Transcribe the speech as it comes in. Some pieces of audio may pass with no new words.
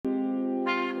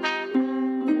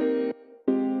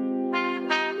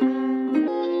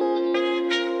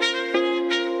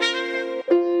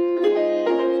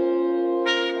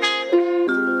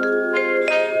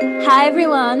Hi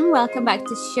everyone, welcome back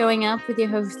to Showing Up with your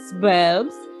hosts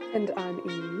Babs. And I'm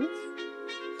Eve.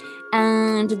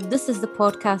 And this is the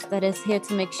podcast that is here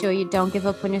to make sure you don't give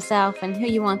up on yourself and who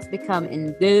you want to become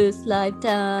in this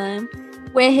lifetime.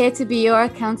 We're here to be your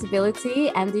accountability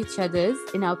and each other's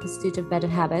in our pursuit of better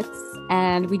habits.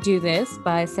 And we do this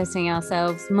by setting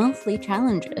ourselves monthly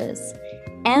challenges.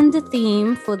 And the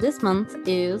theme for this month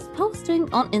is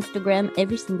posting on Instagram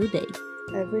every single day.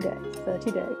 Every day,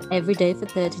 30 days. Every day for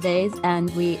 30 days, and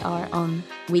we are on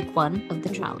week 1 of the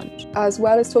challenge. As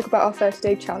well as talk about our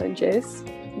 30-day challenges,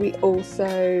 we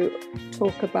also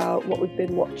talk about what we've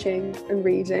been watching and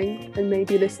reading and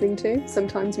maybe listening to.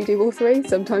 Sometimes we do all three,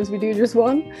 sometimes we do just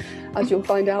one, as you'll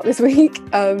find out this week.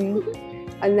 And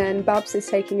then Babs is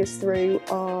taking us through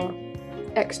our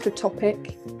extra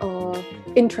topic, our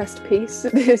interest piece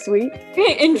this week.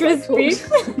 Interest piece?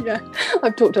 Yeah,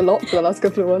 I've talked a lot for the last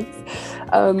couple of months.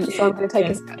 So I'm going to take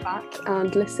a step back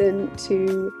and listen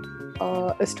to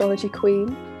our astrology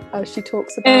queen as she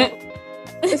talks about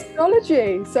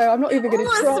astrology. So I'm not even going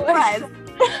to try.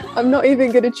 I'm not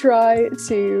even going to try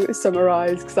to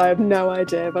summarise because I have no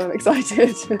idea, but I'm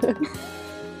excited.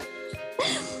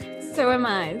 So am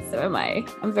I.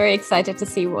 I'm very excited to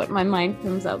see what my mind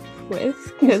comes up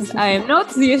with because I am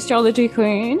not the astrology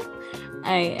queen.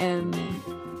 I am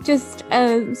just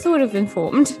sort of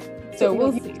informed. So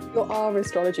we'll see. You're our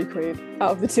astrology queen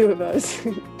out of the two of us.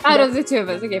 Of the two of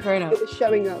us, okay, fair enough.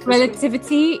 Showing up.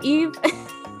 Relativity, Eve.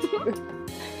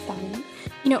 Science.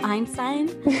 You know Einstein.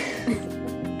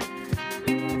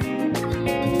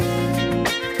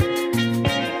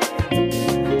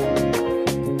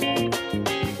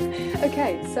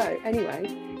 Okay, so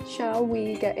anyway, shall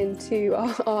we get into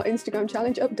our Instagram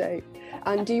challenge update?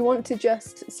 And do you want to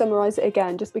just summarise it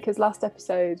again, just because last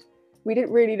episode we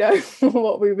didn't really know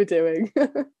what we were doing?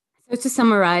 So to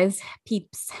summarize,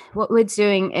 peeps, what we're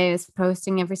doing is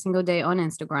posting every single day on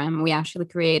Instagram. We actually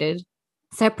created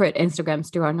separate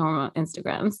Instagrams to our normal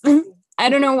Instagrams. I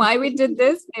don't know why we did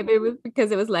this. Maybe it was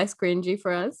because it was less cringy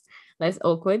for us, less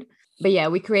awkward. But yeah,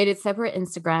 we created separate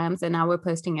Instagrams and now we're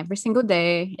posting every single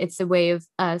day. It's a way of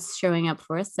us showing up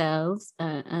for ourselves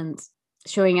and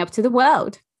showing up to the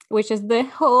world, which is the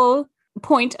whole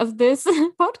point of this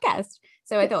podcast.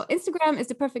 So I thought Instagram is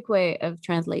the perfect way of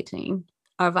translating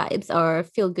our vibes, our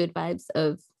feel-good vibes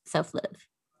of self-love.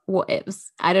 What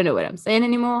ifs? I don't know what I'm saying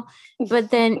anymore. But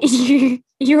then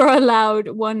you're allowed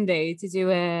one day to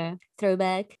do a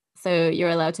throwback. So you're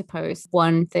allowed to post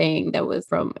one thing that was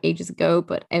from ages ago,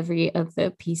 but every other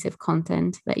piece of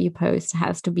content that you post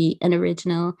has to be an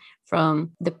original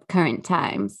from the current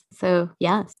times. So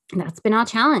yes, that's been our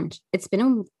challenge. It's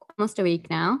been almost a week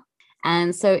now.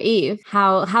 And so Eve,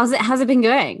 how's it been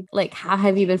going? Like, how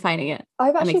have you been finding it?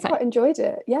 I've actually quite enjoyed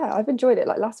it. Yeah, I've enjoyed it.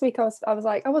 Like last week I was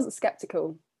like, I wasn't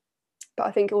skeptical, but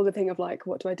I think all the thing of like,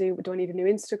 what do I do? Do I need a new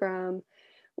Instagram?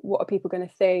 What are people going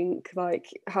to think? Like,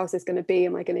 how's this going to be?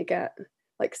 Am I going to get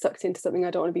like sucked into something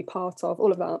I don't want to be part of?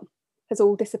 All of that has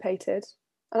all dissipated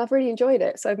and I've really enjoyed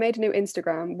it. So I've made a new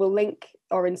Instagram. We'll link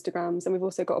our Instagrams and we've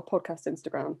also got a podcast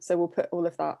Instagram. So we'll put all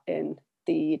of that in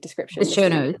the description. The show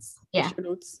notes. Yeah. Show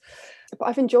notes. But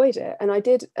I've enjoyed it. And I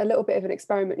did a little bit of an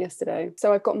experiment yesterday.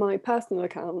 So I've got my personal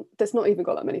account that's not even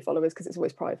got that many followers because it's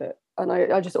always private. And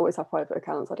I just always have private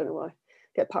accounts. I don't know why. I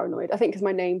get paranoid. I think because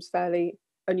my name's fairly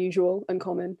unusual and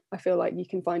common, I feel like you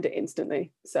can find it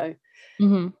instantly, so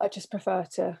I just prefer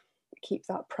to keep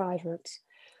that private.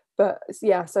 But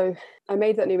yeah, so I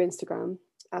made that new Instagram,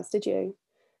 as did you,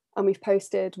 and we've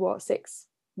posted what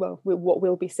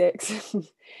will be 6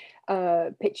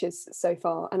 pictures so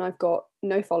far, and I've got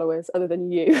no followers other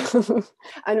than you.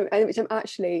 and which I'm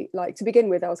actually like, to begin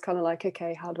with I was kind of like,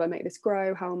 okay, how do I make this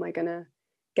grow? How am I gonna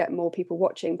get more people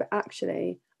watching? But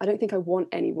actually I don't think I want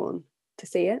anyone to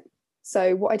see it.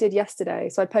 So what I did yesterday,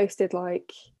 so I posted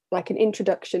like an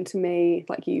introduction to me,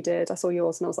 like you did. I saw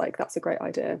yours and I was like, that's a great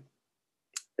idea.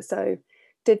 So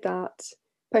did that,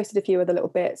 posted a few other little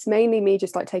bits, mainly me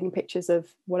just like taking pictures of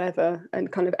whatever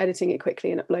and kind of editing it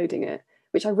quickly and uploading it,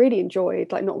 which I really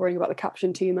enjoyed, like not worrying about the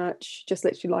caption too much, just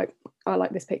literally like, I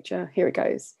like this picture, here it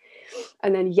goes.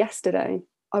 And then yesterday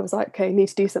I was like, okay, need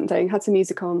to do something, had some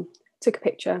music on, took a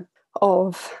picture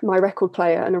of my record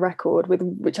player and a record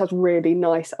which has really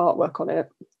nice artwork on it.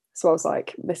 So I was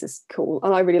like, this is cool.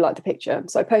 And I really liked the picture.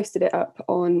 So I posted it up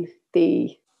on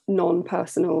the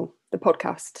non-personal, the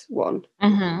podcast one.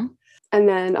 And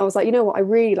then I was like, you know what? I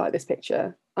really like this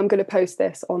picture. I'm going to post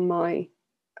this on my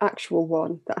actual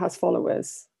one that has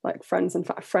followers, like friends and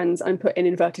put in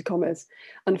inverted commas,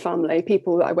 and family,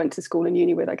 people that I went to school and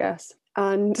uni with, I guess.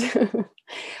 And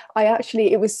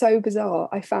it was so bizarre.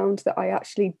 I found that I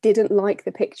actually didn't like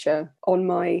the picture on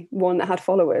my one that had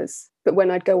followers. But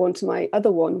when I'd go on to my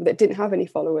other one that didn't have any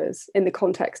followers, in the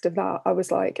context of that, I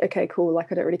was like, okay, cool.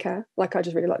 Like, I don't really care. Like, I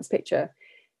just really like this picture.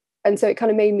 And so it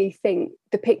kind of made me think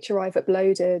the picture I've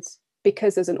uploaded,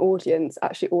 because there's an audience,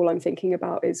 actually all I'm thinking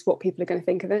about is what people are going to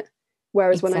think of it.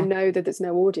 Whereas when I know that there's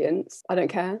no audience, I don't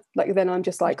care. Like, then I'm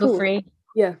just like, feel cool. free.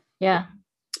 Yeah. Yeah.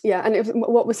 Yeah. And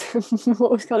what was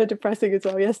kind of depressing as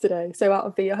well yesterday. So out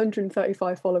of the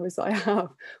 135 followers that I have,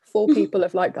 4 people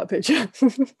have liked that picture.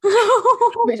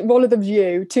 Which, one of them's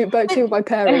you, two of my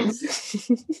parents.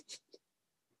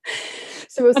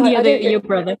 So it was like, your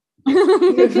brother.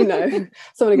 No,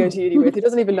 someone I go to uni with who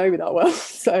doesn't even know me that well.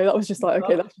 So that was just like,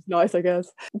 okay, that's just nice, I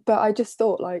guess. But I just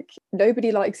thought, like,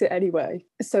 nobody likes it anyway.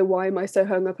 So why am I so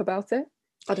hung up about it?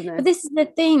 I don't know. But this is the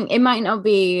thing. It might not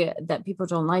be that people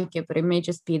don't like it, but it may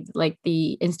just be like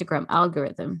the Instagram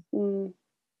algorithm.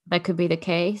 That could be the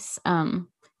case.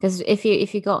 Because if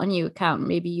you got a new account,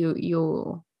 maybe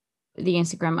the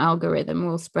Instagram algorithm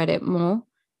will spread it more.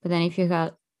 But then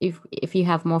if you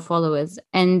have more followers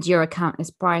and your account is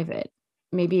private,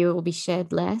 maybe it will be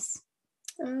shared less.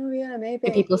 Oh yeah, maybe.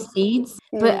 To people's feeds.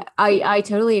 But I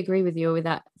totally agree with you with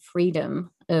that freedom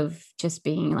of just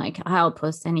being like, I'll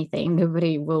post anything,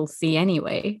 nobody will see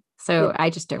anyway. So I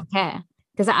just don't care.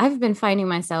 Because I've been finding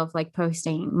myself like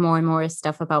posting more and more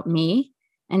stuff about me.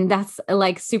 And that's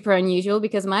like super unusual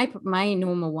because my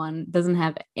normal one doesn't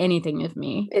have anything of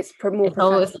me. It's more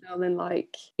professional than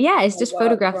like... Yeah, it's just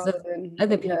photographs of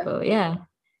other people. Yeah.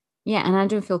 And I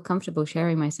don't feel comfortable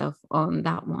sharing myself on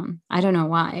that one. I don't know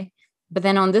why. But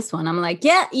then on this one, I'm like,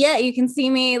 yeah, you can see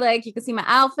me. Like, you can see my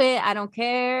outfit. I don't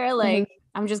care. Like,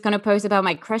 I'm just going to post about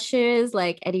my crushes,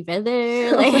 like Eddie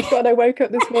Vedder. Like... Oh my God, I woke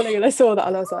up this morning and I saw that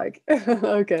and I was like,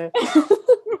 okay.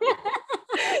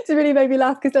 It really made me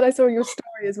laugh because then I saw your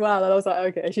story as well and I was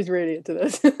like, okay, she's really into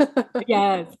this.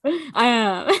 Yes, I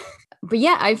am. But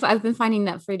yeah, I've been finding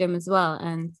that freedom as well.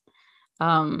 And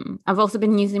I've also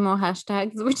been using more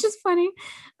hashtags, which is funny.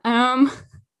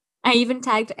 I even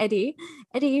tagged Eddie.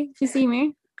 Eddie, if you see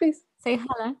me, please say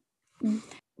hello.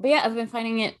 But yeah, I've been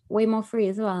finding it way more free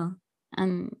as well.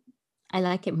 And I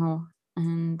like it more.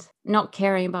 And not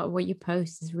caring about what you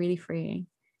post is really freeing.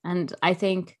 And I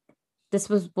think this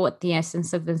was what the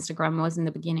essence of Instagram was in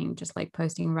the beginning, just like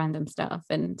posting random stuff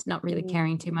and not really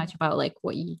caring too much about like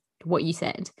what you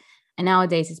said. And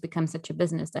nowadays it's become such a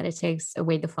business that it takes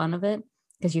away the fun of it.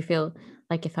 Because you feel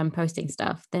like if I'm posting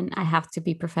stuff, then I have to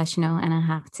be professional and I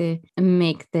have to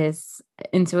make this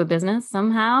into a business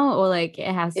somehow, or like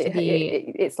it has to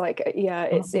be. It's like, yeah,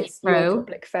 it's your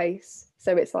public face.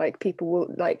 So it's like people will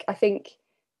like, I think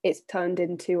it's turned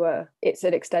into it's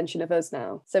an extension of us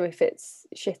now. So if it's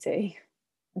shitty,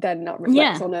 then that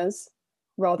reflects on us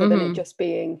rather than it just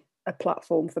being a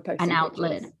platform for posting an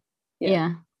outlet. pictures.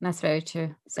 Yeah. That's very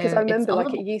true. Because I remember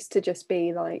like it used to just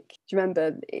be like, do you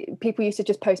remember people used to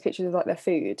just post pictures of like their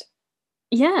food?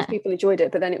 Yeah. People enjoyed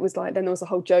it. But then it was like, then there was a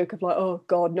whole joke of like, oh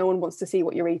God, no one wants to see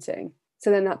what you're eating. So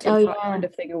then that took that kind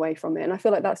of thing away from it. And I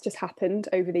feel like that's just happened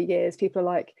over the years. People are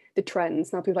like, the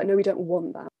trends. Now people are like, no, we don't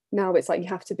want that. Now it's like you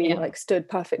have to be like stood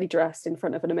perfectly dressed in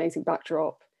front of an amazing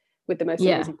backdrop with the most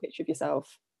amazing picture of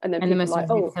yourself. And then people are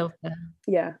like, oh,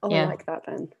 I like that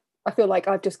then. I feel like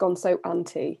I've just gone so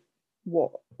anti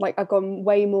I've gone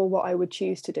way more what I would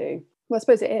choose to do. Well, I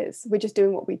suppose it is. We're just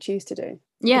doing what we choose to do.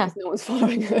 Yeah. Because no one's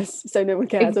following us, so no one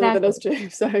cares other than us do.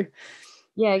 So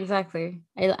yeah, exactly.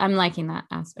 I'm liking that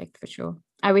aspect for sure.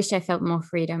 I wish I felt more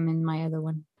freedom in my other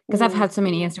one. Because I've had so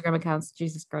many Instagram accounts,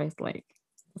 Jesus Christ, like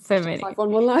so many. 5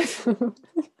 on 1 life.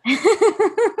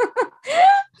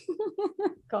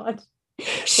 God.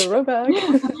 Throwback.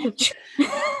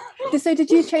 So did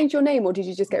you change your name or did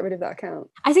you just get rid of that account?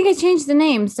 I think I changed the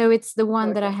name, so it's the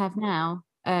one that I have now.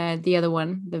 The other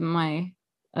one, my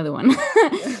other one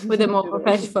with the more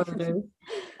professional photos.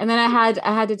 And then I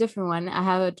had a different one. I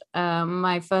had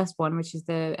my first one, which is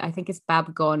I think it's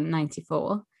Babgon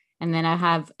 94. And then I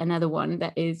have another one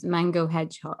that is Mango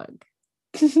Hedgehog.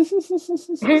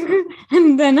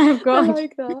 And then I've got I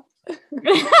like that.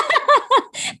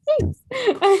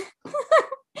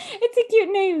 It's a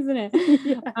cute name, isn't it?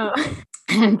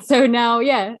 And so now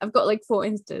I've got like 4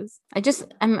 instas.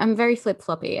 I'm very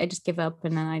flip-floppy. I just give up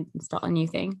and then I start a new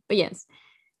thing. But yes,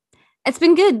 it's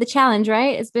been good, the challenge,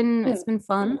 right? It's been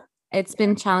fun. It's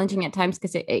been challenging at times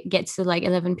because it gets to like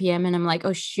 11 p.m. and I'm like,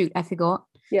 oh shoot, I forgot.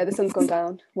 Yeah, the sun's gone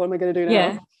down. What am I going to do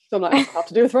now? So I'm like, I have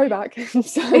to do a throwback.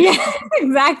 So, yeah,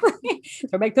 exactly.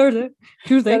 Throwback Thursday,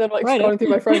 Tuesday, and I'm like Friday. scrolling through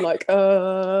my phone like,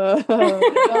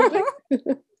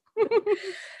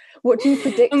 What do you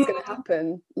predict is going to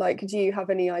happen? Like, do you have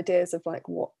any ideas of like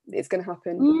what is going to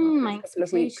happen in my a couple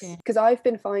of weeks? expectation. Because I've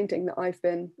been finding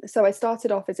that so I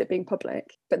started off as it being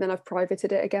public, but then I've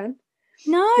privated it again.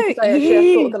 No, Because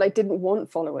I thought that I didn't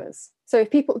want followers. So if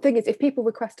people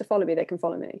request to follow me, they can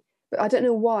follow me. But I don't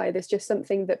know why. There's just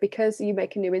something that because you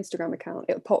make a new Instagram account,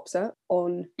 it pops up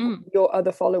on your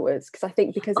other followers. Because I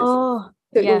think because it all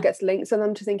gets linked. And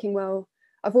I'm just thinking, well,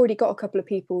 I've already got a couple of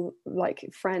people, like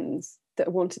friends,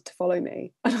 that wanted to follow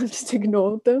me, and I just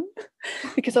ignored them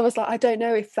because I was like, I don't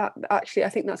know if that actually, I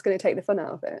think that's going to take the fun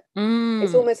out of it.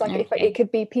 It's almost like if it could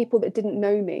be people that didn't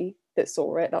know me that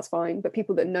saw it, that's fine, but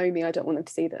people that know me, I don't want them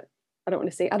to see that. I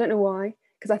don't know why,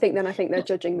 because I think they're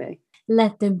judging me.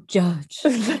 Let them judge.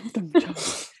 Let them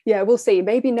judge. Yeah, we'll see.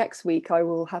 Maybe next week I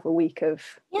will have a week of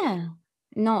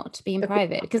not being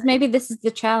private, because maybe this is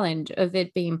the challenge of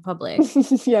it being public.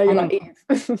 Yeah, you're like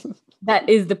Eve. That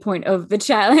is the point of the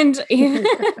challenge.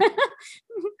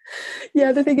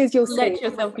 Yeah, the thing is, you'll let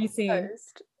yourself be seen.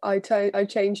 I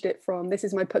changed it from this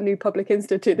is my new public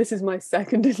Insta to this is my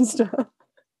second Insta.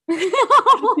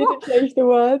 I didn't change the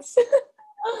words.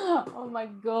 Oh my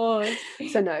god.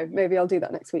 So no, maybe I'll do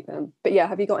that next week then. But yeah,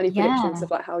 have you got any predictions of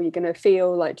like how you're gonna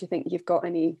feel? Like, do you think you've got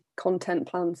any content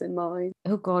plans in mind?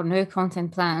 Oh god, no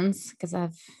content plans, because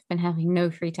I've been having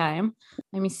no free time.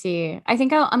 Let me see. I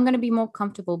think I'm gonna be more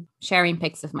comfortable sharing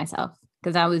pics of myself,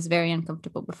 because I was very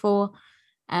uncomfortable before,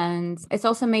 and it's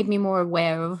also made me more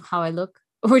aware of how I look,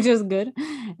 which is good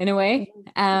in a way.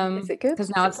 Is it good? Because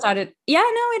now I've started. Yeah,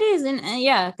 no, it is, and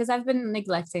because I've been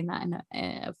neglecting that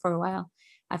for a while.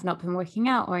 I've not been working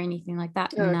out or anything like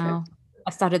that. And now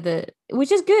I've started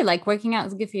which is good. Like working out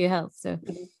is good for your health. So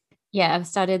I've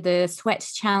started the sweat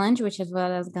challenge, which is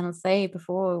what I was going to say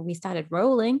before we started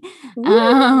rolling.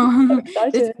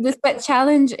 The sweat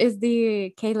challenge is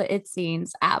the Kayla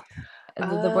Itsines app,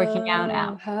 the working out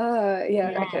app.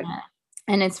 Okay.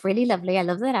 And it's really lovely. I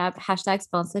love that app. #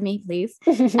 sponsor me, please.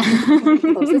 Sponsor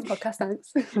this podcast,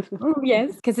 thanks. Oh,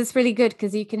 yes, because it's really good,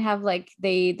 because you can have like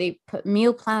they put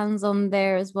meal plans on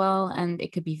there as well, and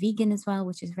it could be vegan as well,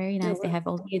 which is very nice. They have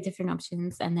all the different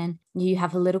options, and then you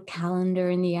have a little calendar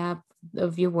in the app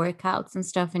of your workouts and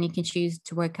stuff, and you can choose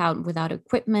to work out without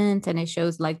equipment, and it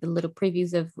shows like the little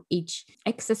previews of each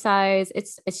exercise.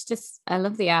 It's just, I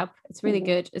love the app. It's really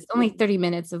good. It's only 30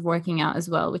 minutes of working out as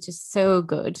well, which is so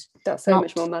good. That's so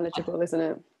much more manageable, isn't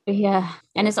it? Yeah.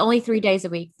 And it's only 3 days a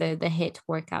week, the HIIT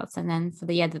workouts, and then for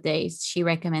the other days she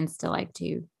recommends to like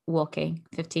do walking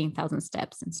 15,000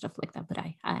 steps and stuff like that, but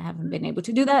I haven't been able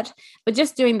to do that. But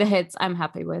just doing the HIITs I'm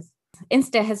happy with.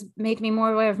 Insta has made me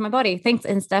more aware of my body. Thanks,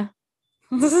 Insta.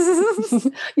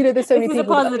 There's so many people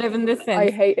positive in this sense.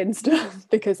 I hate Insta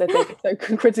because I think it's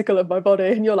so critical of my body,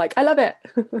 and you're like, I love it.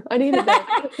 I need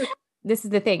it. This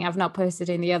is the thing, I've not posted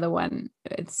in the other one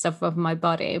stuff of my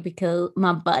body because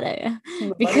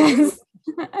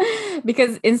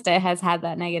because Insta has had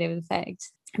that negative effect,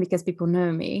 because people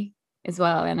know me as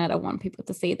well, and I don't want people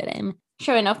to see that I'm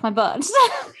showing off my butt.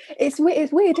 It's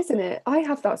weird, isn't it? I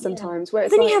have that sometimes where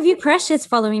it's then you have your crushes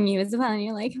following you as well, and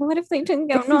you're like, what if they don't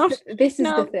go not? This is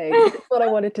the thing. This is what I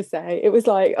wanted to say. It was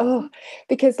like,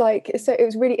 because like, so it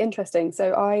was really interesting.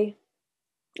 So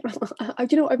do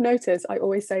you know what I've noticed? I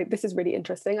always say this is really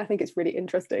interesting. I think it's really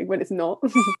interesting when it's not.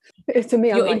 To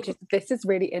me, I'm like, this is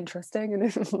really interesting, and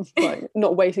it's like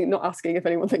not asking if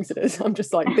anyone thinks it is. I'm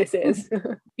just like, this is.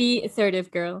 Be assertive,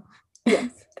 girl.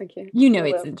 Yes, thank you.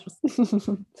 It's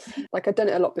interesting. Like I've done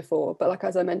it a lot before, but like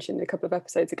as I mentioned a couple of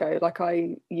episodes ago, like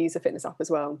I use a fitness app as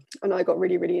well, and I got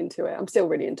really, really into it. I'm still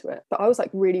really into it, but I was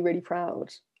like really, really proud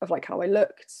of like how I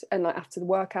looked, and like after the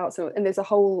workouts, and there's a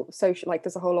whole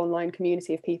online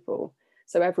community of people.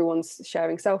 So everyone's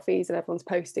sharing selfies and everyone's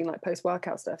posting like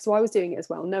post-workout stuff. So I was doing it as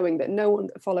well, knowing that no one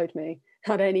that followed me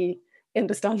had any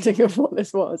understanding of what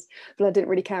this was, but I didn't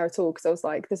really care at all, because I was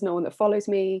like, there's no one that follows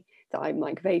me that I'm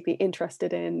like vaguely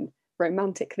interested in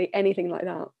romantically, anything like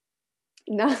that.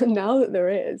 Now that there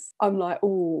is, I'm like,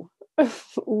 oh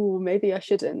maybe I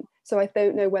shouldn't. So I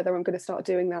don't know whether I'm going to start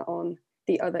doing that on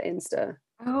the other Insta.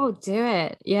 Oh, do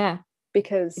it. Yeah,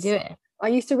 because do it. I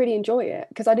used to really enjoy it,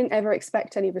 because I didn't ever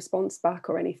expect any response back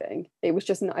or anything. It was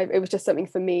just something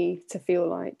for me to feel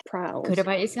like proud, good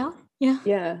about yourself. Yeah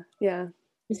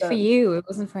It's for you. It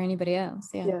wasn't for anybody else.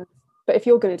 Yeah. But if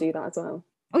you're going to do that as well,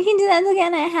 we can do that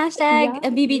again at # a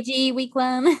BBG week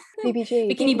 1. BBG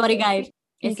Bikini Body Guide.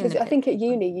 Because I think at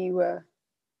uni you were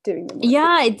doing them. Yeah,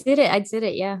 I did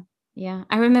it. Yeah.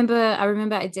 I remember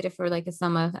I did it for like a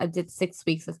summer. I did 6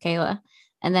 weeks with Kayla,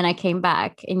 and then I came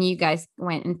back, and you guys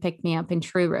went and picked me up in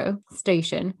Truro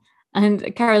Station,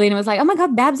 and Carolina was like, "Oh my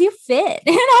God, Babs, you're fit,"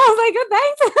 and I was like, "Oh,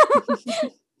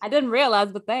 thanks." I didn't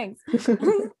realize, but thanks.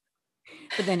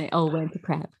 But then it all went to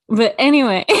crap. But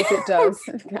anyway. As it does.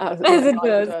 As it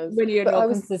does when you're not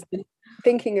consistent.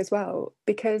 Thinking as well,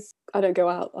 because I don't go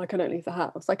out, like I don't leave the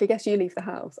house. Like I guess you leave the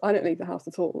house. I don't leave the house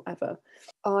at all, ever.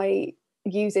 I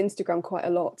use Instagram quite a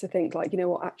lot to think like, you know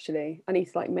what, actually I need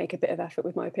to like make a bit of effort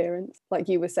with my appearance, like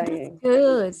you were saying. That's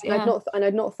good. Yeah.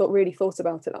 I'd not really thought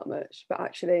about it that much, but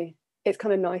actually it's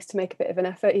kind of nice to make a bit of an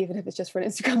effort, even if it's just for an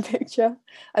Instagram picture.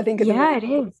 I think it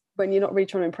is. When you're not really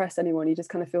trying to impress anyone, you just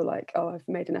kind of feel like, oh, I've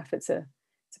made an effort to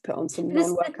put on some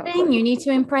non-workout thing. You need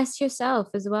to impress yourself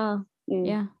as well.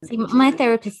 Yeah. See, my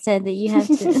therapist said that you have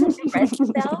to impress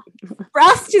yourself.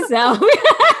 Frost yourself.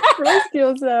 Frost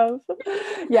yourself.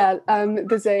 Yeah.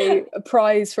 There's a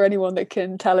prize for anyone that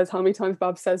can tell us how many times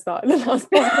Bab says that in the last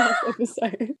podcast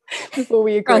episode before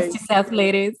we agree. Frost yourself,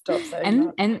 ladies. Stop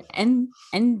saying that.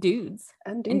 And dudes.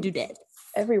 And dudettes.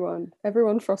 Everyone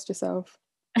frost yourself.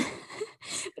 But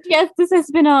yes, this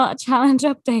has been our challenge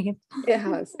update. It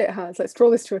has. Let's draw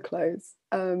this to a close.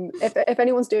 If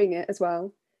anyone's doing it as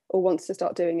well, or wants to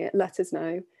start doing it, let us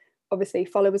know. Obviously,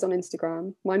 follow us on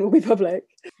Instagram. Mine will be public.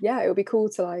 Yeah, it would be cool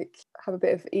to like have a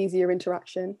bit of easier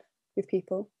interaction with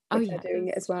people if they're doing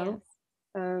it as well.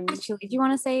 Yes. Actually, do you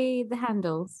want to say the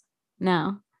handles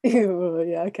now?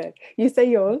 Yeah, okay. You say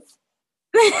yours.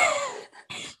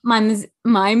 Mimes.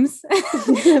 Mimes.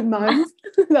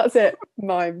 That's it.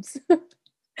 Mimes.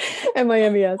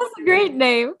 MIMES. That's a great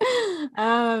name.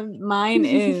 Mine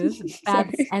is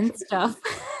Babs and Stuff.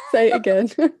 Say it again.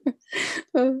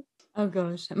 Oh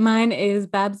gosh. Mine is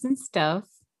Babs and Stuff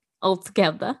all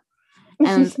together.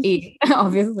 And E,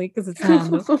 obviously, because it's a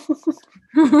handle.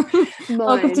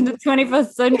 Welcome to the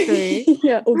 21st century.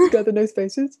 Yeah, all together, no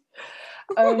spaces.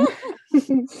 No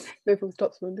full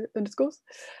stops or underscores.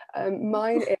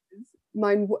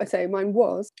 Mine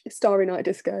was Starry Night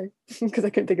Disco because I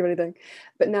couldn't think of anything,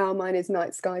 but now mine is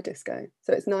Night Sky Disco.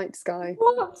 So it's Night Sky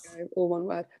Disco, all one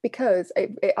word, because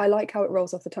I like how it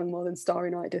rolls off the tongue more than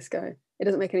Starry Night Disco. It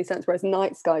doesn't make any sense. Whereas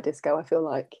Night Sky Disco, I feel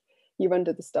like you're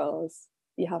under the stars,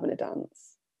 you're having a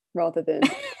dance, rather than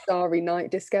Starry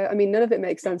Night Disco. I mean, none of it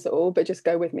makes sense at all, but just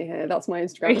go with me here. That's my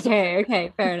Instagram.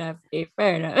 Okay, fair enough.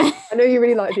 Fair enough. I know you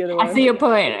really like the other one. I see your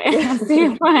point.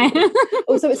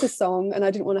 Also, it's a song, and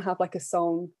I didn't want to have like a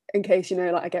song in case, you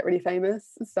know, like I get really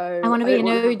famous. So I want to be an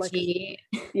OG.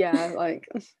 Yeah, like,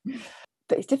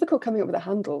 but it's difficult coming up with a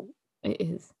handle. It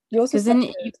is. Yours is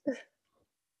No,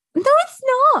 it's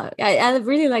not. I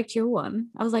really liked your one.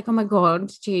 I was like, oh my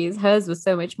god, geez, hers was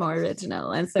so much more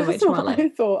original and so much more like. I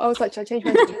thought. I was like, should I change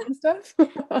my name and stuff?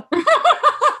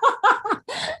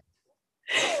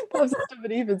 Babs and Stuff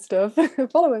and even stuff.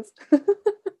 Follow us.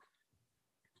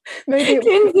 Maybe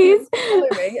follow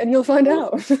me and you'll find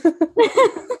out.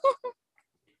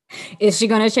 Is she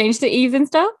gonna change to Eve and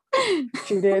Stuff?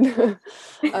 Tune in.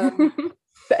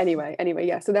 But anyway,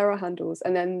 yeah. So there are handles,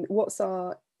 and then what's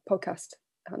our podcast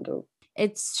handle?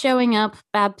 It's Showing Up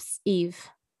Babs Eve.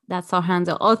 That's our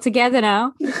handle. All together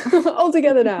now. All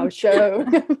together now. Show.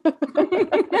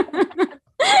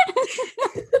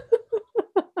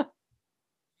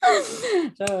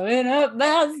 Showing up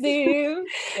Babs Eve.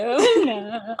 Showing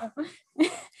up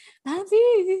Babs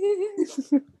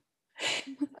Eve.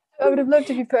 I would have loved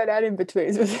if you put an ad in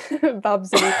between with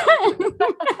Babs and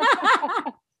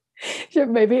Eve.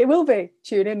 Maybe it will be.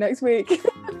 Tune in next week.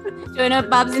 Showing up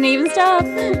Babs and Eve and Stuff.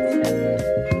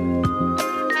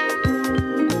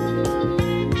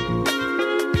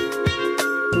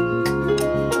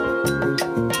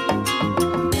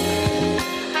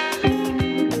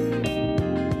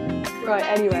 Right,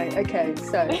 anyway, okay,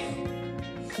 so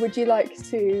would you like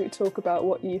to talk about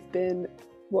what you've been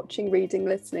watching, reading,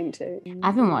 listening to?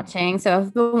 I've been watching, so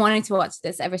I've been wanting to watch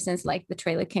this ever since like the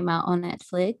trailer came out on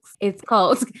Netflix. It's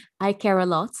called I Care a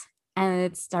Lot, and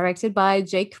it's directed by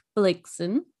Jay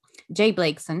Blakeson.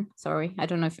 Sorry, I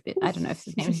don't know if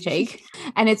his name is Jake.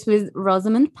 And it's with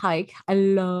Rosamund Pike. I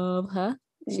love her.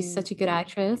 She's such a good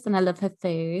actress, and I love her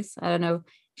face. I don't know,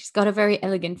 she's got a very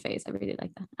elegant face. I really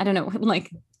like that. I don't know,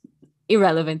 like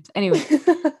irrelevant. Anyway.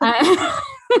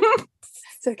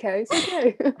 It's okay.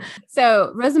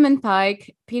 So Rosamund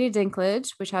Pike, Peter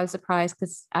Dinklage, which I was surprised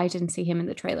because I didn't see him in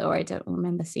the trailer, or I don't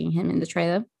remember seeing him in the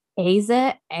trailer.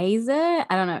 Eiza, I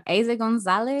don't know, Eiza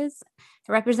Gonzalez,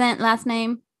 to represent last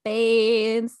name,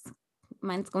 babes.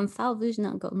 Mine's Gonçalves,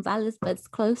 not Gonzalez, but it's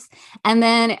close. And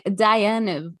then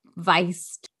Diana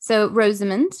Weist. So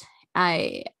Rosamund,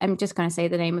 I'm just going to say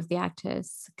the name of the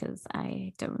actress because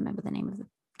I don't remember the name of the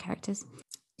characters.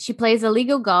 She plays a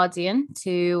legal guardian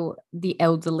to the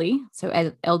elderly, so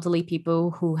elderly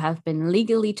people who have been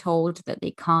legally told that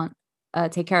they can't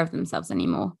take care of themselves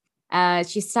anymore.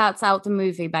 She starts out the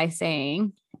movie by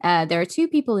saying, there are two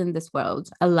people in this world,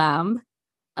 a lamb,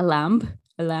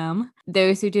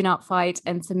 those who do not fight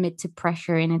and submit to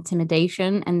pressure and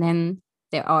intimidation. And then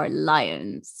there are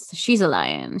lions. She's a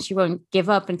lion. She won't give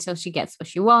up until she gets what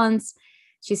she wants.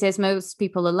 She says most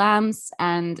people are lambs,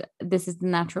 and this is the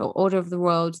natural order of the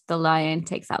world. The lion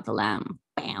takes out the lamb.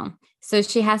 Bam. So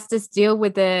she has to deal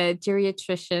with the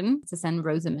geriatrician to send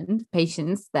Rosamund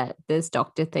patients that this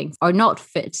doctor thinks are not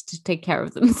fit to take care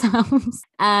of themselves.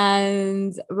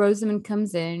 And Rosamund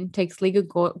comes in, takes legal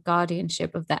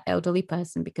guardianship of that elderly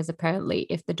person, because apparently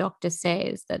if the doctor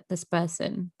says that this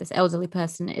elderly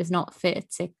person is not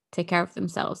fit to take care of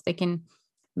themselves, they can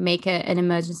make an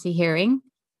emergency hearing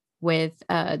with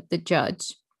the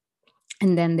judge,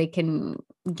 and then they can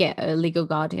get a legal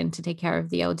guardian to take care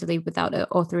of the elderly without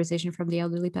authorization from the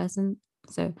elderly person.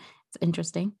 So it's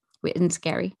interesting and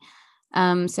scary.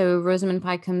 So Rosamund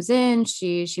Pike comes in,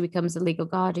 she becomes a legal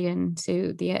guardian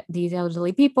to these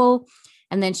elderly people,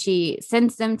 and then she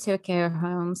sends them to a care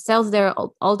home, sells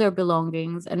all their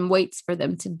belongings, and waits for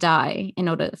them to die in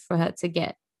order for her to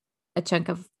get a chunk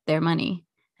of their money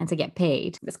and to get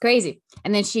paid. That's crazy.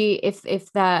 And then if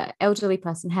the elderly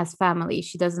person has family,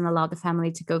 she doesn't allow the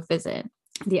family to go visit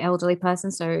the elderly person,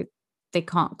 so they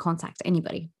can't contact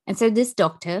anybody. And so this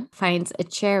doctor finds a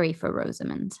cherry for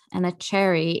Rosamund. And a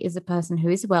cherry is a person who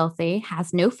is wealthy,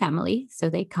 has no family, so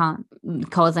they can't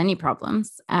cause any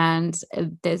problems. And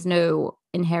there's no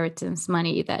inheritance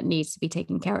money that needs to be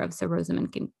taken care of, so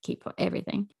Rosamund can keep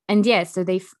everything. And yeah, so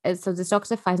this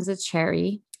doctor finds a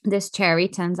cherry. This cherry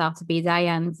turns out to be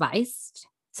Diane Weist.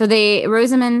 So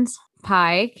Rosamund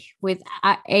Pike with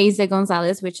Eiza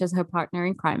Gonzalez, which is her partner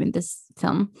in crime in this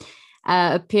film,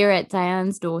 appear at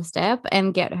Diane's doorstep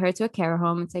and get her to a care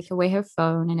home and take away her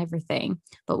phone and everything.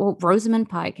 But what Rosamund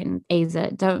Pike and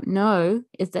Eiza don't know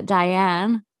is that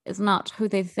Diane is not who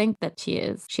they think that she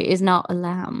is. She is not a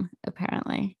lamb,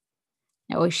 apparently.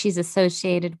 Or she's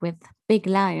associated with big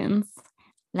lions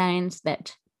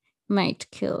that might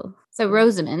kill. So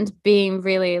Rosamund, being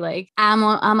really like, I'm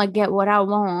gonna get what I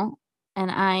want,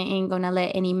 and I ain't gonna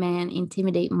let any man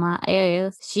intimidate my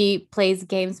ass. She plays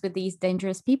games with these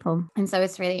dangerous people. And so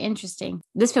it's really interesting.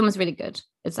 This film is really good.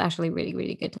 It's actually really,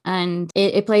 really good. And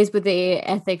it plays with the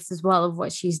ethics as well of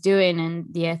what she's doing, and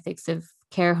the ethics of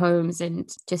care homes, and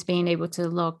just being able to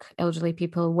lock elderly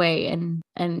people away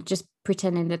and just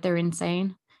pretending that they're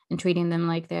insane and treating them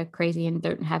like they're crazy and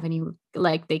don't have any,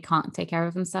 like they can't take care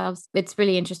of themselves. It's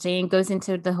really interesting. It goes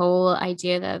into the whole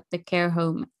idea that the care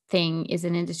home thing is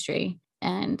an industry,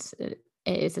 and it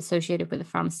is associated with the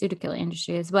pharmaceutical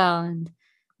industry as well. And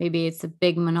maybe it's a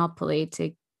big monopoly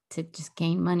to just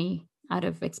gain money out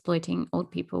of exploiting old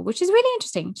people, which is really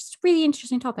interesting. Just a really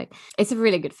interesting topic. It's a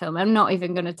really good film. I'm not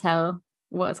even going to tell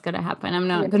what's going to happen. I'm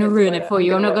not going to ruin it for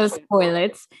you. I'm not going to spoil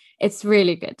it. It's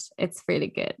really good. It's really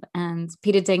good. And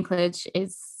Peter Dinklage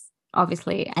is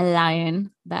obviously a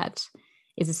lion that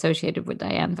is associated with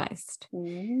Diane Weist.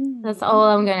 That's all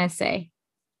I'm going to say.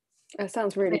 It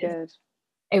sounds really good.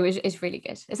 It's really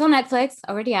good. It's on Netflix,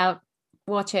 already out.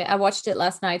 Watch it. I watched it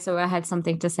last night, so I had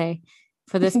something to say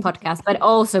for this podcast, but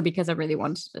also because I really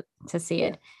wanted to see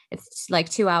it. It's like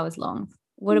 2 hours long.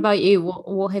 What about you?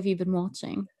 What have you been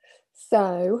watching?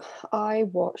 So I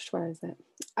watched, where is it?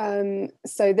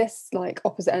 So this, like,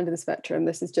 opposite end of the spectrum,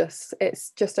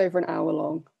 it's just over an hour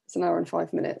long. It's an hour and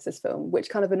 5 minutes, this film, which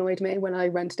kind of annoyed me when I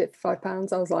rented it for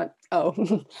 £5. I was like,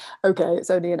 oh, okay, it's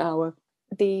only an hour.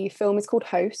 The film is called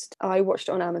Host. I watched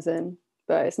it on Amazon,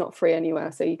 but it's not free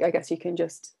anywhere, so I guess you can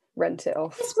just rent it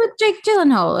off. It's with Jake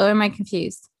Gyllenhaal, or am I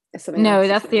confused? No,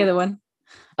 that's the other one.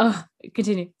 Oh,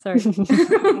 continue. Sorry.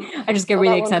 I just get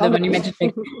really excited when you mention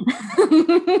Jake.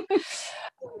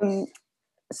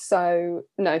 So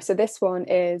this one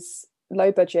is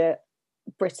low budget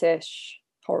British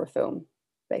horror film,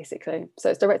 basically. So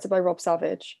it's directed by Rob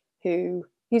Savage,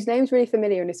 whose name's really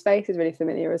familiar and his face is really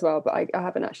familiar as well, but I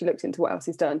haven't actually looked into what else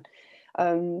he's done.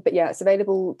 But yeah, it's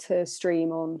available to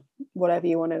stream on whatever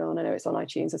you want it on. I know it's on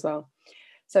iTunes as well.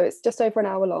 So it's just over an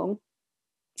hour long,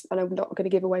 and I'm not going to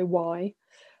give away why,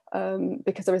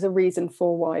 because there is a reason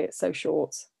for why it's so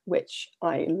short, which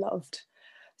I loved.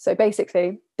 So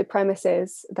basically, the premise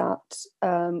is that,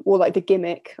 or like the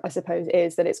gimmick, I suppose,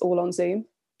 is that it's all on Zoom,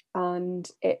 and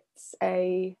it's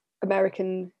a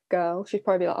American girl. She's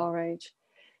probably like our age,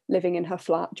 living in her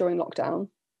flat during lockdown,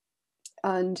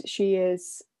 and she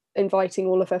is inviting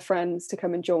all of her friends to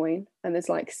come and join. And there's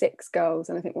like 6 girls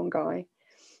and I think 1 guy,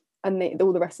 and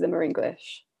all the rest of them are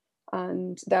English,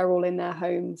 and they're all in their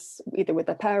homes, either with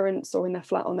their parents or in their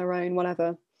flat on their own,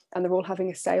 whatever. And they're all having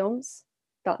a séance.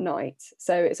 that night.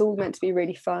 So it's all meant to be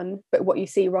really fun. But what you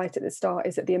see right at the start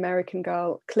is that the American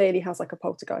girl clearly has like a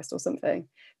poltergeist or something.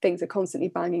 Things are constantly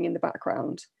banging in the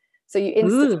background. So you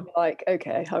instantly like,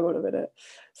 okay, hang on a minute.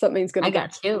 Something's going to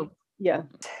got you. Yeah.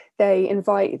 They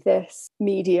invite this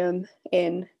medium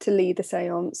in to lead the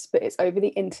seance, but it's over the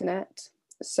internet.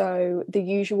 So the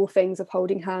usual things of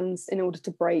holding hands in order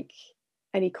to break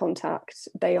any contact,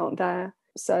 they aren't there.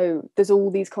 So there's all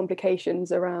these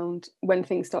complications around when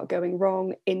things start going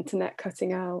wrong, internet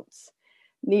cutting out,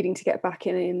 needing to get back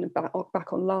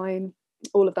back online,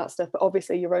 all of that stuff. But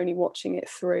obviously you're only watching it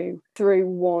through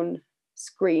one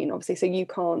screen, obviously, so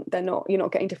you're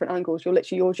not getting different angles.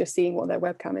 You're just seeing what their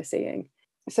webcam is seeing.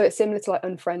 So it's similar to like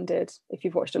Unfriended, if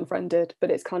you've watched Unfriended, but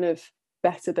it's kind of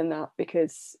better than that,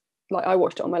 because like I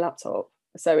watched it on my laptop,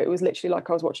 so it was literally like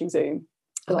I was watching Zoom.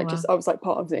 I was like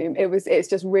part of Zoom. It's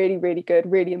just really, really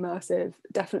good, really immersive,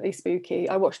 definitely spooky.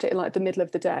 I watched it in like the middle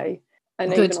of the day,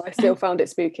 and even I still found it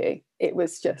spooky. It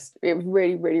was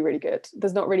really, really, really good.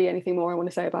 There's not really anything more I want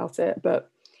to say about it,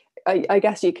 but I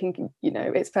guess you can,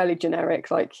 it's fairly generic,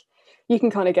 like you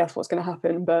can kind of guess what's going to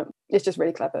happen, but it's just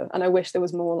really clever. And I wish there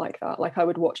was more like that. Like I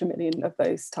would watch a million of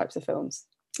those types of films.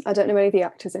 I don't know any of the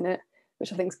actors in it,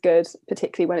 which I think is good,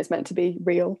 particularly when it's meant to be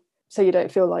real. So you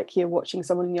don't feel like you're watching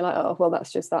someone and you're like, oh, well,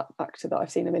 that's just that actor that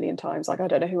I've seen a million times. Like, I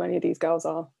don't know who any of these girls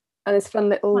are. And there's fun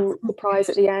little surprise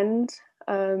at the end,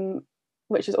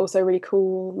 which is also really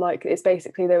cool. Like, it's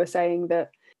basically, they were saying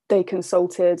that they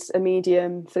consulted a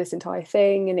medium for this entire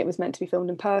thing, and it was meant to be filmed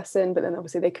in person, but then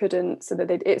obviously they couldn't. So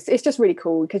that it's just really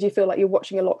cool, because you feel like you're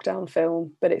watching a lockdown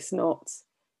film, but it's not.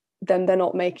 Then they're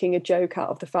not making a joke out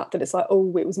of the fact that it's like,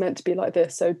 oh, it was meant to be like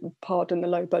this, so pardon the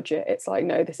low budget. It's like,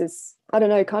 no, this is, I don't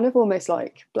know, kind of almost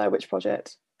like Blair Witch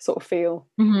Project sort of feel,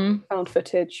 found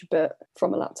footage, but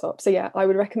from a laptop. So yeah, I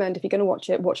would recommend, if you're going to watch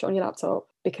it on your laptop,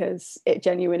 because it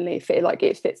genuinely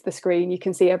it fits the screen. You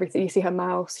can see everything. You see her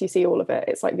mouse, you see all of it.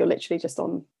 It's like you're literally just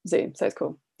on Zoom. So it's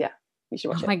cool. Yeah, you should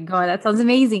watch it. Oh my God, that sounds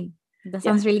amazing. That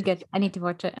sounds really good. I need to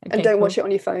watch it. Okay, and don't watch it on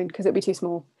your phone, because it'll be too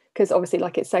small. Because obviously,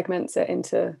 like, it segments it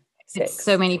into 6. It's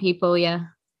so many people,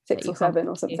 6 or 7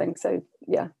 or something. So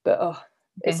yeah, but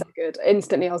it's so good.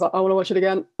 Instantly, I was like, I want to watch it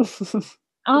again.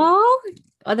 oh,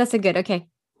 that's a good. Okay,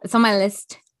 it's on my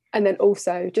list. And then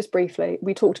also, just briefly,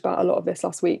 we talked about a lot of this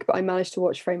last week, but I managed to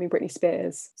watch Framing Britney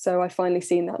Spears. So I've finally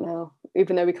seen that now,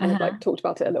 even though we kind of like talked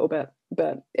about it a little bit,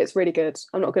 but it's really good.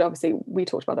 I'm not good. Obviously, we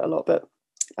talked about it a lot, but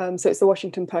so it's the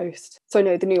Washington Post. So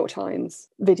no, the New York Times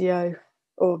video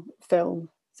or film.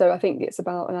 So I think it's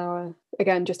about an hour,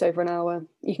 again, just over an hour.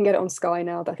 You can get it on Sky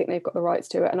now. I think they've got the rights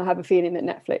to it. And I have a feeling that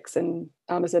Netflix and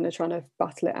Amazon are trying to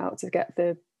battle it out to get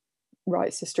the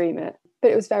rights to stream it.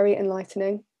 But it was very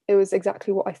enlightening. It was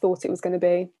exactly what I thought it was going to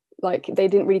be. Like, they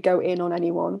didn't really go in on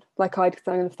anyone. Like, I'd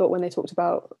kind of thought when they talked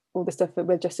about all the stuff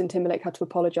where Justin Timberlake had to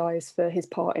apologise for his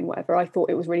part in whatever, I thought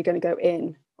it was really going to go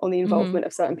in on the involvement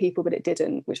of certain people, but it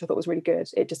didn't, which I thought was really good.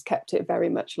 It just kept it very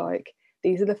much like,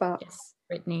 these are the facts. Yes.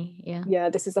 Britney, yeah,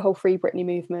 this is the whole Free Britney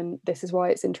movement. This is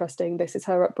why it's interesting. This is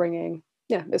her upbringing.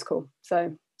 Yeah, it's cool.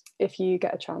 So if you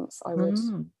get a chance, I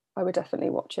would definitely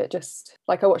watch it. Just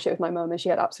like, I watched it with my mum, and she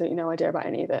had absolutely no idea about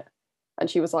any of it, and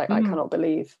she was like, I cannot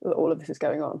believe that all of this is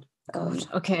going on. God.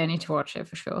 Okay, I need to watch it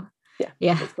for sure.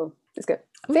 Yeah, it's cool. It's good.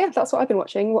 So yeah, that's what I've been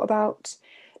watching. What about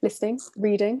listening,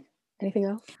 reading, anything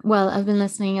else? Well, I've been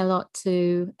listening a lot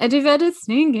to Eddie Vedder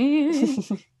singing.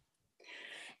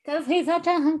 Because he's such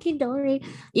a hunky-dory.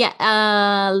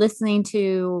 Yeah, listening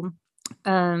to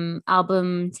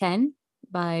album 10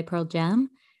 by Pearl Jam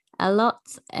a lot.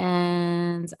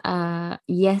 And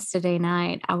yesterday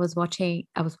night I was washing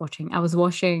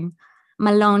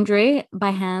my laundry by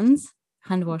hand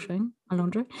washing my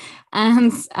laundry.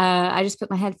 And I just put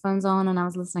my headphones on and I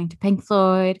was listening to Pink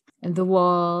Floyd and The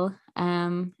Wall.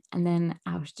 And then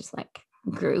I was just like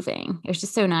grooving. It was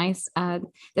just so nice.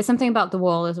 There's something about The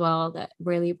Wall as well that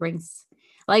really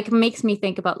makes me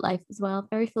think about life as well.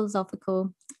 Very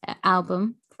philosophical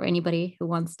album for anybody who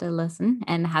wants to listen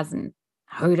and hasn't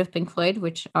heard of Pink Floyd,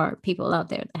 which are people out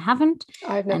there that haven't.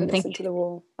 I've never listened to The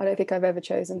Wall. I don't think I've ever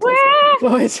chosen to listen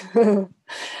to Pink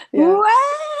Floyd.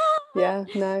 Yeah,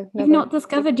 no, never. You've not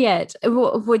discovered yet.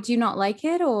 Would you not like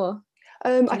it, or?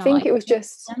 I think it was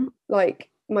just like,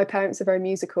 my parents are very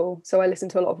musical, so I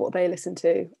listened to a lot of what they listened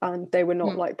to, and they were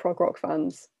not like prog rock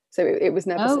fans, so it was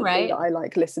never something that I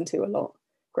like listened to a lot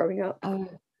growing up.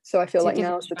 So I feel like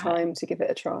now's the time to give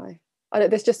it a try. I don't,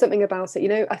 there's just something about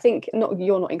it, I think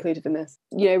you're not included in this.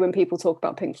 When people talk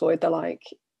about Pink Floyd, they're like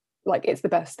it's the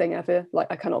best thing ever. Like,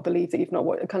 I cannot believe that you've not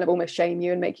watched, kind of almost shame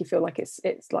you and make you feel like it's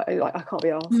like I can't be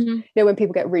arsed. When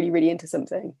people get really, really into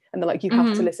something and they're like, you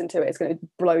have to listen to it, it's going to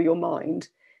blow your mind.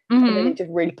 and then Mhm. it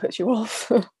just really puts you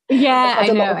off. Yeah, I've I had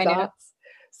a know, lot of I that. know.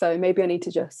 So maybe I need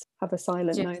to just have a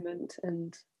silent Just moment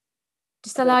and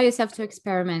just allow yourself to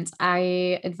experiment.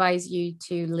 I advise you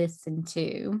to listen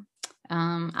to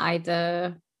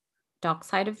either Dark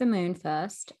Side of the Moon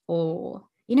first, or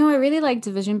I really like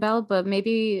Division Bell, but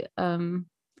maybe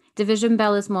Division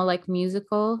Bell is more like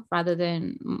musical rather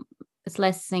than it's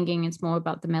less singing, it's more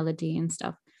about the melody and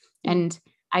stuff. And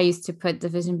I used to put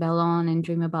Division Bell on and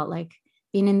dream about like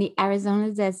being in the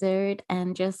Arizona desert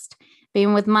and just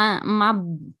being with my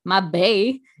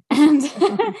bae and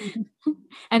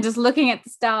and just looking at the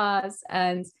stars.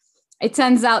 And it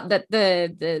turns out that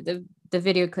the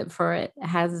video clip for it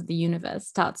has the universe,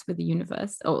 starts with the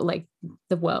universe, or like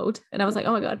the world. And I was like,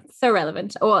 oh my God, so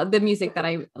relevant. Or the music that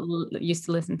I used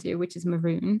to listen to, which is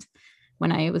Marooned,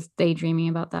 when I was daydreaming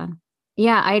about that.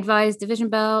 Yeah, I advise Division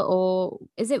Bell, or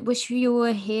is it Wish You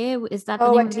Were Here? Is that the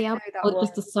oh, I name of do the know album? that Or one.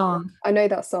 just the song? I know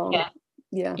that song. Yeah.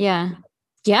 Yeah. Yeah.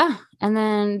 Yeah. And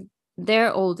then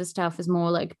their older stuff is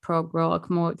more like prog rock,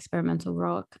 more experimental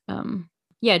rock.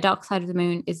 Yeah, Dark Side of the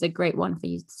Moon is a great one for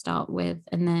you to start with.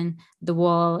 And then The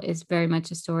Wall is very much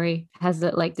a story, has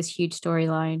like this huge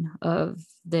storyline of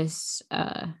this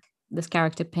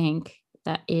character Pink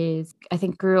that is, I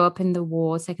think, grew up in the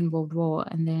war, Second World War,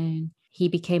 and then he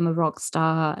became a rock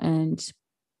star.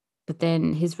 But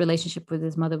then his relationship with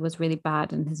his mother was really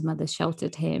bad, and his mother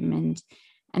sheltered him,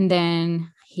 and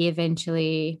then he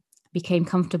eventually became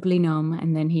comfortably numb,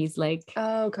 and then he's like,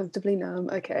 oh, Comfortably Numb.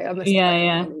 Okay, I must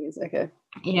yeah, okay.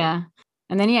 yeah.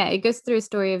 And then it goes through a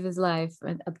story of his life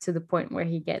and up to the point where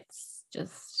he gets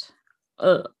just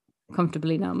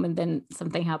comfortably numb, and then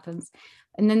something happens.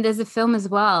 And then there's a film as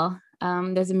well.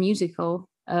 There's a musical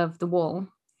of The Wall.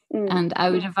 And I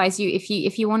would advise you, if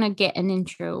you want to get an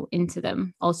intro into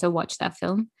them, also watch that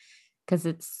film, because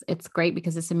it's great,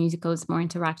 because it's a musical, it's more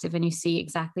interactive, and you see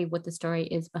exactly what the story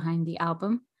is behind the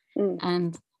album.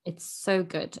 And it's so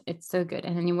good. It's so good.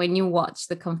 And then when you watch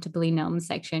the Comfortably Numb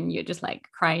section, you're just like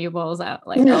crying your balls out.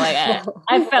 Like, oh my God,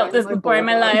 I felt this before in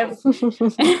my life.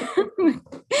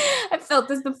 I felt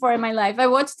this before in my life. I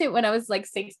watched it when I was like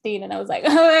 16, and I was like,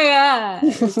 oh my God,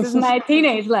 this is my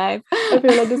teenage life. I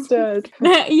feel understood.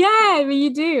 Yeah, I mean,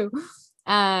 you do.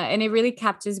 And it really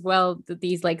captures well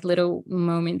these like little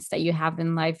moments that you have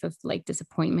in life of like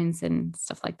disappointments and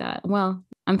stuff like that. Well,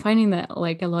 I'm finding that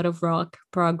like a lot of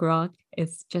prog rock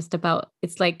is just about,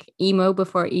 it's like emo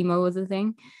before emo was a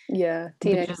thing. Yeah,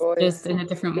 teenage boys. Just in a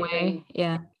different way.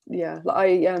 Yeah. Yeah, like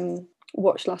I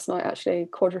watched last night actually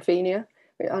Quadrophenia,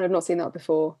 and I've not seen that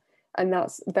before, and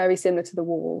that's very similar to The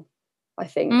Wall. I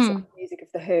think it's like music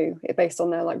of The Who, it's based on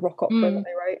their like rock opera that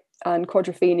they wrote. And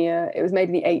Quadrophenia, it was made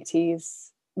in the 80s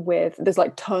with, there's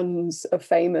like tons of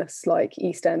famous like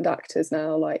East End actors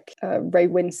now, like Ray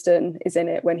Winston is in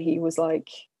it when he was like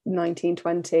 19,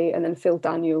 20, and then Phil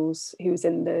Daniels, who's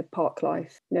in the Park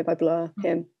Life, by Blur,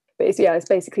 him. But it's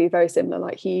basically very similar.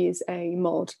 Like he's a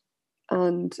mod,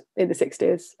 and in the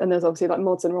 60s, and there's obviously like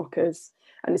mods and rockers,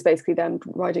 and it's basically them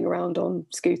riding around on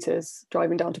scooters,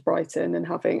 driving down to Brighton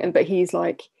and but he's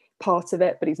like part of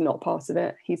it, but he's not part of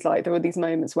it. He's like, there are these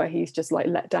moments where he's just like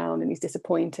let down and he's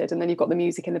disappointed, and then you've got the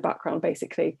music in the background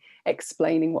basically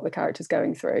explaining what the character's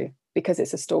going through, because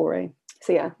it's a story.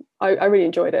 So yeah, I really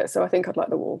enjoyed it. So I think I'd like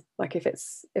The Wall, like if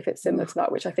it's similar to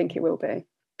that, which I think it will be.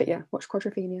 But yeah, watch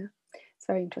Quadrophenia. It's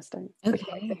very interesting. Okay. If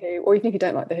you like The Who, or even if you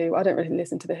don't like The Who, I don't really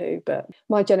listen to The Who, but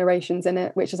My Generation's in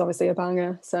it, which is obviously a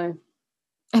banger. So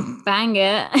a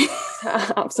banger.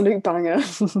 Absolute banger.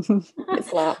 It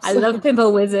slaps. I love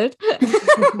Pimple Wizard.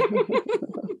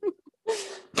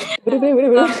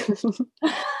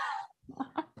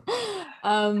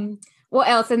 What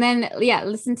else? And then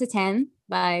listen to 10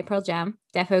 by Pearl Jam.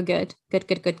 Defo good.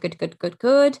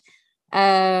 Good.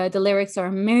 The lyrics are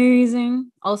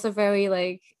amazing, also very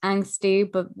like angsty,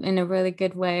 but in a really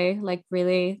good way. Like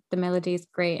really, the melody is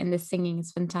great and the singing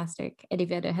is fantastic. Eddie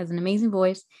Vedder has an amazing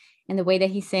voice, and the way that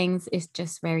he sings is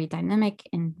just very dynamic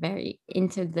and very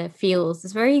into the feels.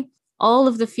 All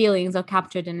of the feelings are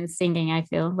captured in his singing. I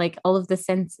feel like all of the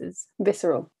senses.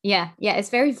 Visceral. Yeah, it's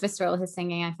very visceral, his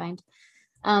singing, I find.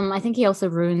 I think he also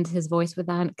ruined his voice with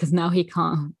that, because now he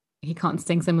can't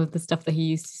sing some of the stuff that he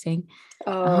used to sing.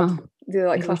 The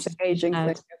like classic aging thing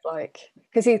of like,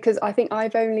 because I think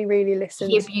I've only really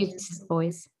listened. He abused his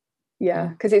voice. Yeah,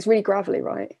 because it's really gravelly,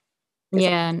 right?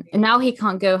 Yeah, and now he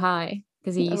can't go high,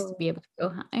 because he used to be able to go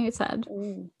high. It's sad.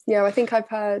 Yeah, I think I've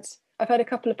heard a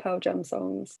couple of Pearl Jam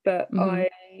songs, but I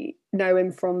know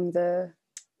him from the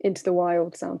Into the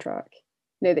Wild soundtrack.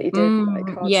 That he did like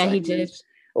Hard he Science, did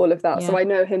all of that. Yeah. So I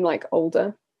know him like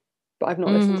older, but I've not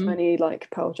listened to any like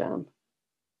Pearl Jam.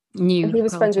 new. And he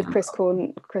was Pearl friends with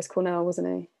Jam. Chris Cornell, wasn't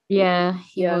he? Yeah,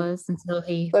 he Yeah. was until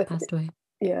he So passed away.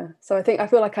 Yeah. So I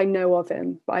feel like I know of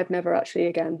him, but I've never actually,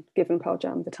 again, given Pearl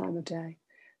Jam the time of day,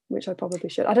 which I probably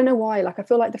should. I don't know why. Like, I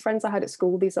feel like the friends I had at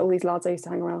school, all these lads I used to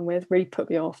hang around with, really put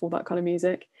me off all that kind of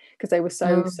music, because they were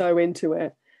so into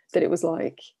it that it was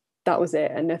like, that was it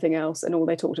and nothing else, and all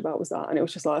they talked about was that, and it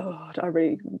was just like, oh, I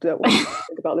really don't want to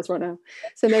think about this right now.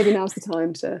 So maybe now's the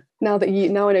time to, now I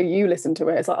know you listen to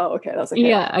it, it's like, oh, okay, that's okay.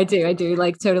 Yeah, I do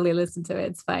like totally listen to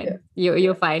it. It's fine. Yeah.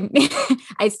 You're fine.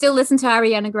 I still listen to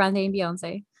Ariana Grande and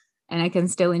Beyonce, and I can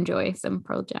still enjoy some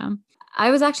Pearl Jam. I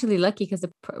was actually lucky because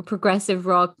the progressive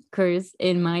rockers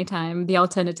in my time, the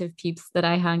alternative peeps that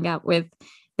I hang out with,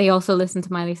 they also listen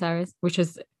to Miley Cyrus, which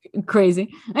is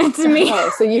crazy to me.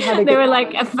 Oh, so you had they were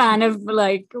like a fan of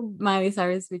like Miley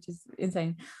Cyrus, which is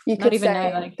insane. You could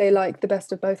say they like the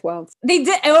best of both worlds. They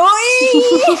did.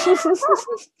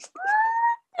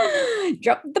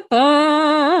 Drop the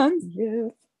puns.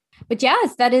 Yes. But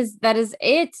yes, that is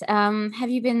it. Have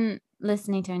you been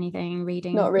listening to anything,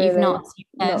 reading? Not really. You've not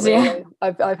really. Yeah.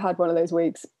 I've had one of those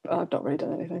weeks. I've not really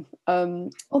done anything.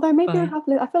 Although maybe I have.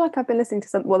 I feel like I've been listening to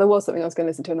some. Well, there was something I was going to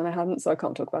listen to and then I hadn't, so I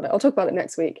can't talk about it. I'll talk about it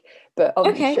next week. But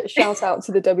I'll shout out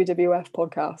to the WWF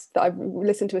podcast that I've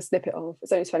listened to a snippet of.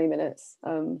 It's only 20 minutes.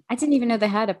 I didn't even know they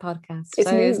had a podcast.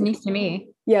 It's new to me.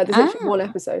 Yeah, there's actually one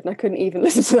episode and I couldn't even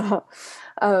listen to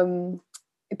that.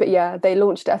 But yeah, they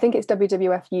launched it. I think it's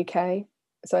WWF UK,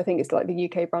 so I think it's like the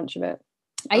UK branch of it.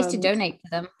 I used to donate to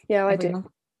them. Yeah, I do.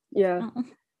 Yeah,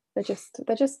 they're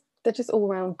just all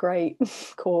around great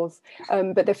cause.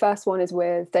 But the first one is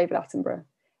with David Attenborough,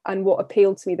 and what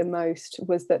appealed to me the most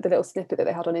was that the little snippet that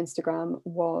they had on Instagram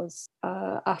was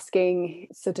asking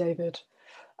Sir David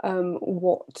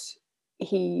what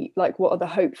are the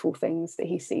hopeful things that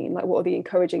he's seen, like what are the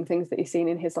encouraging things that he's seen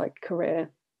in his like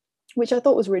career, which I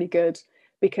thought was really good.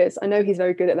 Because I know he's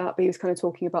very good at that, but he was kind of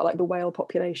talking about like the whale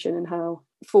population and how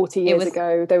 40 years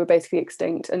ago they were basically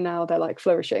extinct and now they're like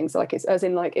flourishing. So like it's as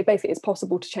in like it basically it's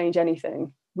possible to change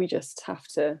anything. We just have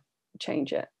to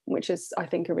change it, which is I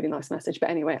think a really nice message.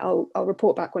 But anyway, I'll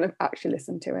report back when I've actually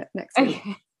listened to it next week.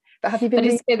 But have you been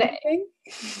reading anything?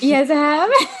 Yes, I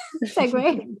have.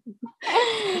 Segue.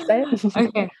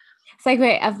 Okay.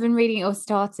 Segue. I've been reading or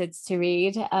started to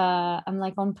read. I'm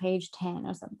like on page 10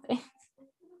 or something.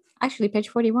 Actually, page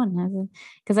 41,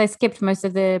 because I skipped most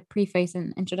of the preface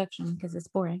and introduction because it's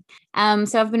boring.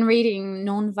 So I've been reading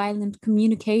Nonviolent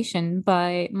Communication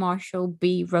by Marshall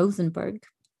B. Rosenberg.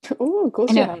 Oh, of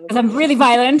course you have. Because I'm really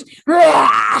violent.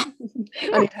 I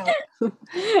need help.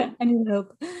 I need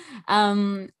help.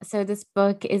 So this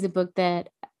book is a book that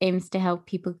aims to help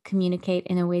people communicate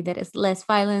in a way that is less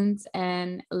violent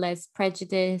and less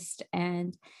prejudiced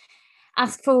and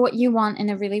ask for what you want in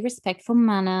a really respectful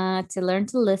manner, to learn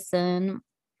to listen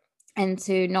and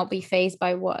to not be fazed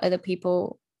by what other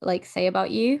people like say about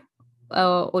you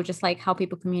or just like how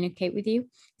people communicate with you,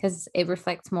 because it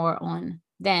reflects more on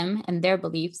them and their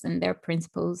beliefs and their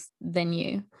principles than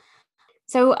you.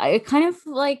 So I kind of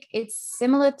like it's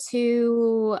similar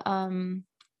to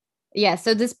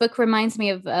so this book reminds me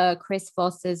of Chris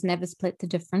Voss's Never Split the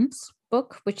Difference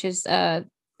book, which is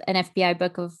an FBI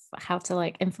book of how to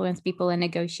like influence people and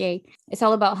negotiate. It's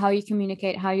all about how you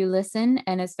communicate, how you listen,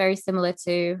 and it's very similar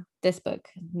to this book,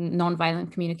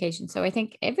 Nonviolent Communication. So I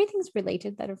think everything's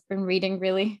related that I've been reading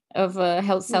really of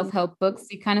self-help books.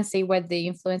 You kind of see where the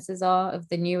influences are of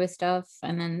the newer stuff,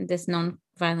 and then this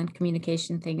nonviolent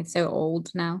communication thing. It's so old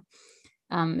now.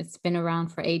 It's been around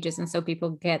for ages, and so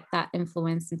people get that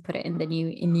influence and put it in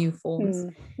new forms.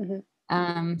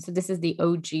 Mm-hmm. So this is the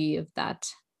OG of that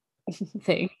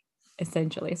thing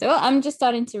essentially. So I'm just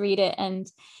starting to read it, and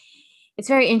it's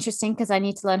very interesting because I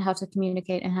need to learn how to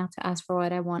communicate and how to ask for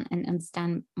what I want and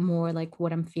understand more like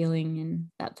what I'm feeling and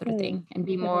that sort of thing, and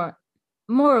be more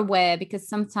aware, because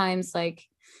sometimes like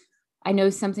I know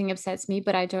something upsets me,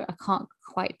 but I can't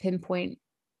quite pinpoint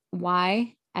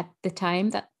why at the time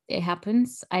that it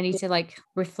happens. I need to like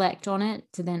reflect on it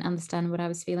to then understand what I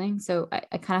was feeling. So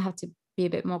I kind of have to be a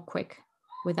bit more quick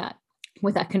with that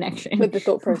connection, with the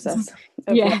thought process.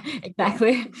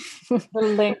 Exactly.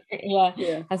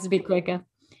 Has to be quicker.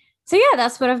 So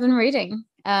that's what I've been reading.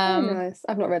 Nice.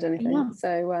 I've not read anything.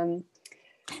 So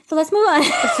let's move on.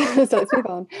 So let's move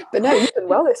on. But no, you've done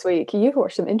well this week. You've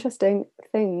watched some interesting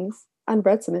things and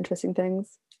read some interesting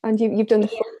things, and you've done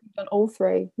you've done all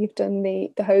three. You've done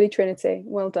the Holy Trinity.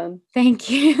 Well done.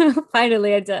 Thank you.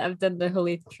 Finally, I've done the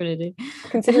Holy Trinity.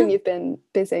 Considering you've been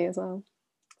busy as well,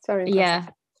 it's very impressive. Yeah.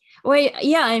 Well,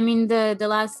 yeah, I mean the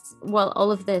last,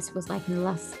 all of this was like in the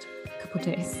last couple of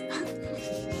days.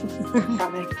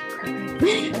 Cramming.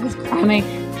 It was cramming.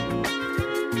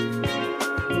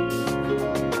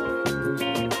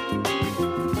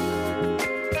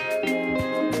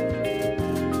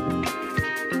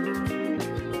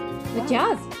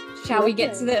 Yes. Shall we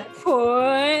get to the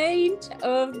point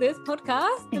of this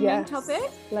podcast? The main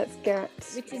topic? Let's get.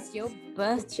 Which is your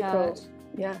birth chart.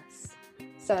 Yes.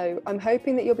 So I'm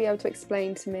hoping that you'll be able to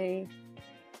explain to me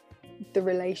the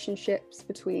relationships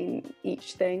between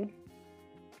each thing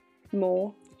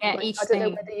more. Yeah, like, each I don't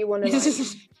know whether you want to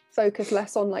like focus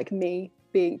less on like me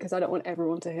being, because I don't want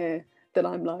everyone to hear that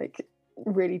I'm like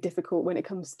really difficult when it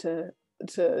comes to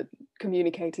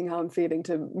communicating how I'm feeling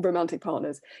to romantic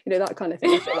partners, you know, that kind of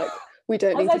thing. I feel like we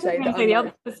don't need to say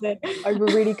that I'm a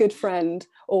really good friend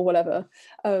or whatever.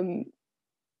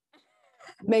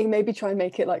 Maybe try and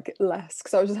make it like less,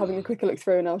 because I was just having a quick look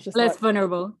through and I was just less like,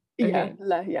 vulnerable. Yeah,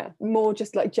 yeah, more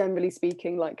just like generally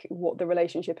speaking, like what the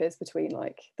relationship is between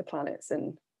like the planets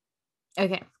and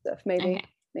stuff. Maybe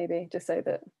just so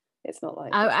that it's not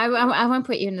like I won't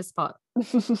put you in the spot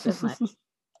as much.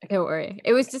 Don't worry.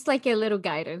 It was just like a little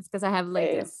guidance, because I have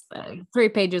like this 3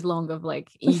 pages long of like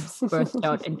Eve's birth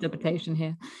chart interpretation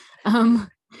here. No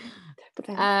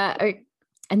problems.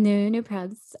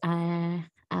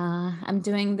 I'm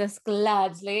doing this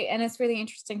gladly, and it's really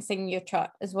interesting seeing your chart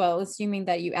as well, assuming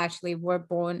that you actually were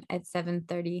born at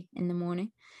 7:30 in the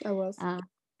morning. I was.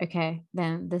 Okay,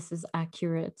 then this is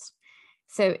accurate.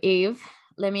 So Eve,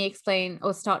 let me explain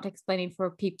or start explaining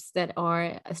for peeps that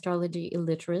are astrology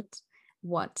illiterate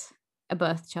what a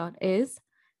birth chart is.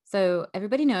 So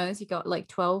everybody knows you've got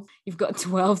 12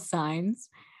 signs,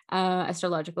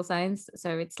 astrological signs.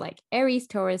 So it's like Aries,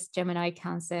 Taurus, Gemini,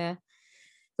 Cancer,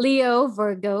 Leo,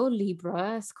 Virgo,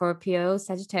 Libra, Scorpio,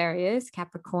 Sagittarius,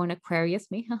 Capricorn, Aquarius,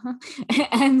 me,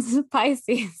 and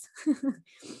Pisces.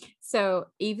 So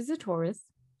Eve is a Taurus.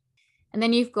 And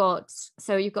then you've got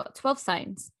 12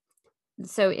 signs.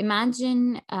 So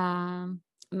imagine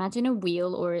a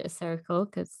wheel or a circle,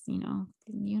 because you know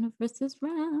the universe is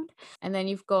round, and then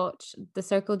you've got the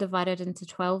circle divided into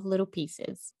 12 little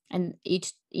pieces, and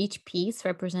each piece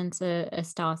represents a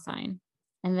star sign.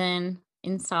 And then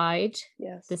inside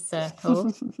the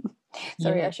circle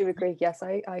sorry, I should agree. Yes,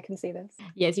 I can see this.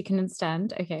 Yes, you can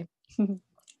understand. Okay. And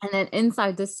then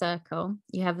inside this circle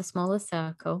you have a smaller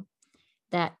circle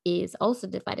that is also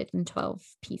divided in 12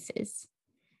 pieces.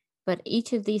 But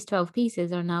each of these 12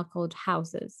 pieces are now called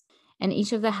houses. And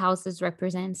each of the houses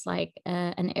represents like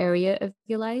an area of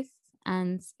your life.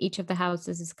 And each of the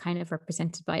houses is kind of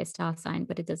represented by a star sign,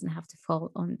 but it doesn't have to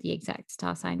fall on the exact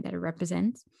star sign that it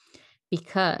represents.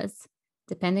 Because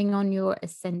depending on your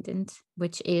ascendant,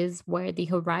 which is where the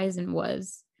horizon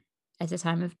was at the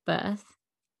time of birth.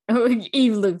 Oh,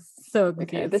 Eve looks so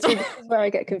confused. Okay, this is where I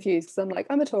get confused, because I'm like,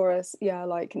 I'm a Taurus. Yeah,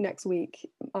 like next week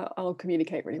I'll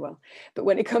communicate really well. But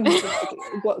when it comes to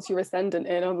like, what's your ascendant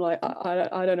in, I'm like,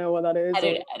 I don't know what that is.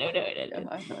 I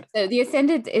don't know. So the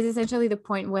ascendant is essentially the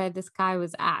point where the sky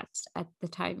was at the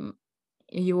time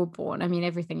you were born. I mean,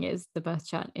 everything is, the birth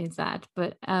chart is that,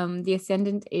 but the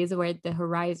ascendant is where the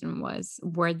horizon was,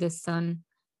 where the sun.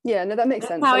 Yeah, no, that makes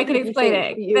sense. How I can explain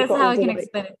it. That's how I can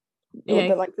explain it.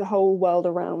 Yeah, like the whole world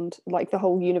around, like the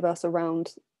whole universe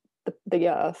around the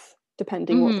earth,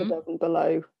 depending what's above and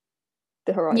below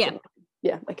the horizon.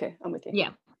 Yeah, okay, I'm with you.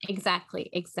 Yeah,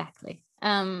 exactly.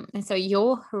 And so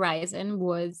your horizon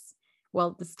was,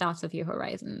 well, the start of your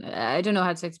horizon. I don't know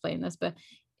how to explain this, but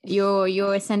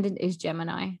your ascendant is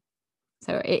Gemini.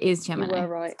 So it is Gemini. You were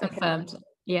right. It's confirmed. Okay.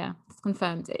 Yeah, it's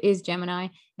confirmed. It is Gemini.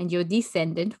 And your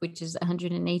descendant, which is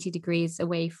 180 degrees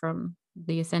away from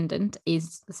the ascendant,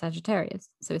 is Sagittarius.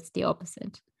 So it's the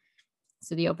opposite.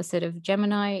 So the opposite of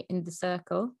Gemini in the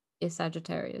circle is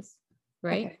Sagittarius,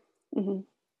 right? Okay.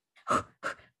 Mm-hmm.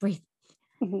 Breathe.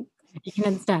 Mm-hmm. You can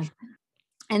understand.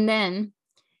 And then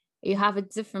you have a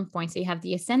different point. So you have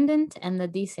the ascendant and the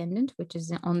descendant, which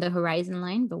is on the horizon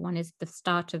line, but one is the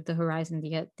start of the horizon,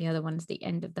 the other one is the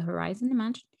end of the horizon,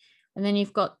 imagine. And then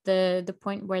you've got the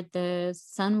point where the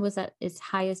sun was at its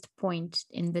highest point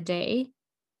in the day.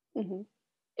 Mm-hmm.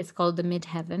 It's called the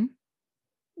midheaven.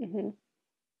 Mm-hmm.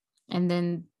 And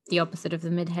then the opposite of the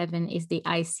midheaven is the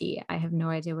IC. I have no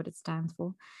idea what it stands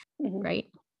for, right?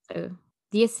 So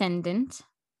the ascendant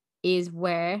is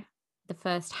where the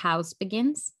first house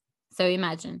begins. So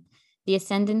imagine the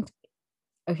ascendant.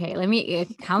 Okay, let me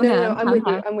calm down. No, I'm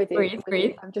with you.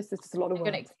 Breathe. I'm just, it's just a lot of work.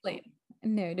 I'm going to explain.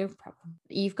 No problem.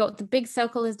 You've got the big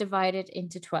circle is divided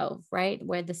into 12, right?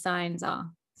 Where the signs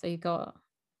are. So you've got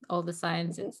all the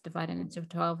signs, it's divided into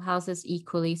 12 houses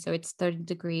equally. So it's 30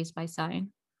 degrees by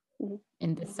sign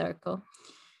in this circle.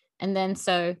 And then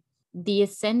so the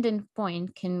ascendant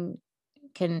point can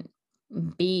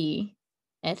be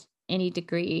at any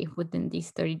degree within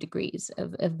these 30 degrees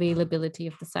of availability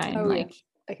of the sign.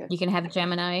 Okay. You can have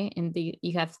Gemini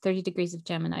you have 30 degrees of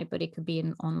Gemini, but it could be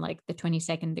on like the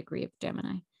 22nd degree of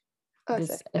Gemini. Oh, I this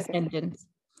see. Okay. ascendant.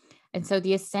 And so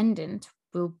the ascendant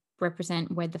will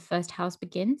represent where the first house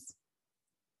begins,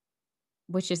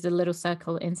 which is the little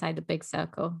circle inside the big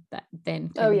circle that then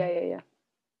can Oh, yeah.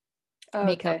 Oh,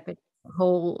 make okay. up the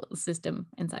whole system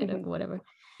inside of Mhm. whatever.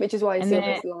 Which is why you And see all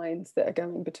then- those lines that are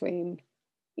going between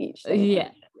each thing.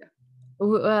 Yeah.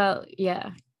 Well,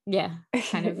 yeah,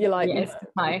 kind of. You're like, yes,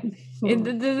 hi. You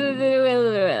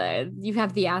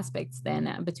have the aspects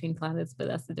then between planets, but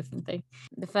that's a different thing.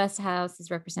 The first house is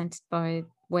represented by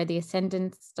where the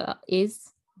ascendant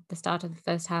is. The start of the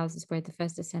first house is where the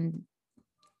first ascendant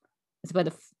is where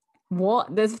the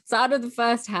start of the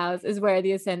first house is where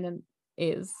the ascendant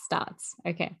starts.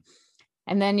 Okay.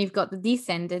 And then you've got the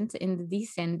descendant. In the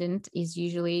descendant is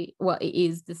usually it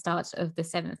is the start of the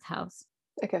seventh house.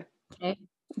 Okay.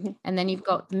 Mm-hmm. And then you've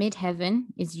got midheaven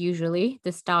is usually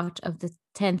the start of the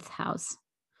 10th house.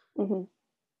 Mm-hmm.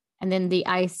 And then the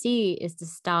IC is the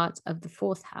start of the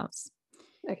 4th house.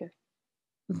 Okay.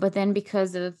 But then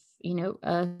because of,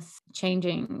 Earth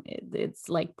changing, it's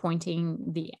like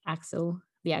pointing the axle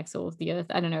of the Earth.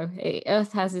 I don't know.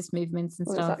 Earth has its movements and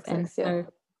stuff. Axis, and so,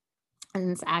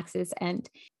 and its axis. And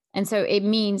so it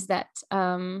means that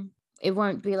it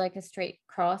won't be like a straight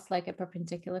cross, like a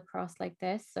perpendicular cross like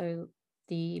this. So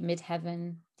the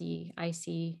midheaven, the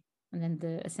IC, and then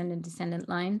the ascendant descendant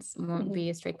lines won't be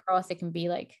a straight cross. It can be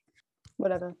like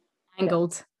whatever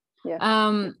angled. Yeah.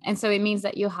 And so it means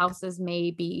that your houses may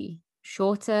be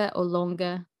shorter or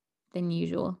longer than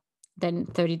usual, than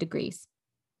 30 degrees.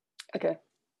 Okay.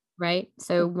 Right.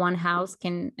 So one house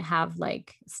can have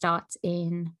like start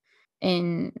in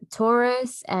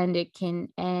Taurus and it can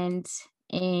end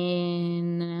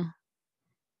in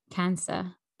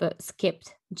Cancer, but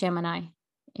skipped Gemini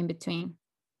in between.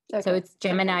 Okay. So it's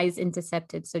Gemini is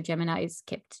intercepted. So Gemini is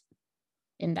skipped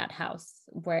in that house,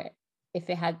 where if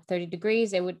it had 30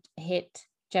 degrees, it would hit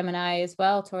Gemini as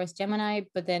well, Taurus, Gemini,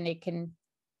 but then it can,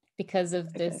 because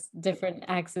of this different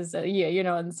axis, you're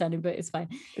not understanding, but it's fine.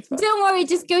 Don't worry,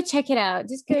 just go check it out.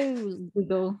 Just go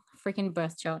Google freaking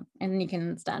birth chart and then you can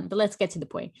understand. But let's get to the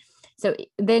point. So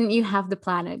then you have the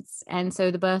planets. And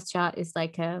so the birth chart is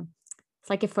like a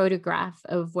photograph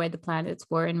of where the planets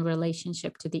were in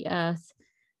relationship to the Earth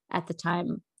at the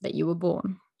time that you were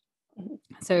born.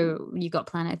 So you got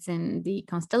planets in the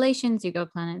constellations, you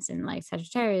got planets in like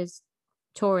Sagittarius,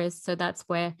 Taurus. So that's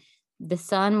where the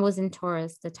sun was in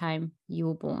Taurus the time you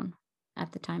were born,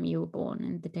 at the time you were born,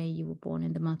 and the day you were born,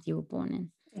 and the month you were born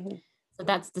in. Mm-hmm. So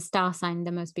that's the star sign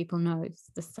that most people know, is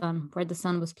the sun, where the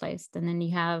sun was placed. And then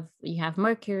you have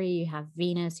Mercury, you have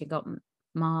Venus, you got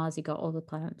Mars, you got all the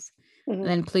planets. Mm-hmm. And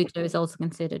then Pluto is also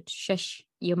considered, shush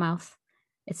your mouth.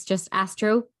 It's just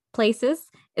astro places,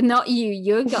 and not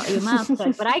you got your mouth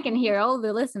shut, but I can hear all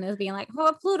the listeners being like,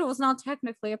 oh, Pluto was not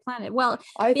technically a planet. Well,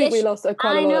 I think we lost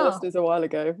quite a lot of listeners a while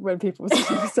ago when people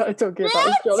started talking about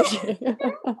astrology.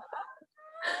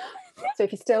 So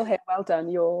if you're still here, well done,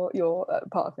 you're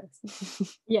part of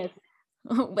this. Yes.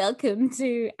 Welcome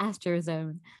to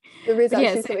Astrozone. There is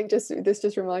actually something this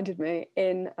just reminded me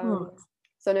in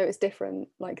so I know it's different,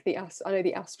 like I know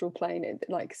the astral plane,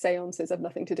 like seances have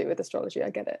nothing to do with astrology, I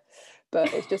get it,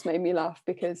 but it's just made me laugh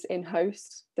because in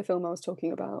Host, the film I was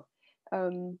talking about,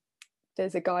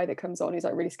 there's a guy that comes on who's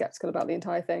like really skeptical about the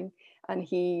entire thing, and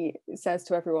he says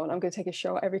to everyone, I'm going to take a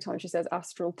shot every time she says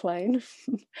astral plane.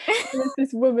 There's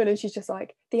this woman and she's just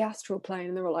like, the astral plane,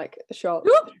 and they're all like shocked.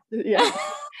 Yeah.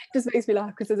 Just makes me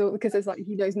laugh because it's like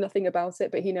he knows nothing about it,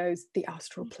 but he knows the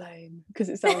astral plane because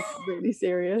it sounds really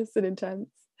serious and intense.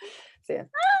 So yeah,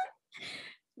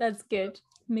 that's good.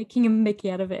 Making a Mickey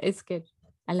out of it is good.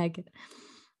 I like it.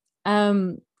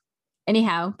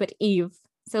 Anyhow, but Eve.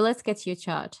 So let's get to your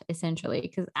chart essentially,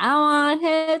 because I want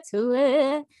her to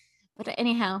it. But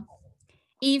anyhow,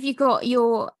 Eve, you got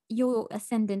your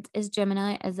ascendant is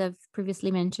Gemini, as I've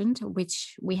previously mentioned,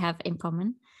 which we have in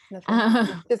common.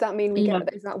 Does that mean we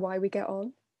get? Is that why we get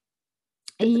on?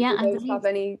 Yeah, do those have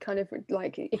any kind of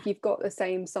like, if you've got the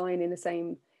same sign in the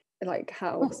same like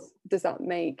house, does that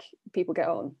make people get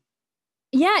on?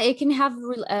 Yeah, it can have.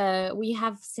 We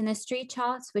have synastry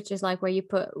charts, which is like where you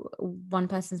put one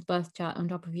person's birth chart on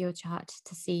top of your chart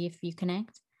to see if you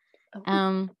connect.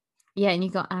 Yeah, and you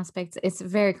got aspects. It's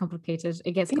very complicated.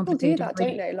 It gets people complicated. People do that,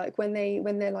 don't they? Like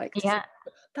when they're like, yeah,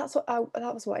 that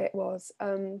was what it was.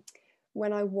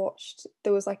 When I watched,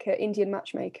 there was like an Indian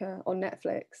matchmaker on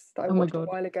Netflix that I watched a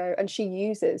while ago, and she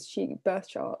uses birth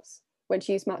charts when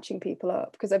she's matching people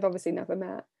up because they've obviously never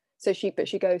met. So she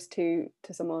goes to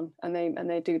someone and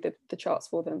they do the charts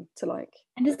for them to like.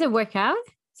 And does it work out?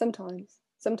 Sometimes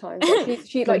sometimes. Like,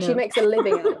 she Who like she knows? makes a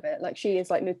living out of it. Like she is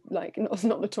like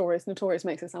not notorious. Notorious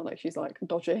makes it sound like she's like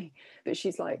dodgy, but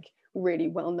she's like really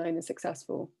well known and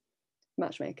successful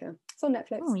matchmaker. It's on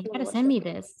Netflix. Oh, you if you gotta wanna watch send it. me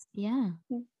this. Yeah,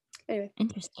 Anyway,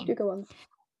 interesting. do go on.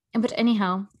 But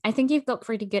anyhow, I think you've got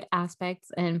pretty good aspects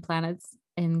and planets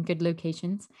in good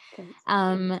locations.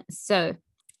 Thanks. So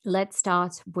let's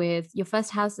start with your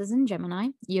first house is in Gemini.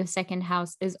 Your second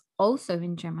house is also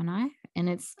in Gemini, and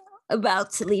it's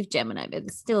about to leave Gemini, but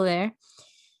it's still there.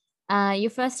 Your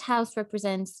first house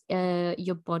represents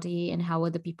your body and how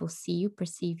other people see you,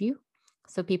 perceive you.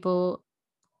 So people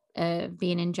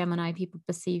being in Gemini, people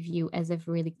perceive you as a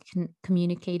really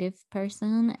communicative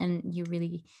person, and you're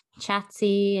really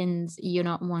chatty, and you're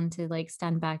not one to like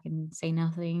stand back and say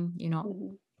nothing. You're not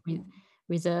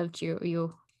reserved.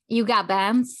 You got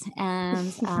bands,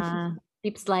 and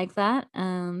peeps like that,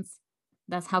 and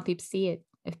that's how peeps see it.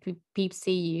 If peeps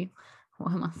see you,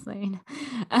 what am I saying?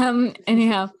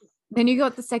 Anyhow, then you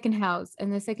got the second house,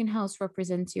 and the second house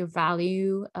represents your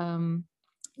value,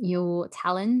 your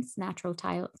talents, natural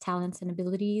talents and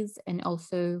abilities, and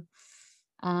also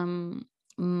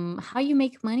how you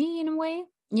make money in a way.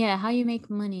 Yeah, how you make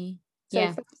money. So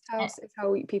Yeah. first house is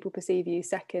how people perceive you.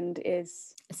 Second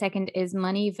is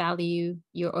Money, value,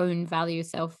 your own value,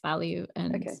 self-value,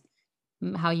 and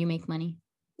how you make money.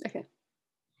 Okay.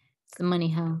 It's the money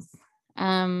house.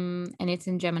 And it's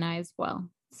in Gemini as well.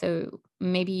 So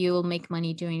maybe you'll make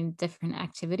money doing different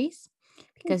activities,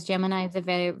 because Gemini is a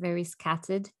very, very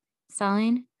scattered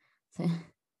sign. So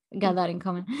we got that in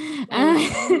common.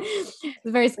 It's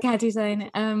a very scatty sign.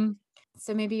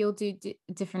 So maybe you'll do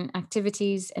different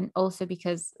activities, and also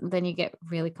because then you get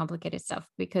really complicated stuff,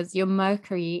 because your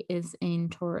Mercury is in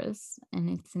Taurus and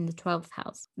it's in the 12th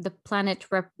house. The planet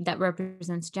that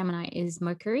represents Gemini is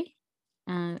Mercury,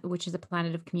 which is a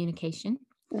planet of communication.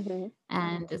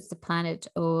 And it's the planet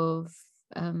of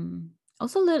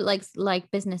also like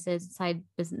businesses, side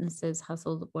businesses,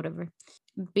 hustle, whatever,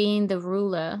 being the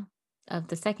ruler of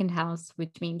the second house,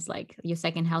 which means like your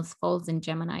second house falls in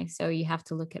Gemini, so you have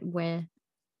to look at where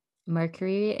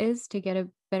Mercury is to get a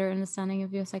better understanding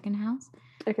of your second house.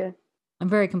 Okay. I'm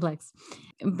very complex,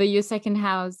 but your second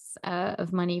house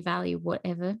of money, value,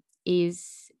 whatever,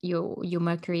 is your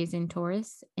Mercury is in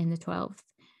Taurus in the 12th.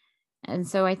 And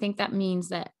so I think that means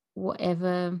that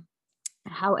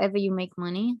however you make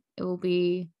money, it will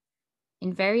be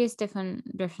in various different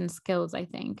skills, I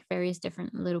think, various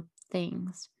different little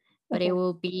things, but it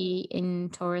will be in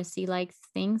Taurus-y like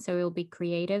things. So it will be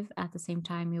creative. At the same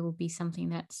time, it will be something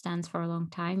that stands for a long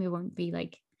time. It won't be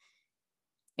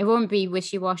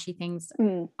wishy-washy things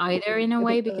either, in a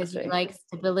way, because you like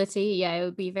stability. Yeah, it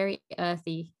would be very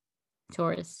earthy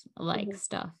Taurus like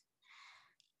stuff.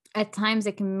 At times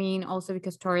it can mean also,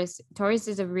 because Taurus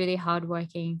is a really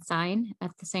hardworking sign.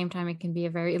 At the same time, it can be a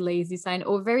very lazy sign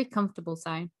or very comfortable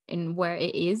sign in where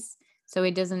it is. So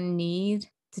it doesn't need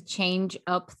to change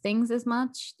up things as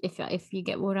much. If you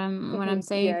get what I'm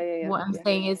saying. What I'm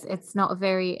saying is it's not a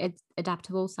very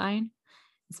adaptable sign.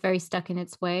 It's very stuck in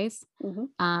its ways.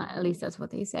 At least that's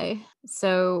what they say.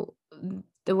 So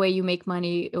the way you make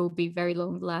money, it will be very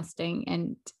long lasting,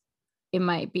 and it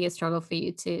might be a struggle for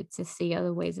you to see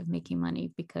other ways of making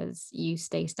money, because you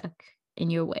stay stuck in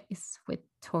your ways with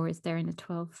Taurus there in the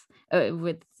 12th,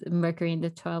 with Mercury in the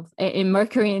 12th, in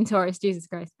Mercury in Taurus. Jesus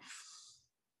Christ.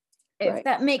 If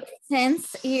that makes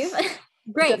sense, Eve.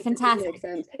 Great, fantastic. Makes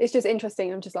sense. It's just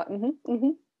interesting. I'm just like,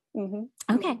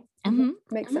 okay.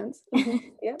 Makes sense.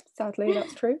 Yeah, sadly,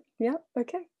 that's true. Yeah,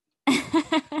 okay.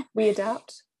 We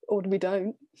adapt, or we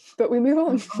don't, but we move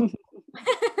on.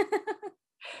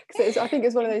 I think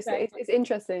it's one of those. It's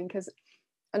interesting because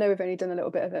I know we've only done a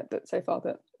little bit of it, but so far,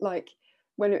 but like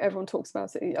when everyone talks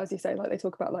about it, as you say, like they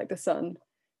talk about like the sun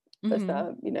as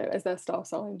their, as their star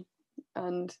sign,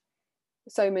 and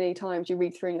so many times you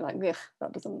read through and you're like,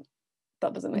 that doesn't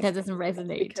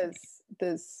resonate, because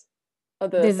there's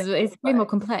other. It's way more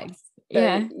complex.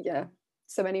 Yeah.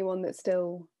 So anyone that's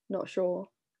still not sure,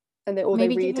 and they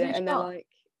read it and they're like,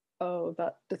 oh,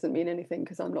 that doesn't mean anything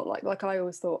because I'm not like I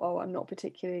always thought, oh, I'm not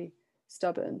particularly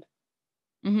stubborn.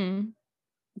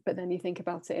 But then you think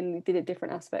about it in the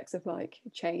different aspects of like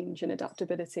change and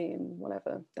adaptability and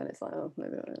whatever, then it's like, oh,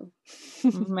 maybe I am.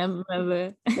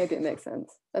 Maybe it makes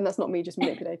sense. And that's not me just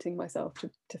manipulating myself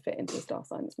to fit into the star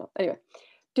sign. It's not. Anyway,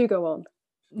 do go on.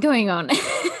 Going on.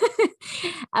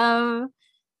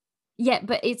 Yeah,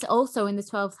 but it's also in the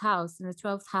 12th house, and the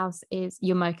 12th house is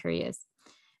your Mercury is.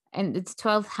 And the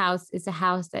 12th house is a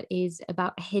house that is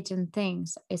about hidden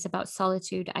things. It's about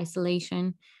solitude,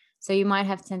 isolation. So you might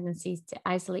have tendencies to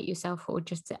isolate yourself, or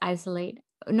just to isolate,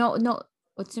 not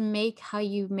or to make how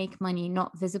you make money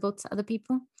not visible to other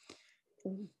people.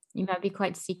 You might be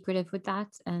quite secretive with that,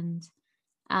 and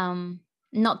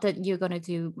not that you're going to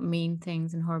do mean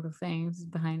things and horrible things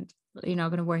behind, you're not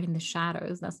going to work in the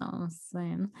shadows, that's not what I'm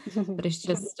saying, but it's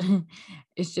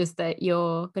just that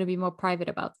you're going to be more private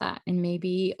about that. And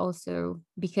maybe also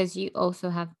because you also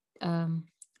have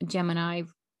Gemini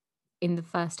in the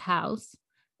first house,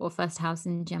 or first house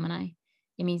in Gemini,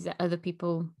 it means that other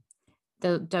people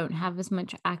don't have as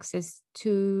much access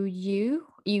to you.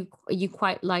 You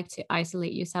quite like to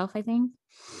isolate yourself, I think.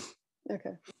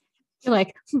 Okay. You're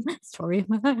like, story.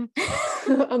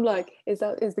 I'm like,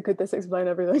 could this explain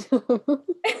everything?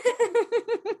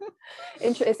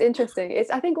 It's interesting.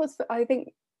 I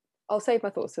think I'll save my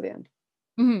thoughts to the end.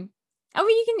 Mm-hmm. Oh,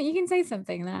 well, you can say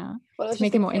something now to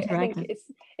make it more interactive. I think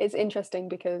it's interesting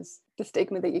because the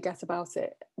stigma that you get about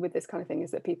it with this kind of thing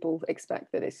is that people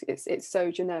expect that it's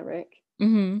so generic,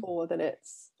 or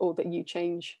that you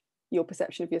change your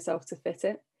perception of yourself to fit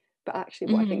it. But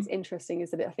actually, what I think is interesting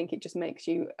is that I think it just makes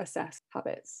you assess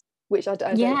habits, which I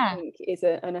don't think is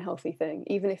a healthy thing.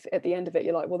 Even if at the end of it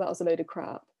you're like, well, that was a load of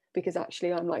crap, because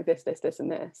actually I'm like this,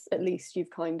 and this. At least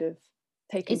you've kind of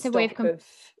taken stock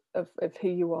of who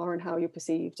you are and how you're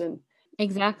perceived. And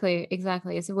exactly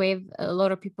it's a way of, a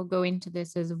lot of people go into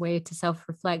this as a way to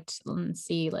self-reflect and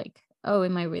see like, oh,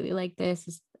 am I really like this?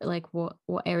 Is like, what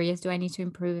areas do I need to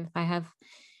improve?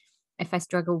 If I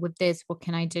struggle with this, what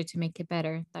can I do to make it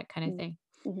better? That kind of thing.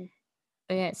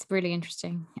 But yeah, it's really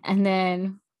interesting. And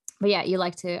then, but yeah, you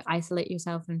like to isolate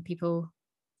yourself, and people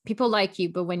like you,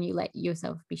 but when you let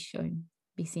yourself be shown,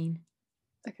 be seen.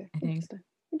 Okay, I think.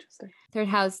 Interesting. Third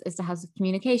house is the house of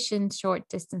communication, short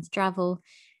distance travel.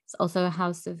 It's also a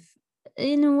house of,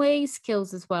 in a way,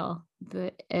 skills as well,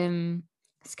 but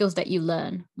skills that you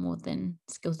learn more than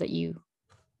skills that you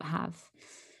have.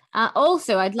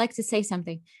 Also, I'd like to say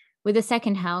something. With the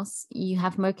second house, you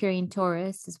have Mercury in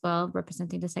Taurus as well,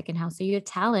 representing the second house. So your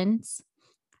talents,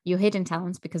 your hidden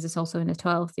talents, because it's also in the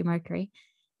 12th, your Mercury,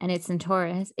 and it's in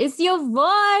Taurus, it's your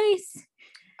voice.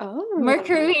 Oh.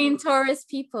 Mercury in Taurus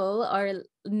people are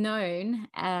known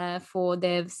for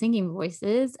their singing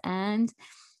voices and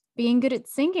being good at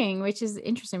singing, which is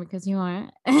interesting because you are.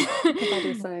 I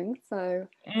do sing, so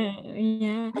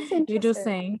yeah, you do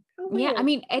sing. Oh, yeah, I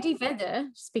mean, Eddie Vedder,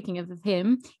 speaking of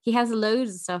him, he has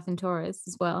loads of stuff in Taurus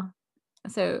as well.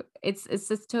 So it's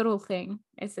this total thing.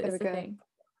 It's a thing.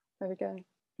 There we go.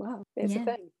 Wow, it's a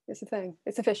thing. It's a thing.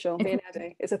 It's official. Me and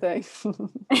Eddie, it's a thing.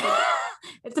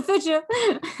 It's official.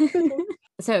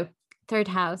 So third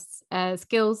house,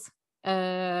 skills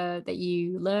that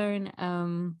you learn,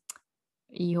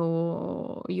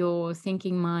 your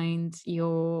thinking mind,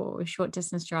 your short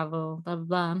distance travel, blah blah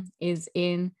blah, is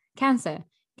in Cancer.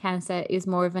 Cancer is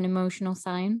more of an emotional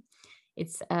sign.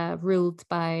 It's ruled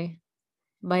by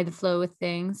the flow of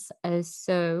things.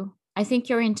 So I think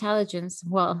your intelligence,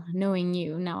 well, knowing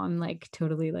you now, I'm like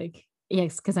totally like,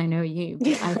 yes, because I know you.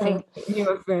 I think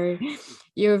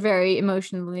you're a very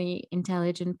emotionally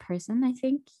intelligent person. I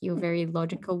think you're very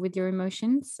logical with your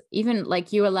emotions. Even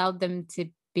like you allowed them to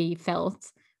be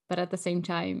felt, but at the same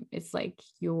time, it's like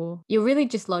you're really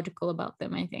just logical about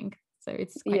them, I think. So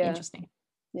it's quite interesting.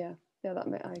 Yeah,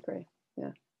 I agree.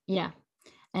 Yeah,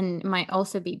 and it might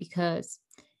also be because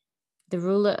the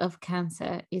ruler of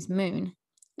Cancer is Moon,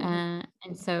 and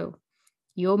so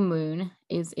your moon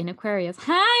is in Aquarius.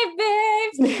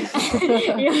 Hi, babes.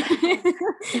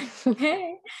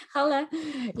 Hey, holla.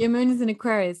 Your moon is in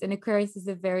Aquarius, and Aquarius is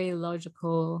a very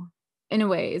logical, in a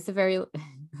way, it's a very,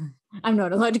 I'm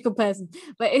not a logical person,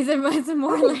 but it's a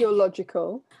more I think you're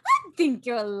logical. I think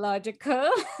you're logical.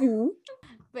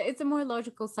 But it's a more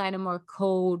logical sign, a more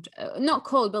cold, not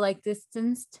cold, but like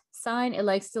distanced sign. It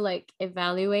likes to like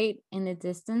evaluate in the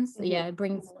distance. Yeah, it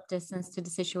brings distance to the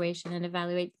situation and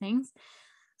evaluate things.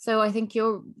 So I think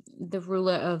you're the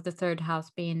ruler of the third house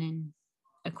being in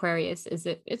Aquarius. I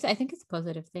think it's a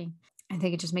positive thing. I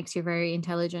think it just makes you very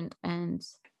intelligent and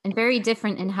very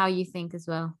different in how you think as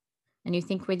well. And you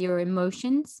think with your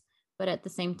emotions, but at the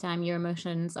same time, your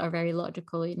emotions are very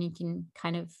logical, and you can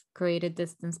kind of create a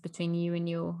distance between you and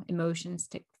your emotions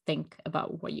to think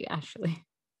about what you actually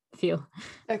feel.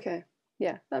 Okay.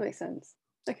 Yeah, that makes sense.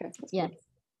 Okay. Yeah. Good.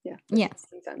 Yeah. Yes.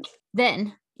 Makes sense.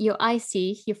 Then your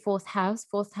IC, your fourth house.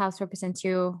 Fourth house represents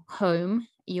your home,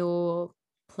 your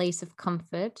place of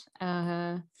comfort.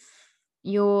 It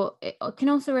can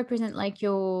also represent like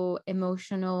your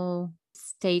emotional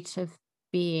state of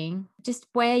being, just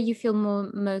where you feel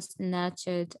most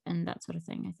nurtured and that sort of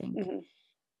thing, I think.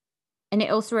 And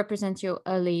it also represents your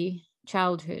early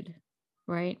childhood,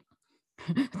 right?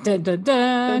 Dun, dun, dun, Dun,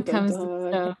 dun, comes the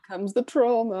dun. stuff. Comes the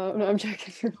trauma. No, I'm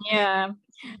joking. Yeah.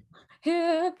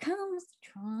 Here comes the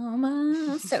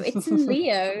trauma. So it's in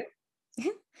Leo.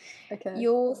 Okay.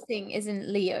 Your thing is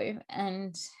in Leo,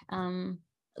 and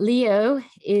Leo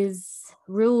is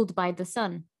ruled by the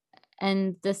sun,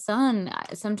 and the sun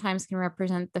sometimes can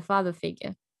represent the father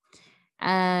figure.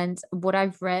 And what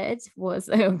I've read was,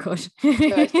 oh gosh, No,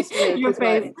 it's just weird your because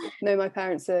face. my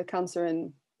parents are Cancer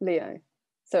and Leo.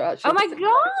 So actually, Oh my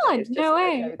god, it's just, no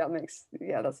way. okay, that makes,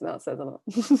 yeah, that says a lot.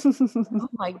 Oh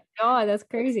my god, that's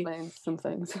crazy. Explains some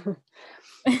things.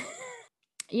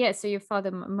 Yeah, so your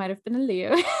father might have been a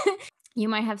Leo. You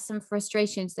might have some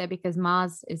frustrations there because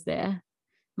Mars is there.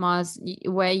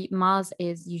 Where Mars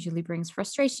is, usually brings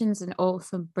frustrations and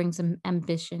also brings some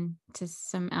ambition to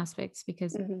some aspects,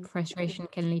 because frustration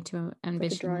can lead to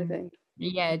ambition. Like driving.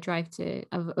 Yeah, drive to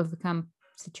overcome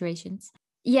situations.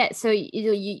 Yeah, so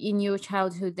you in your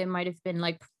childhood there might have been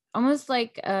like almost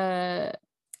like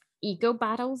ego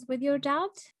battles with your dad.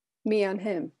 Me and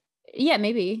him. Yeah,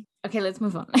 maybe. Okay, let's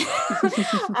move on.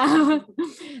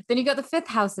 Then you got the fifth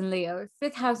house in Leo.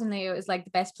 Fifth house in Leo is like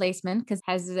the best placement because it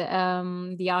has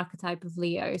the archetype of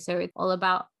Leo. So it's all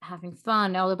about having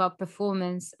fun, all about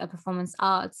performance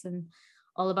arts, and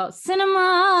all about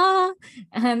cinema.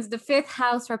 And the fifth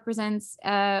house represents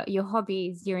your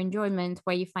hobbies, your enjoyment,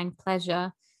 where you find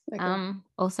pleasure. Okay.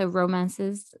 Also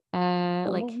romances,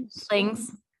 like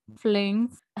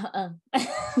flings.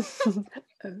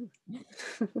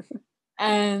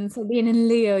 And so being in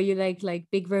Leo, you like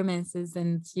big romances,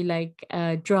 and you like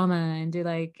drama, and you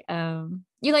like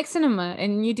cinema,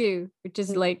 and you do, which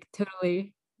is like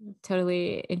totally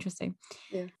interesting.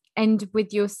 Yeah. And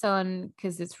with your sun,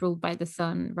 because it's ruled by the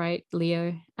sun, right,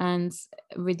 Leo, and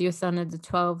with your sun at the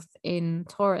 12th in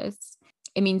Taurus,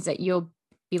 it means that you'll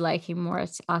be liking more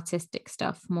artistic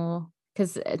stuff more,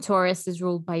 because Taurus is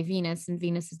ruled by Venus, and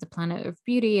Venus is the planet of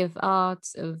beauty, of art,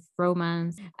 of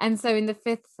romance. And so in the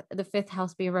fifth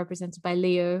house being represented by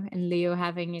Leo, and Leo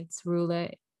having its ruler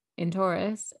in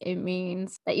Taurus, it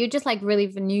means that you're just like really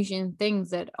Venusian things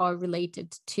that are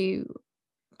related to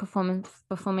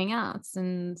performing arts,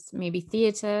 and maybe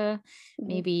theater,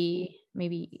 maybe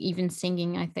even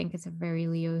singing. I think is a very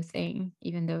Leo thing,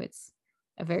 even though it's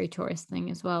a very Taurus thing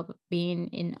as well, but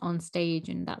being on stage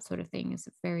and that sort of thing is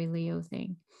a very Leo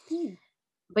thing.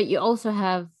 But you also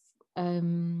have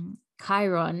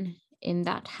Chiron in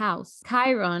that house.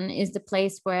 Chiron is the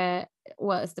place where,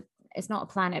 well, it's not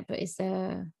a planet, but it's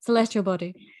a celestial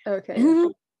body. Okay.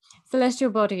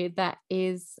 Celestial body that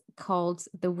is called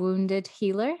the wounded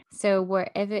healer. So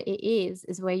wherever it is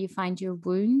where you find your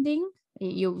wounds,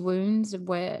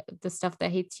 where the stuff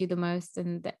that hits you the most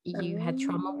and that you had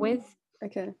trauma with.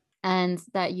 Okay. And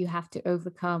that you have to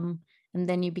overcome, and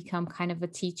then you become kind of a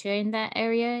teacher in that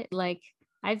area. Like,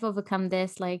 I've overcome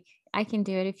this, like I can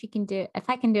do it. If you can do it, if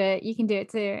I can do it, you can do it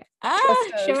too.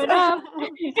 Show it up.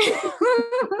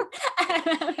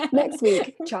 Next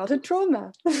week, childhood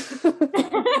trauma.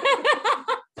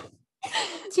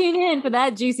 Tune in for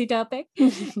that juicy topic.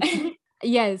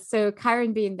 Yes, so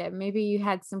Chiron being there, maybe you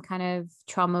had some kind of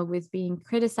trauma with being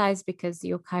criticized, because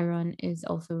your Chiron is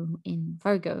also in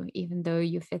Virgo, even though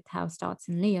your fifth house starts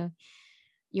in Leo.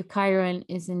 Your Chiron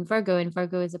is in Virgo, and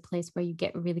Virgo is a place where you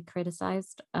get really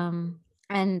criticized,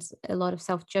 and a lot of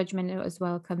self-judgment as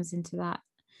well comes into that.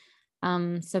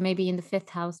 So maybe in the fifth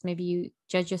house, maybe you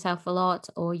judge yourself a lot,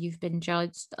 or you've been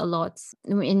judged a lot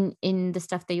in the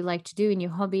stuff that you like to do, in your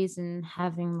hobbies, and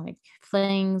having like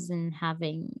flings, and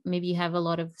maybe you have a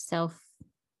lot of self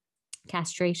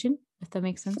castration, if that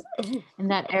makes sense, in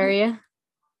that area.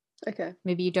 Okay.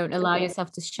 Maybe you don't allow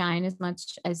yourself to shine as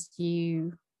much as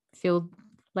you feel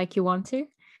like you want to.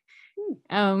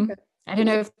 I don't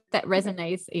know if that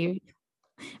resonates, Eve.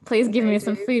 Please give me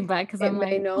some feedback, because I'm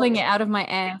like pulling it out of my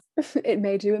ass. It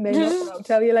may do, it may not, but I'll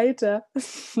tell you later.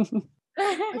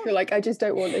 I feel like I just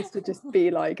don't want this to just be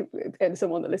like, and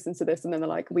someone that listens to this and then they're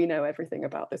like, we know everything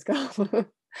about this girl. Do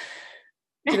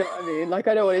you know what I mean? Like,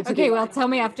 I don't want it to be well, tell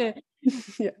me after.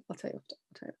 Yeah, I'll tell you after.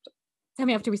 Tell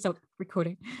me after we stop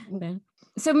recording then.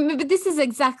 So, but this is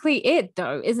exactly it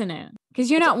though, isn't it?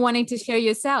 Because you're not wanting to show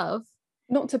yourself.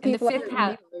 Not to people I don't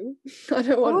know. I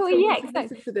don't want to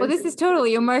exactly. To this. Well, this is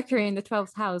totally your Mercury in the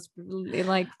 12th house.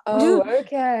 Like,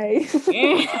 okay.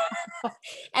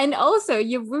 And also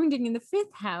you're wounding in the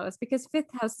fifth house, because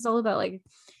fifth house is all about like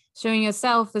showing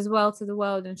yourself as well to the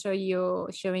world, and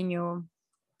showing your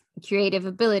creative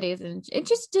abilities, and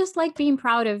it's just like being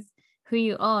proud of who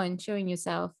you are and showing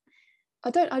yourself.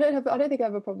 I don't think I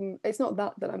have a problem. It's not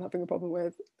that I'm having a problem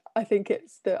with. I think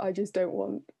it's that I just don't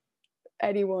want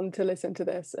anyone to listen to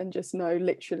this and just know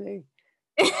literally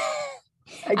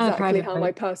exactly how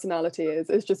my personality is.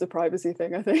 It's just a privacy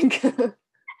thing, I think.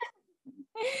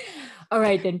 All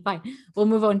right, then fine. We'll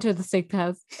move on to the sixth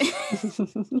house,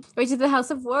 which is the house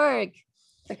of work.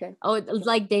 Okay. Oh, it's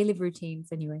like daily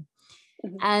routines anyway.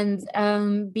 Mm-hmm.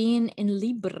 And being in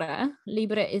Libra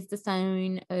is the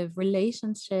sign of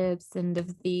relationships and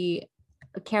of the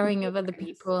caring of other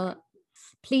people,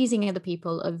 pleasing other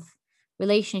people, of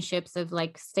relationships, of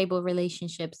like stable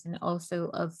relationships, and also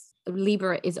of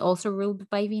Libra is also ruled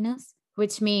by Venus,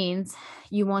 which means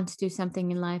you want to do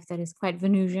something in life that is quite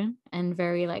Venusian and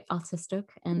very like artistic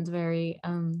and very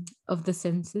of the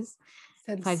senses.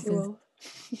 Sensual.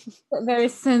 Very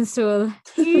sensual.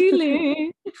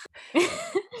 Healing.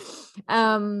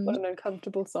 What an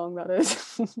uncomfortable song that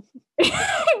is.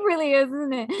 It really is,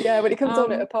 isn't it? Yeah, when it comes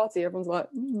on at a party, everyone's like,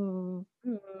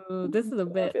 this is a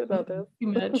bit too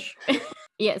much.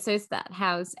 Yeah, so it's that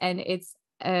house, and it's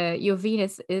your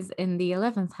Venus is in the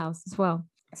 11th house as well.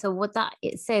 So what that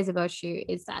it says about you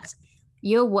is that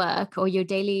your work or your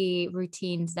daily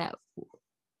routines that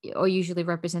are usually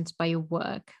represented by your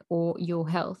work or your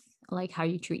health, like how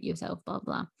you treat yourself, blah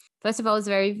blah. First of all, it's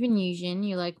very Venusian.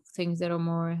 You like things that are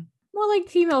more like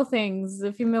female things,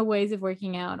 the female ways of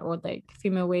working out, or like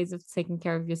female ways of taking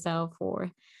care of yourself,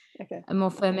 or a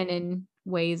more feminine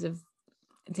ways of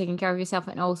taking care of yourself,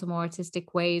 and also more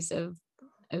artistic ways of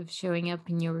showing up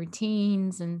in your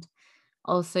routines. And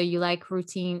also you like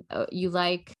routine, you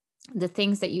like the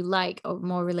things that you like are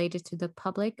more related to the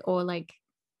public or like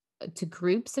to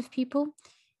groups of people,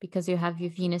 because you have your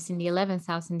Venus in the 11th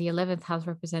house, and the 11th house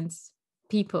represents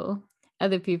people,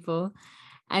 other people,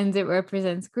 and it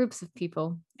represents groups of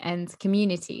people and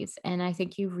communities. And I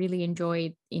think you really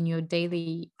enjoy in your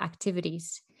daily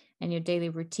activities and your daily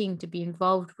routine to be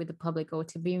involved with the public or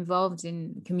to be involved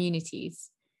in communities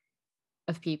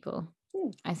of people.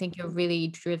 I think you're really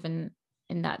driven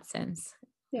in that sense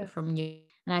from you.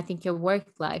 And I think your work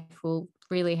life will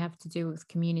really have to do with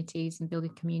communities and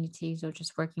building communities, or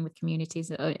just working with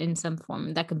communities in some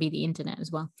form. That could be the internet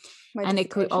as well. And it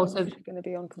could also be going to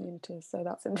be on communities, so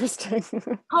that's interesting.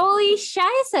 Holy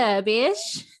scheisse,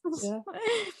 bitch. Yeah.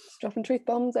 Dropping truth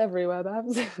bombs everywhere,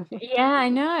 Babs. Yeah, I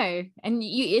know. And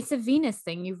it's a Venus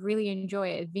thing. You really enjoy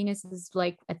it. Venus is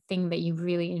like a thing that you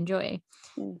really enjoy.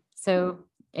 So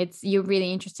you're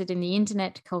really interested in the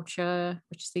internet culture,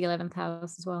 which is the 11th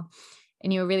house as well.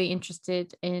 And you're really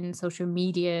interested in social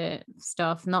media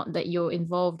stuff. Not that you're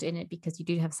involved in it, because you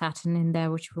do have Saturn in there,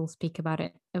 which we'll speak about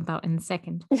in a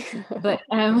second. But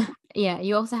yeah,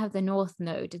 you also have the North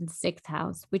Node in the 6th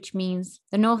house, which means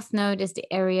the North Node is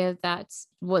the area that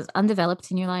was undeveloped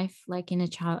in your life, like in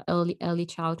a early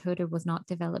childhood, it was not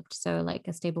developed. So like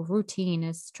a stable routine,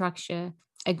 a structure,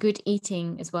 a good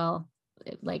eating as well,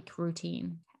 like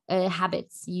routine,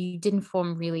 habits. You didn't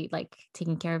form really like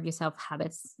taking care of yourself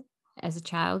habits as a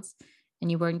child, and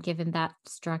you weren't given that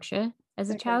structure as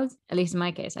a child, at least in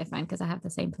my case, I find, because I have the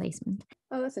same placement.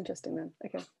 Oh, that's interesting then.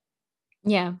 Okay.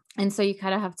 Yeah. And so you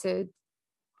kind of have to,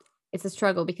 it's a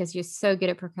struggle because you're so good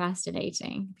at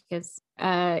procrastinating, because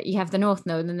you have the North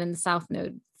Node, and then the South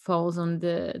Node falls on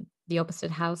the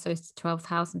opposite house. So it's the 12th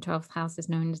house, and 12th house is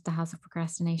known as the house of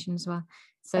procrastination as well.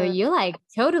 So you're like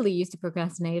totally used to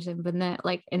procrastination, but then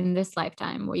like in this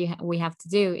lifetime, what we have to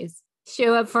do is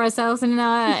show up for ourselves in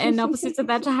opposites of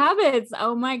better habits.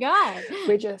 Oh my God.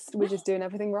 We're just doing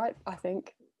everything right, I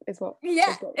think, is what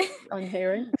I'm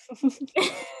hearing.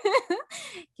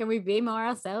 Can we be more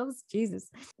ourselves?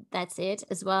 Jesus. That's it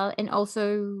as well. And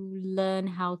also learn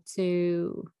how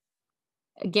to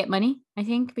get money, I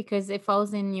think, because it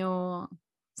falls in your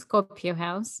Scorpio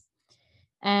house,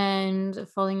 and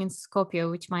falling in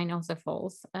Scorpio, which mine also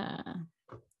falls.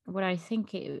 What I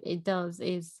think it does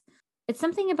is, it's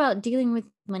something about dealing with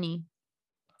money.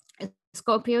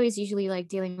 Scorpio is usually like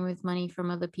dealing with money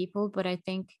from other people, but I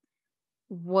think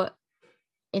what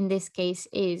in this case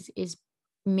is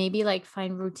maybe like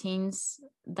find routines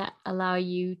that allow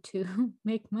you to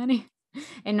make money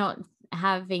and not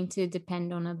having to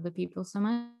depend on other people so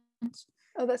much.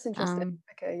 Oh, that's interesting.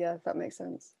 Okay, yeah, that makes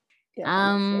sense. Yeah,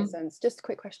 that makes sense. Just a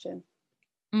quick question.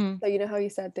 So you know how you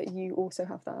said that you also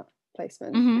have that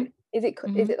placement? Is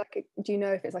it like do you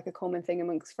know if it's like a common thing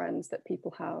amongst friends that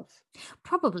people have?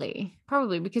 Probably,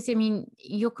 because I mean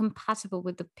you're compatible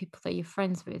with the people that you're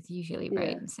friends with usually,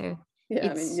 right? So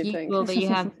it's usual that you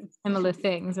have similar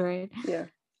things, right? Yeah.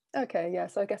 Okay, yeah,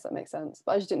 so I guess that makes sense.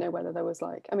 But I just didn't know whether there was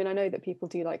like, I mean, I know that people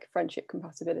do like friendship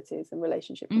compatibilities and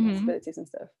relationship compatibilities and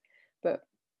stuff, but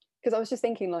because I was just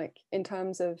thinking like in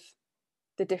terms of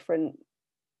the different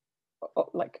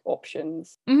like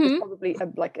options, there's probably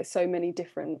like so many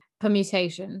different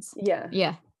permutations.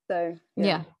 Yeah. So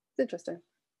yeah, it's interesting.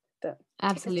 that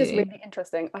Absolutely. It's just really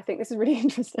interesting. I think this is really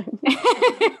interesting.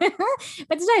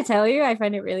 But did I tell you? I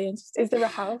find it really interesting. Is there a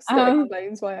house that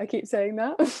explains why I keep saying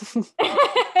that?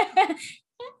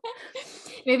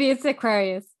 Maybe it's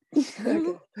Aquarius.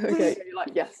 Okay. You're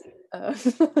like, yes.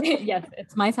 Yes,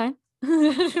 it's my sign.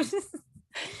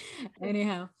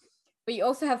 Anyhow, but you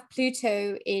also have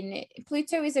Pluto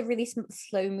is a really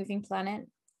slow moving planet,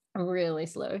 really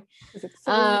slow. It's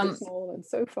so small and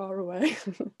so far away.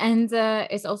 And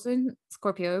it's also in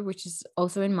Scorpio, which is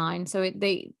also in mine. So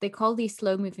they call these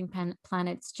slow moving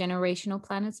planets generational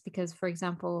planets because, for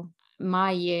example,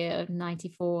 my year of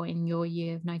 94 and your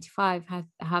year of 95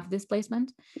 have this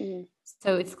placement.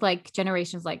 So it's like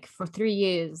generations, like for 3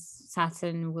 years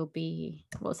Saturn will be,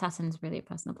 well, Saturn is really a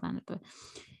personal planet, but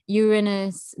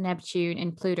Uranus, Neptune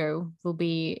and Pluto will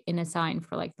be in a sign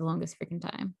for like the longest freaking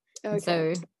time. Okay.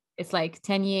 So it's like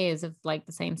 10 years of like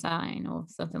the same sign or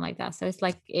something like that. So it's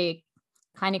like it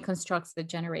kind of constructs the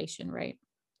generation, right?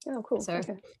 Oh, cool.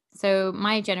 So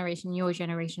my generation, your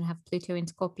generation have Pluto in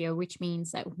Scorpio, which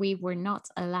means that we were not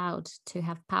allowed to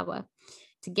have power,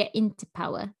 to get into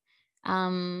power.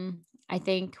 I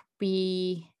think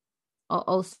we are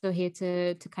also here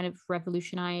to kind of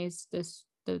revolutionize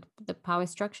the power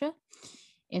structure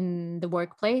in the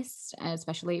workplace,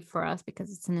 especially for us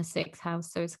because it's in the 6th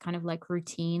house. So it's kind of like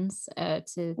routines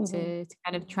to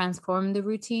kind of transform the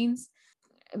routines.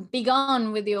 Be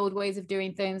gone with the old ways of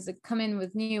doing things, come in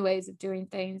with new ways of doing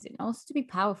things, and also to be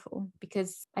powerful,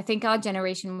 because I think our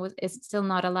generation is still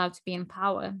not allowed to be in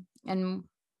power, and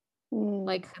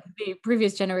like the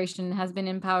previous generation has been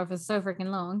in power for so freaking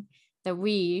long that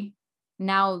we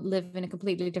now live in a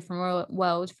completely different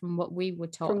world from what we were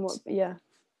taught.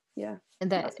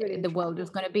 That really the world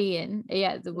is going to be in.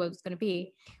 The world is going to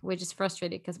be. We're just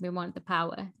frustrated because we want the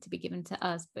power to be given to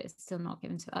us, but it's still not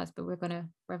given to us. But we're going to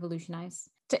revolutionize.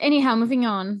 So anyhow, moving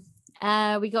on.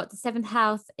 We got the 7th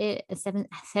house,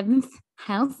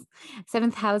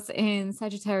 seventh house in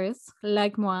Sagittarius,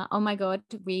 like moi. Oh my god,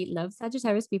 we love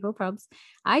Sagittarius people, probs.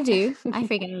 I do. I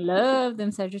freaking love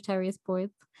them Sagittarius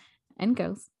boys and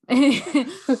girls.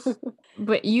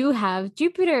 But you have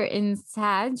Jupiter in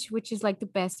Sag, which is like the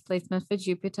best placement for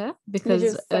Jupiter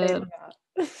because no.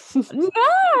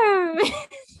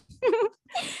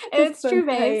 It's true,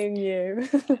 paying you.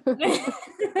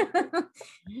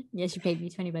 Yes, you paid me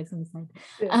 $20 on the side.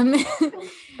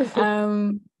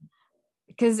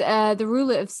 Because the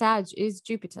ruler of Sag is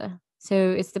Jupiter, so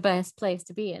it's the best place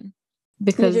to be in.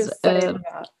 Because no,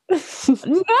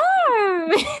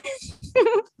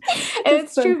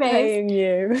 it's true, paying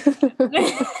you.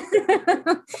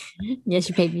 Yes,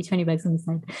 you paid me $20 on the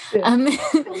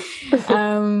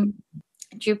side.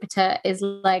 Jupiter is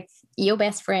like your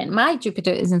best friend. My Jupiter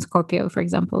is in Scorpio, for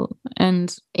example,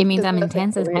 and it means I'm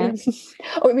intense as hell.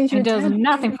 Oh, it means it does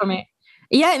nothing for me.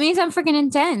 Yeah, it means I'm freaking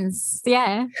intense.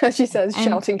 Yeah, as she says,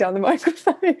 shouting down the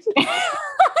microphone.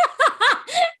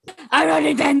 I'm not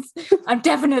intense. I'm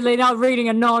definitely not reading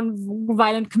a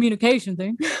non-violent communication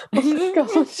thing. Oh my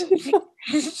gosh.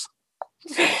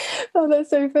 Oh, that's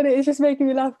so funny. It's just making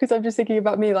me laugh because I'm just thinking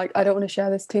about me, like, I don't want to share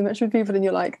this too much with people, and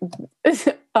you're like,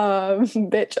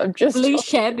 bitch, I'm just please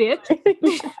share, bitch.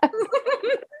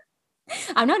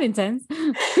 I'm not intense.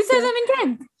 Who says I'm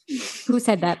intense? Who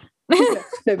said that?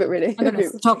 No, but really, I'm gonna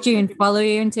stalk you and follow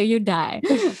you until you die.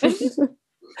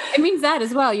 It means that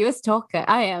as well. You're a stalker.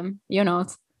 I am. You're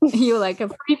not. You're like a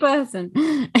free person.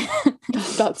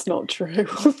 That's not true.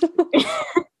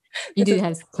 You do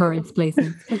have Taurus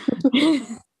placements.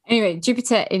 Anyway,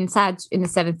 Jupiter in Sag in the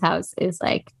 7th house is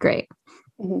like great.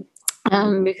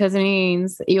 Because it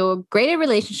means you're great at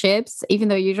relationships, even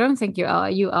though you don't think you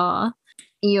are.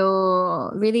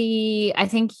 You're really, I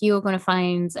think you're going to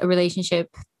find a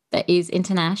relationship that is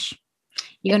international.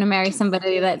 You're going to marry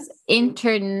somebody that's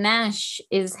international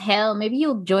as hell. Maybe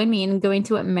you'll join me in going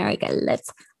to America.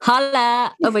 Let's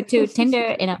holla over to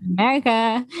Tinder in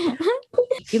America.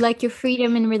 You like your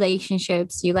freedom in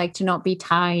relationships. You like to not be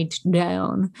tied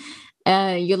down.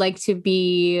 You like to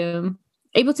be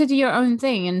able to do your own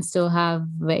thing and still have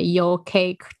your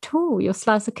cake too, your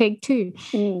slice of cake too.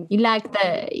 You like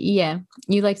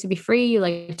you like to be free. You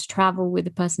like to travel with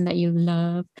the person that you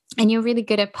love. And you're really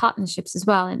good at partnerships as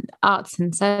well, and arts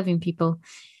and serving people,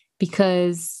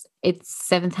 because it's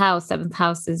 7th house. 7th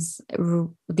house is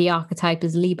the archetype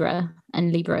is Libra,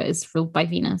 and Libra is ruled by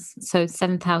Venus. So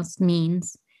 7th house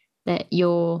means that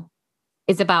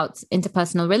it's about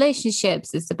interpersonal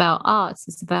relationships. It's about arts.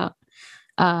 It's about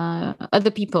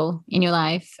other people in your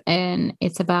life, and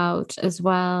it's about as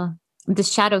well the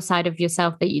shadow side of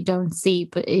yourself that you don't see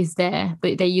but is there,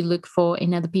 but that you look for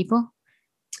in other people.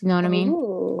 You know what I mean?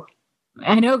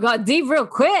 I know, got deep real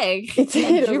quick. It did,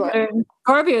 I was Jupiter and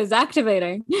Scorpio is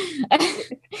activating.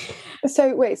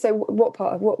 So wait, so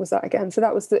what was that again? So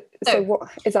that was so what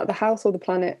is that, the house or the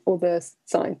planet or the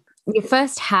sign? Your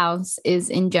first house is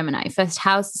in Gemini. First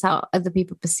house is how other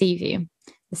people perceive you.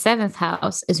 The seventh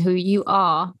house is who you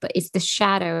are, but it's the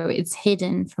shadow. It's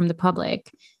hidden from the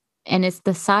public. And it's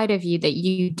the side of you that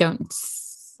you don't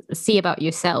see about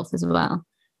yourself as well,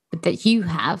 but that you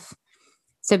have.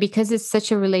 So because it's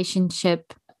such a relational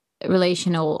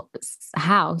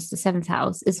house, the seventh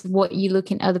house is what you look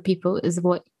in other people, is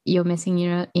what you're missing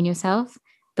in yourself,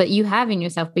 but you have in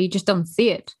yourself, but you just don't see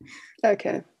it.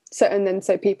 Okay.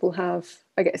 So people have,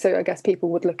 I guess people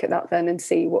would look at that then and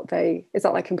see is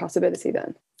that like compatibility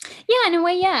then? Yeah, in a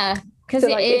way, yeah. Because so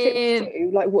like if it was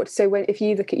two, like what? So if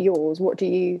you look at yours,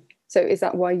 so is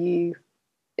that why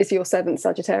is your seventh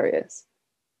Sagittarius?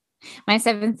 My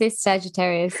seventh is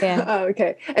Sagittarius, yeah. Oh,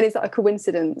 okay. And is that a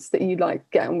coincidence that you like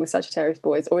get on with Sagittarius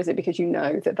boys, or is it because you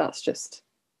know that that's just?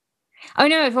 Oh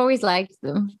no, I've always liked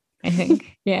them, I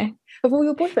think. Yeah. Of all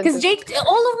your boyfriends? Because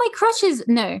all of my crushes,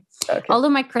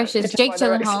 Jake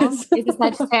Gyllenhaal is a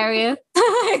Sagittarius.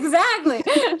 Exactly.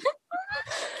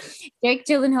 Jake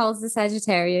Gyllenhaal is a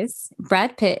Sagittarius.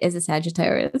 Brad Pitt is a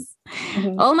Sagittarius.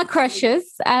 Mm-hmm. All my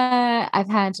crushes, I've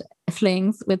had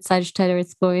flings with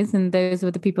Sagittarius boys, and those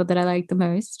were the people that I liked the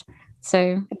most.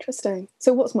 So interesting.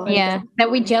 So what's mine? Yeah,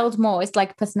 that we gelled more. It's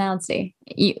like personality.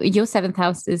 Your seventh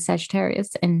house is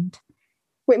Sagittarius, and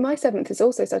wait, my seventh is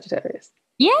also Sagittarius.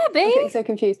 Yeah, babe. I'm getting so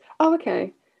confused. Oh,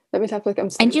 okay. Let me have a look.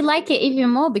 And you like it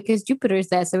even more because Jupiter's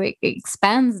there, so it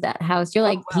expands that house. You're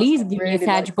like, please give me a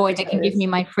Sag boy that can give me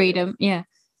my freedom. Yeah.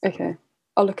 Okay.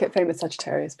 I'll look at famous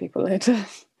Sagittarius people later.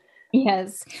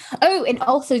 Yes. Oh, and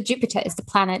also Jupiter is a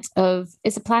planet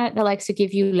that likes to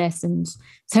give you lessons.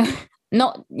 So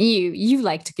not you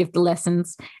like to give the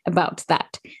lessons about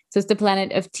that. So it's the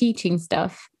planet of teaching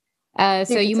stuff.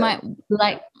 So you might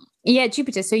like,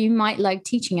 Jupiter. So you might like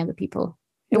teaching other people.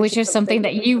 Which is something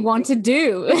that you want to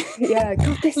do. Yeah,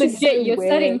 God, this legit. Is so you're weird.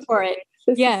 Studying for it.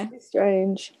 This is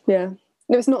strange. Yeah,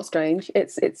 no, it's not strange.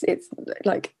 It's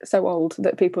like so old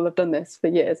that people have done this for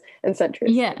years and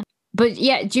centuries. Yeah, but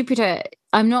yeah, Jupiter.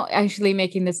 I'm not actually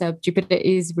making this up. Jupiter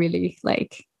is really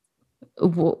like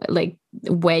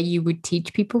where you would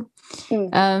teach people.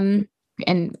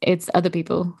 And it's other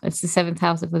people. It's the seventh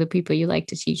house of other people. You like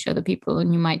to teach other people,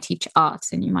 and you might teach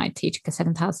arts, and you might teach because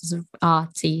seventh house is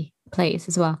artsy place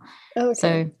as well. Oh, okay.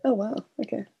 So, oh wow,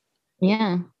 okay.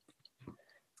 Yeah.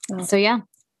 Wow. So yeah,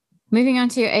 moving on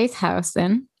to your eighth house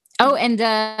then. Oh,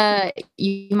 and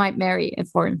you might marry a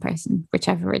foreign person, which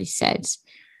I've already said.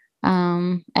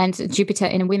 And Jupiter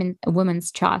in a woman's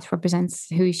chart represents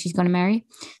who she's going to marry.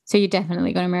 So you're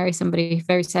definitely going to marry somebody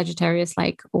very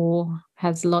Sagittarius-like, or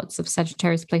has lots of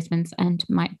Sagittarius placements and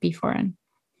might be foreign.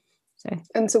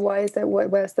 So why is there?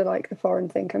 Where's the foreign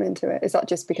thing come into it? Is that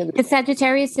just because the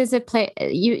Sagittarius is a place?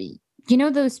 You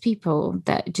know those people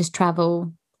that just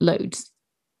travel loads?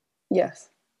 Yes,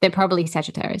 they're probably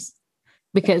Sagittarius.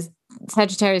 Because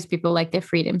Sagittarius people like their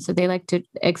freedom, so they like to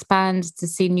expand, to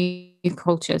see new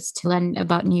cultures, to learn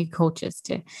about new cultures,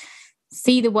 to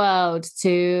see the world.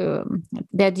 They're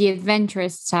the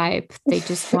adventurous type. They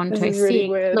just want to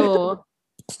see, explore.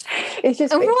 It's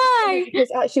just why?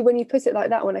 Because actually, when you put it like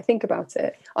that, when I think about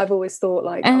it, I've always thought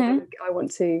like I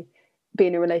want to be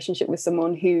in a relationship with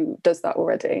someone who does that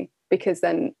already, because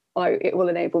then it will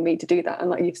enable me to do that. And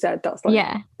like you've said, that's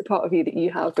like the part of you that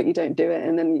you have, but you don't do it,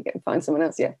 and then you get to find someone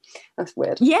else. Yeah, that's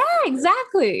weird. Yeah,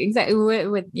 exactly.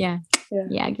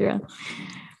 Girl.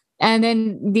 And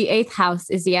then the eighth house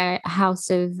is the house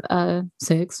of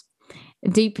sex,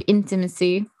 deep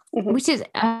intimacy, which is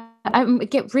I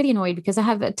get really annoyed because I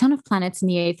have a ton of planets in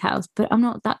the eighth house, but I'm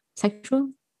not that sexual.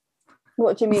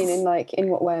 What do you mean in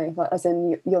what way? Like, as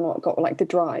in you're not got like the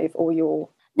drive, or you're...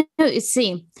 No,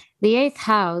 see, the eighth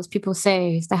house, people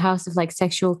say, is the house of like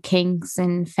sexual kinks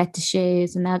and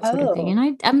fetishes and that sort of thing.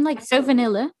 And I'm like so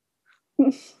vanilla.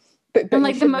 but I'm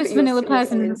like the most vanilla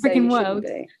person in the freaking world.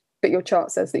 But your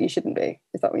chart says that you shouldn't be.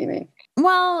 Is that what you mean?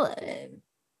 Well,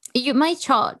 my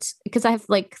chart, because I have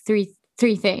like three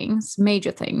things,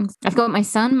 major things. I've got my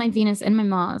Sun, my Venus, and my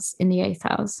Mars in the eighth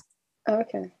house. Oh,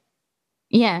 okay.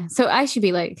 Yeah, so I should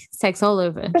be like sex all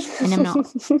over, and I'm not.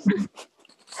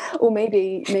 Or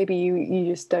maybe you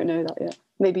just don't know that yet.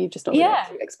 Maybe you've just not been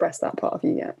able to express that part of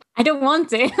you yet. I don't want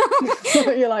to.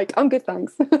 You're like, I'm good,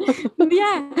 thanks.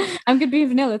 Yeah, I'm good being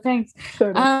vanilla, thanks.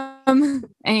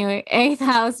 Anyway,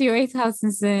 your eighth house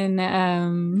is in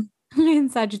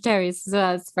Sagittarius as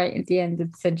well. It's right at the end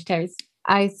of Sagittarius.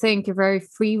 I think you're very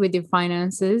free with your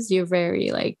finances. You're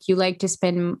very you like to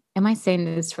spend. Am I saying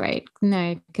this right?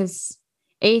 No, because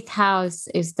eighth house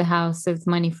is the house of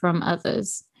money from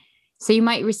others. So you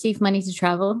might receive money to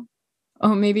travel,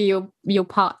 or maybe your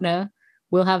partner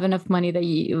will have enough money that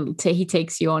he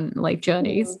takes you on like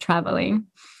journeys traveling,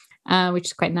 which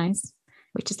is quite nice.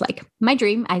 Which is like my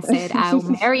dream. I said I'll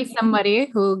marry somebody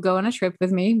who will go on a trip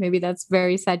with me. Maybe that's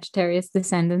very Sagittarius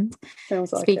descendant.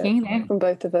 Sounds like speaking it, there from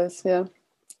both of us, yeah.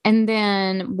 And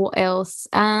then what else?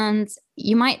 And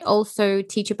you might also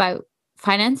teach about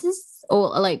finances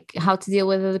or like how to deal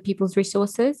with other people's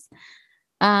resources.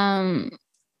 Really,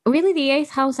 the eighth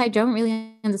house, I don't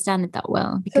really understand it that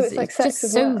well because it's like it's sex just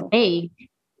as so well. vague.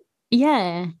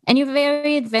 Yeah, and you're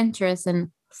very adventurous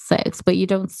in sex, but you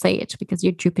don't say it because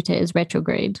your Jupiter is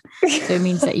retrograde, so it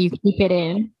means that you keep it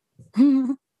in.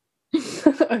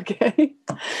 Okay,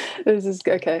 this is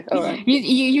okay. All right.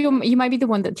 You might be the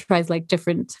one that tries like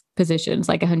different positions,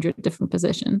 like 100 different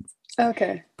positions.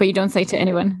 Okay. But you don't say to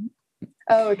anyone.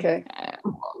 Oh, okay.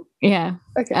 Yeah.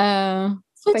 Okay.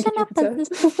 Switching up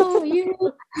for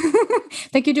you.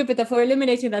 Thank you, Jupiter, for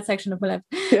eliminating that section of my life.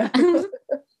 Yeah.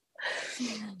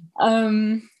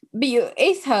 But your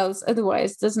eighth house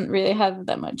otherwise doesn't really have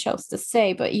that much else to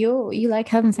say, but you like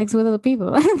having sex with other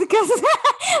people because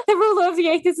the ruler of the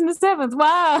eighth is in the seventh.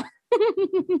 Wow.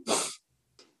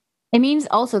 It means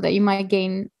also that you might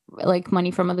gain like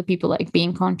money from other people, like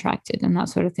being contracted and that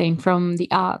sort of thing, from the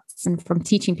arts and from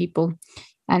teaching people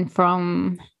and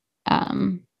from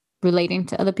relating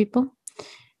to other people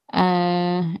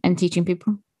and teaching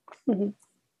people.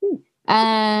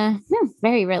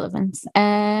 Very relevant.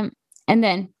 And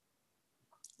then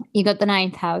you got the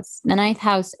ninth house. The ninth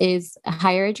house is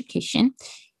higher education.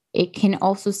 It can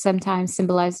also sometimes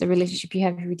symbolize the relationship you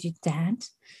have with your dad,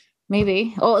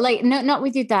 maybe, or like not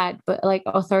with your dad, but like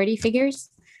authority figures.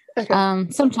 Okay.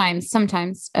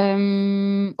 Sometimes,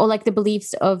 or like the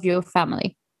beliefs of your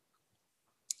family,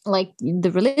 like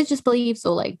the religious beliefs,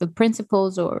 or like the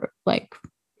principles, or like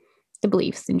the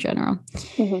beliefs in general.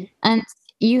 And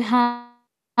you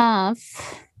have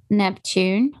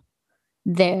Neptune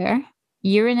there.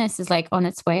 Uranus is like on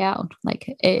its way out,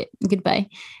 like goodbye.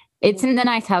 It's in the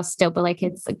ninth house still, but like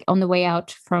it's like on the way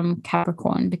out from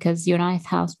Capricorn, because your ninth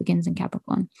house begins in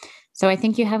Capricorn. So I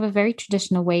think you have a very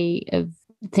traditional way of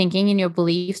thinking in your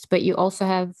beliefs, but you also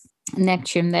have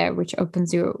Neptune there, which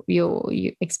opens your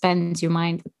expands your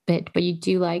mind a bit. But you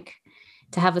do like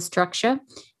to have a structure,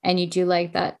 and you do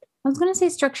like that. I was going to say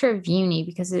structure of uni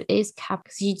because it is Cap.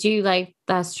 Because you do like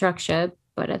that structure,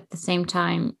 but at the same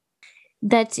time,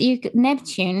 that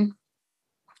Neptune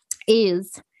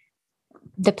is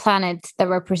the planet that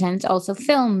represents also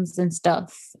films and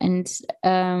stuff, and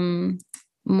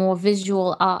more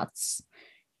visual arts,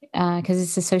 because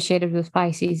it's associated with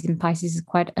Pisces, and Pisces is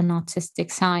quite an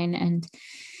artistic sign, and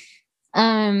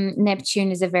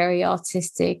Neptune is a very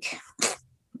artistic,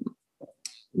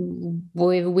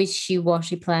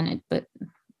 wishy-washy planet, but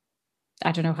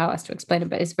I don't know how else to explain it,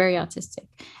 but it's very artistic,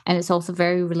 and it's also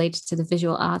very related to the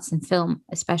visual arts and film,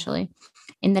 especially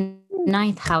in the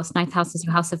ninth house. Ninth house is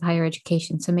your house of higher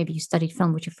education, so maybe you studied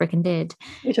film, which you freaking did.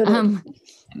 Which I did.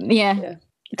 Yeah.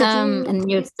 And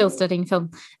you're still studying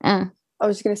film. I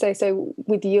was just going to say, so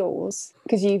with yours,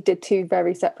 because you did two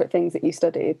very separate things that you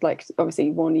studied, like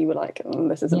obviously one you were like, oh,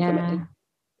 this isn't for me.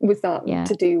 Was that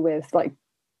to do with like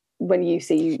when you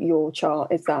see your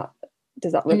chart? Does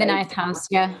that relate? In the ninth house?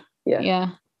 Yeah.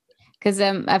 Because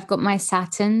I've got my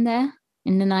Saturn there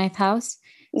in the ninth house.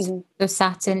 So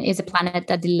Saturn is a planet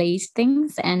that delays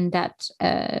things and that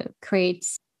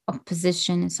creates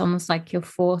opposition. It's almost like you're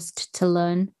forced to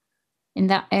learn in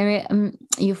that area.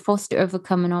 You're forced to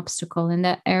overcome an obstacle in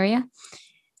that area,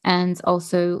 and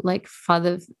also like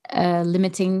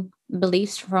limiting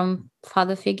beliefs from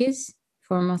father figures,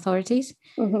 from authorities.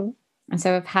 And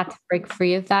so I've had to break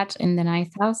free of that in the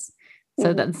ninth house.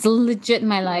 So that's legit.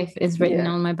 My life is written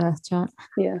on my birth chart.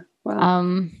 Yeah.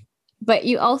 Wow. But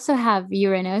you also have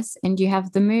Uranus and you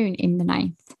have the moon in the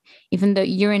ninth, even though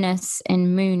Uranus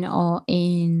and moon are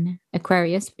in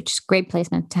Aquarius, which is a great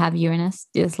placement to have Uranus.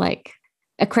 Is like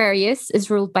Aquarius is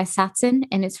ruled by Saturn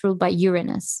and it's ruled by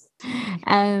Uranus.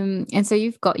 And so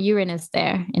you've got Uranus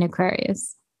there in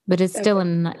Aquarius, but it's still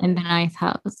in the ninth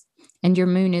house. And your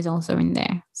moon is also in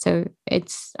there. So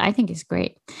I think it's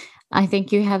great. I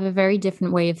think you have a very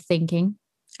different way of thinking.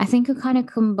 I think you kind of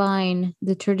combine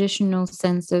the traditional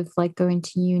sense of like going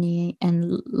to uni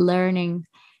and learning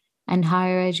and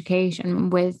higher education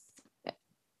with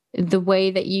the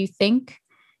way that you think,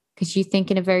 because you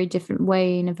think in a very different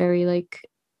way, in a very like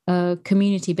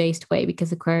community-based way,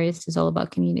 because Aquarius is all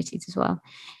about communities as well.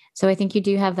 So I think you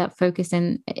do have that focus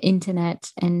in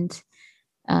internet and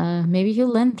maybe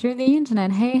you'll learn through the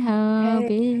internet. Hey ho,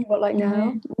 Hey, what, like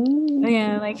now?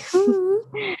 Yeah, like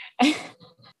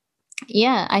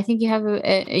yeah, I think you have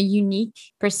a unique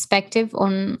perspective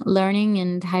on learning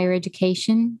and higher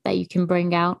education that you can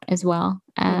bring out as well.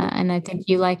 And I think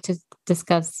you like to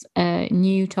discuss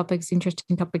new topics,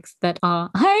 interesting topics that are,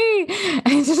 hey,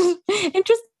 interesting,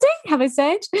 have I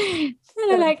said?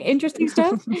 Like interesting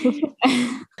stuff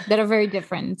that are very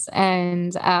different.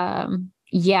 And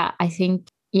yeah, I think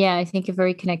you're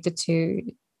very connected to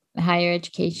higher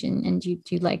education, and you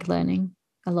do like learning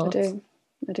a lot.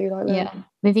 I do like that. Yeah.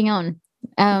 Moving on.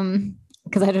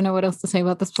 Because I don't know what else to say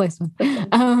about this placement.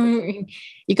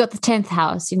 You got the 10th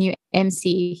house in your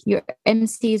MC. Your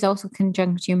MC is also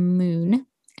conjunct your moon,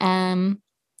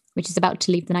 which is about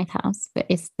to leave the 9th house, but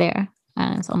it's there.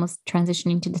 It's almost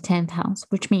transitioning to the 10th house,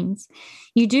 which means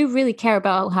you do really care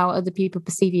about how other people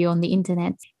perceive you on the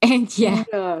internet. And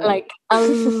like a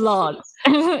lot.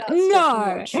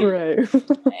 No, true.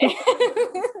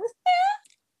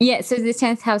 Yeah, so the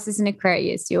 10th house is an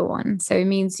Aquarius, your one. So it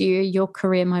means your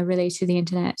career might relate to the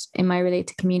internet. It might relate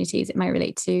to communities. It might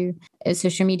relate to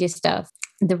social media stuff.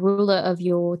 The ruler of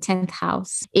your 10th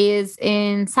house is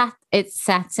it's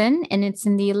Saturn, and it's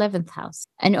in the 11th house.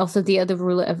 And also the other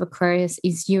ruler of Aquarius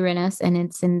is Uranus, and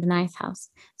it's in the 9th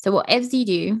house. So whatever you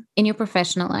do in your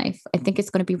professional life, I think it's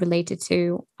going to be related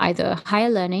to either higher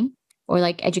learning or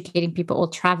like educating people or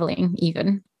traveling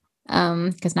even.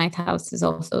 Because 9th house is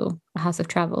also a house of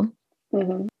travel.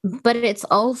 But it's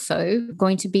also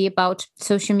going to be about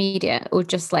social media or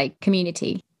just like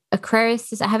community.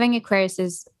 Aquarius having Aquarius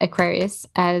as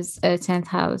a 10th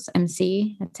house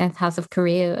MC, a 10th house of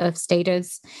career, of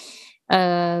status,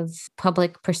 of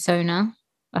public persona,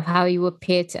 of how you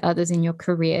appear to others in your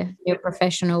career, your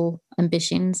professional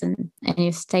ambitions and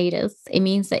your status. It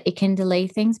means that it can delay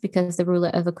things because the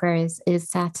ruler of Aquarius is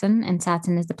Saturn, and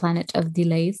Saturn is the planet of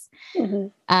delays.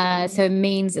 So it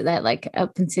means that like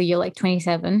up until you're like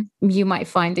 27, you might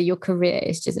find that your career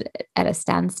is just at a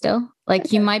standstill.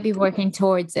 Like you might be working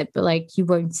towards it, but like you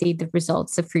won't see the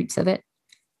results, the fruits of it.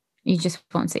 You just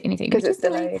won't see anything. Because it's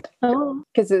delayed. Oh.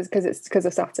 Because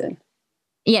of Saturn.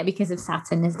 Yeah, because of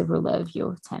Saturn is the ruler of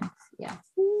your 10th. Yeah.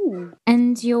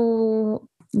 And your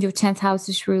 10th house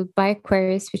is ruled by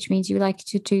Aquarius, which means you like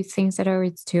to do things that are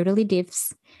totally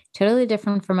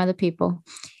different from other people.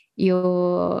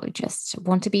 You just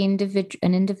want to be an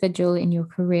individual in your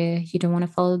career. You don't want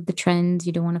to follow the trends.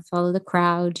 You don't want to follow the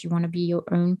crowd. You want to be your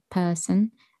own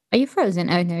person. Are you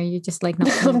frozen? Oh no, you're just like not.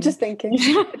 I'm just thinking.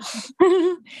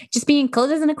 Just being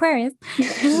cold as an Aquarius.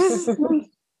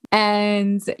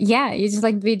 And yeah, you just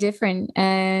like to be different,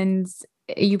 and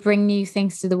you bring new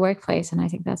things to the workplace, and I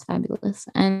think that's fabulous.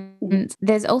 And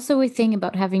there's also a thing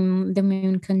about having the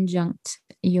moon conjunct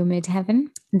your midheaven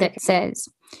that says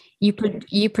you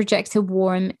project a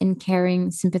warm and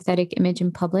caring, sympathetic image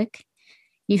in public.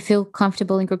 You feel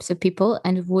comfortable in groups of people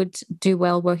and would do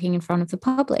well working in front of the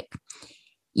public.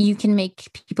 You can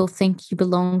make people think you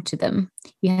belong to them.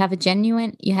 You have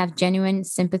genuine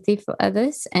sympathy for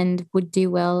others and would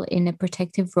do well in a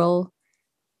protective role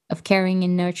of caring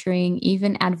and nurturing,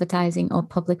 even advertising or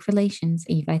public relations.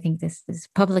 Eve, I think this is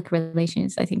public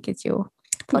relations. I think it's your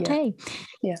forte.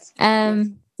 Yeah. Yes.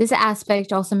 This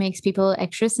aspect also makes people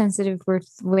extra sensitive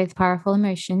with powerful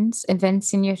emotions.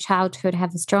 Events in your childhood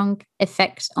have a strong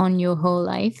effect on your whole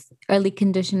life. Early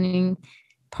conditioning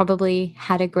probably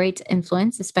had a great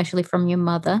influence, especially from your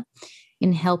mother,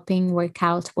 in helping work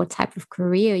out what type of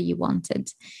career you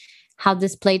wanted. How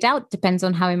this played out depends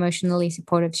on how emotionally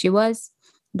supportive she was.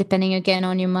 Depending again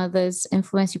on your mother's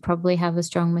influence, you probably have a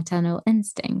strong maternal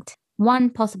instinct. One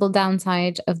possible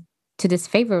downside to this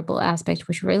favorable aspect,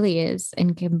 which really is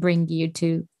and can bring you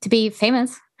to be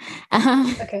famous.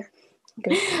 Okay.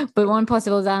 Good. But one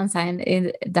possible downside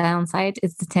is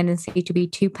the tendency to be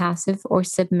too passive or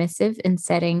submissive in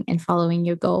setting and following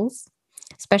your goals,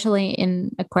 especially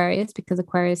in Aquarius, because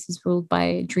Aquarius is ruled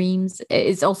by dreams.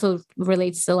 It also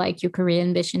relates to like your career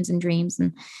ambitions and dreams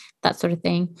and that sort of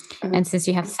thing. And since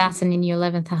you have Saturn in your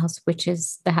 11th house, which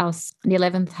is the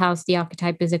 11th house, the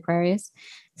archetype is Aquarius.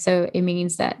 So it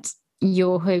means that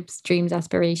your hopes, dreams,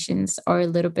 aspirations are a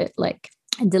little bit like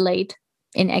delayed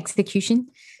in execution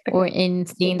or in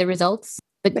seeing the results,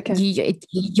 but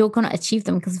you're gonna achieve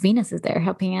them because Venus is there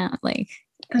helping out. Like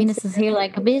Venus is here,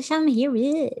 like bitch, I'm here,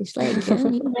 bitch. Like you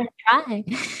don't even try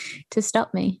to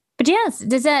stop me. But yes,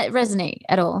 does that resonate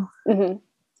at all?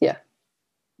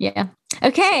 Yeah.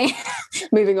 Okay.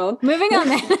 Moving on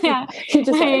then. Yeah. You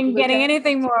just ain't getting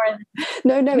anything more.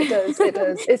 No, it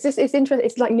does. It's interesting.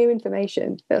 It's like new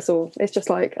information. That's all. It's just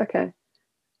like, okay.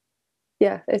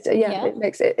 Yeah. It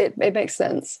makes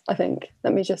sense, I think.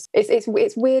 Let me just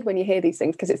it's weird when you hear these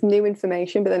things because it's new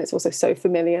information, but then it's also so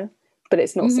familiar, but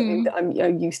it's not something that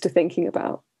I'm used to thinking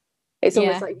about. It's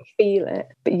almost like you feel it,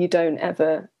 but you don't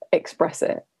ever express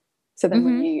it. So then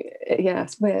when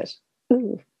it's weird.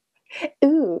 Ooh.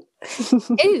 Ooh,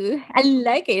 I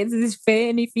like it. It's this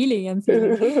funny feeling I'm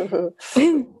feeling.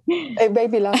 It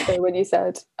made me laugh though when you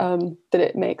said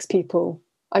that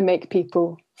I make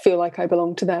people feel like I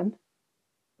belong to them.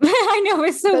 I know,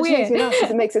 it's so weird. Makes me laugh because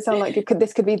it makes it sound like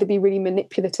this could either be really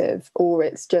manipulative or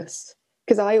it's just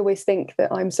because I always think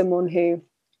that I'm someone who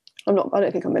I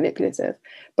don't think I'm manipulative,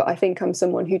 but I think I'm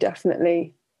someone who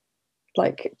definitely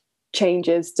like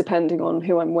changes depending on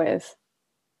who I'm with.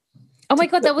 Oh my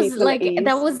God, that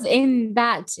was in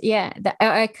that. Yeah,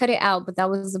 I cut it out, but that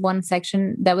was one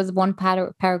section. That was one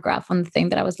paragraph on the thing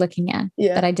that I was looking at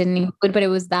that I didn't include, but it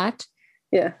was that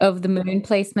of the moon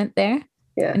placement there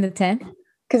in the 10th.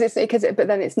 But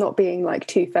then it's not being like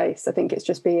two-faced. I think it's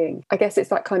just being, I guess it's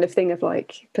that kind of thing of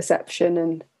like perception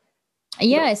and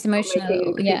it's emotional.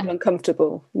 Making people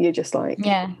uncomfortable. You're just like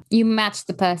you match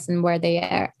the person where they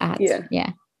are at.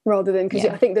 Rather than because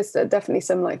I think there's definitely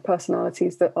some like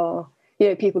personalities that are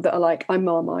people that are like I'm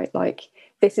Marmite, like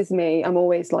this is me, I'm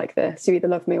always like this, you either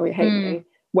love me or you hate me.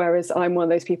 Whereas I'm one of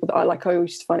those people that I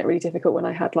always just find it really difficult when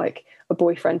I had like a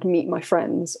boyfriend meet my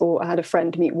friends, or I had a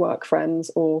friend meet work friends,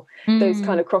 or those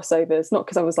kind of crossovers, not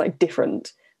because I was like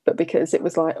different, but because it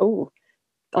was like, oh,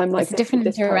 I'm like it's a different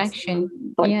interaction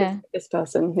person, like this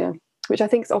person, which I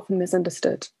think is often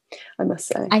misunderstood, I must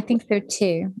say. I think so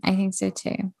too.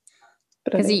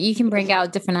 Because you can bring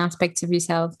out different aspects of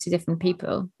yourself to different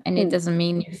people, and it doesn't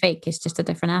mean you're fake. It's just a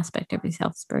different aspect of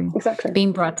yourself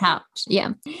being brought out. Yeah.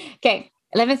 Okay.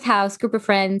 11th house, group of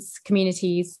friends,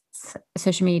 communities,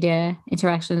 social media,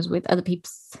 interactions with other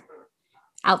peeps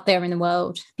out there in the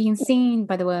world, being seen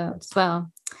by the world as well.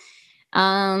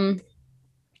 So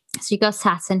you got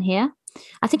Saturn here.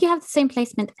 I think you have the same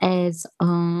placement as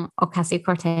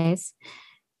Ocasio-Cortez.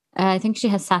 I think she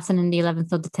has Saturn in the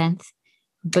 11th or the 10th.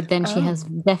 But then she has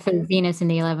definitely Venus in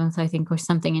the 11th, I think, or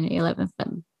something in the 11th that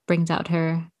brings out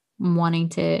her wanting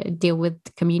to deal with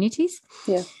communities.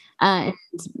 Yeah. And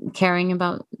caring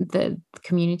about the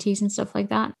communities and stuff like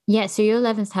that. Yeah, so your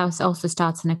 11th house also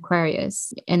starts in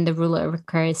Aquarius, and the ruler of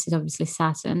Aquarius is obviously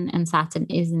Saturn, and Saturn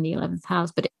is in the 11th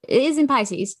house, but it is in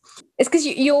Pisces. It's because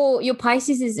your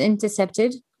Pisces is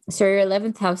intercepted, so your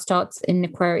 11th house starts in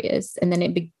Aquarius, and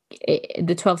then the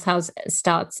 12th house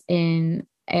starts in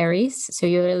Aries. So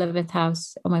your 11th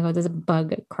house, oh my God, there's a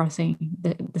bug crossing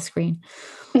the screen.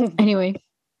 Anyway,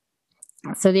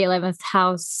 so the 11th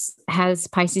house has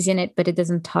Pisces in it, but it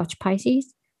doesn't touch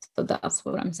Pisces. So that's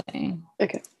what I'm saying.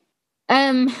 Okay.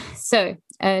 So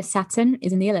Saturn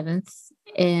is in the 11th,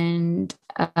 and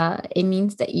it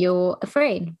means that you're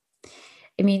afraid.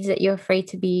 It means that you're afraid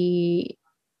to be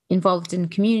involved in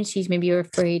communities. Maybe you're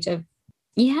afraid of,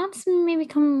 you have some maybe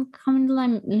common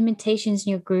limitations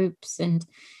in your groups, and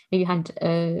maybe you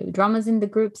had dramas in the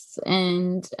groups,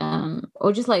 and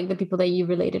or just like the people that you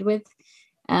related with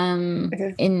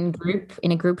in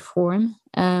a group form.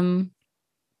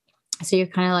 So you're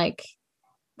kind of like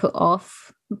put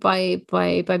off by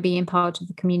being part of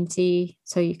the community.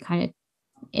 So you kind of,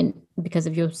 because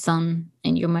of your sun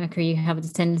and your Mercury, you have the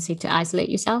tendency to isolate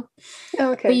yourself.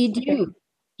 Oh, okay. But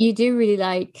you do really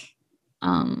like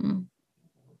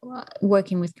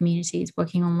working with communities,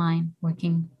 working online,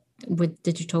 working with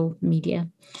digital media,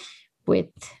 with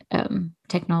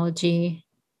technology,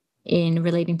 in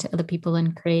relating to other people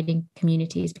and creating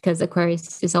communities, because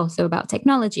Aquarius is also about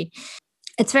technology.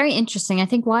 It's very interesting. I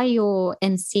think why your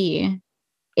NC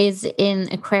is in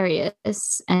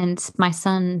Aquarius and my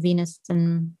sun, Venus,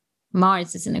 and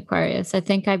Mars is in Aquarius. I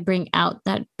think I bring out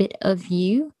that bit of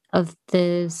you, of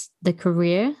the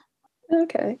career.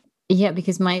 Okay. Yeah,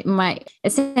 because my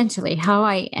essentially how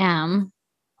I am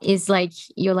is like,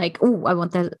 you're like, oh, I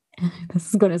want that. This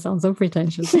is gonna sound so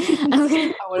pretentious. I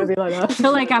want to be like that. I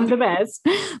feel like I'm the best,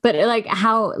 but like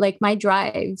how, like my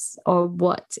drives or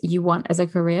what you want as a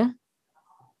career.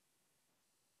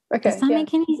 Okay. Does that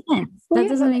make any sense? That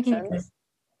doesn't make any sense.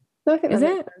 No, I think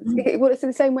that makes sense. Well, it's in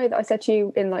the same way that I said to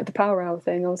you in like the Power Hour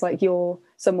thing. I was like, you're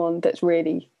someone that's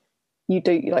really, you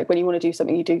do, like when you want to do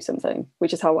something, you do something,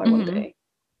 which is how I want to be.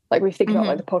 Like we think about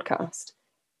like the podcast.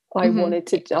 I've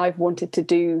wanted to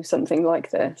do something like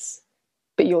this,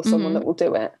 but you're someone that will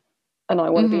do it, and I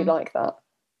want to be like that.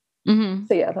 So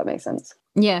yeah, that makes sense.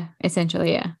 Yeah,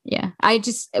 essentially, yeah. I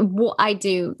just, what I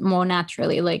do more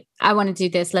naturally, like I want to do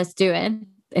this, let's do it.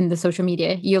 In the social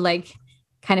media, you're like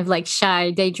kind of like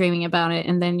shy, daydreaming about it,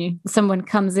 and then someone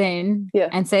comes in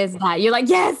and says that, you're like,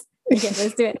 yes, Yeah,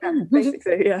 let's do it.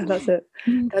 Basically, yeah, that's it.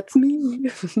 That's me.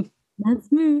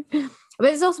 That's me.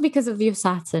 But it's also because of your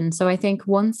Saturn. So I think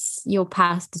once you're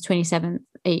past the 27th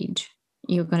age,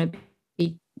 you're gonna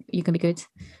be good.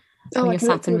 Oh, When I your can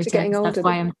look Saturn forward to getting returns, older. that's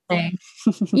why I'm saying.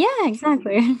 Yeah,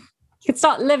 exactly. You can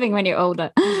start living when you're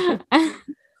older.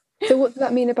 So what does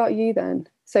that mean about you then?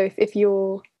 So if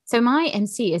you're... So my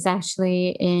MC is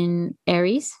actually in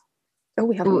Aries. Oh,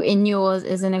 we haven't. In yours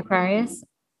is in Aquarius.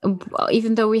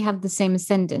 Even though we have the same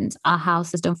ascendant, our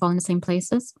houses don't fall in the same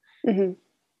places,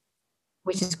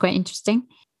 which is quite interesting.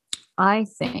 I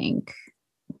think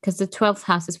because the 12th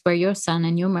house is where your sun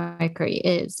and your Mercury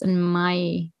is, and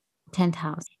my 10th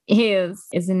house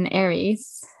is in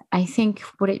Aries. I think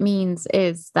what it means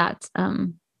is that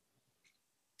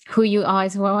who you are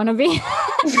is who I want to be.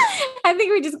 I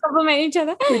think we just complement each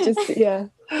other. We just, yeah,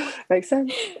 makes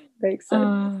sense. Makes sense.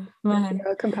 Oh, man.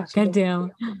 Compatible. God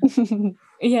damn.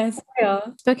 Yes, we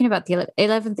are. Talking about the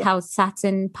 11th house,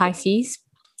 Saturn, Pisces,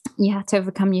 you have to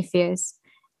overcome your fears.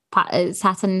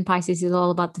 Saturn in Pisces is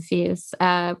all about the fears.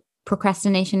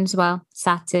 Procrastination as well.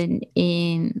 Saturn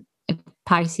in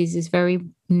Pisces is very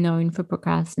known for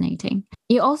procrastinating.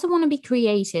 You also want to be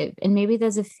creative, and maybe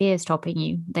there's a fear stopping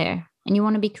you there. And you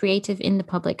want to be creative in the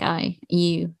public eye.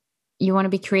 You want to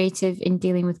be creative in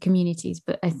dealing with communities,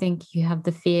 but I think you have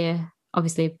the fear,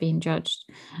 obviously, of being judged.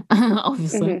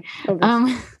 Obviously.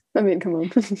 I mean, come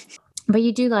on. But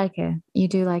you do like it. You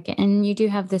do like it. And you do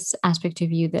have this aspect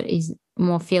of you that is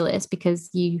more fearless because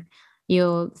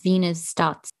your Venus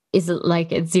is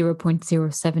like at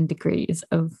 0.07 degrees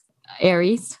of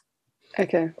Aries.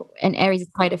 Okay. And Aries is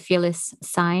quite a fearless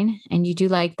sign. And you do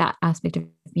like that aspect of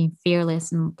being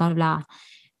fearless and blah, blah, blah.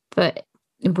 But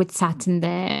with Saturn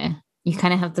there, you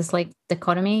kind of have this like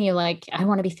dichotomy. You're like, I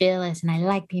want to be fearless and I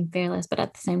like being fearless. But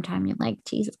at the same time, you're like,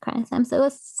 Jesus Christ, I'm so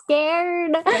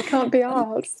scared. I can't be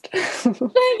asked. Yeah.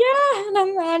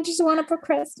 And I just want to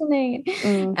procrastinate.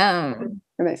 It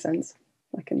makes sense.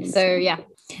 Yeah.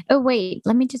 Oh, wait,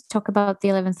 let me just talk about the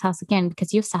 11th house again,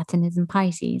 because your Saturn is in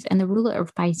Pisces and the ruler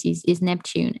of Pisces is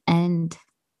Neptune and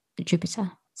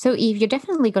Jupiter. So Eve, you're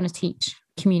definitely going to teach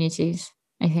communities,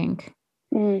 I think.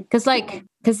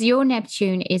 Because your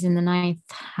Neptune is in the 9th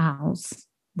house,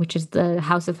 which is the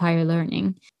house of higher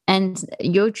learning. And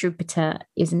your Jupiter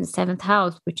is in the 7th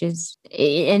house, it's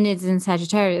in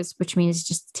Sagittarius, which means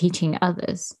just teaching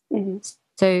others.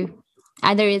 So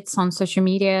either it's on social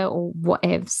media or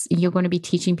whatever, you're going to be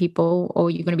teaching people, or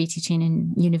you're going to be teaching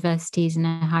in universities in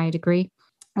a higher degree.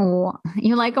 Or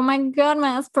you're like, oh my God,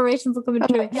 my aspirations are coming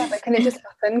true. Yeah, but can it just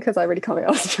happen? Because I really can't be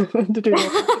asked to do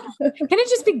that. Can it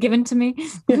just be given to me?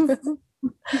 And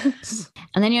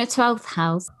then your 12th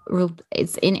house,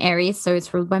 it's in Aries, so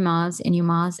it's ruled by Mars, and your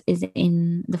Mars is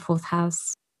in the 4th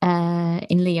house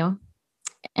in Leo.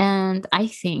 And I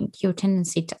think your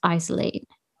tendency to isolate,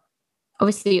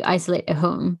 obviously you isolate at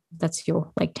home, that's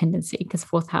your like tendency, because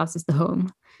 4th house is the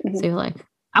home. So you're like,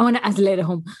 I want to isolate at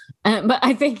home. But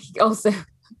I think also,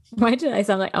 why did I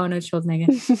sound like Arnold Schwarzenegger?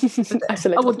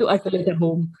 I want to isolate at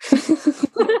home.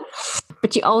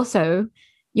 But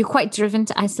you're quite driven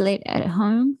to isolate at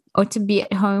home, or to be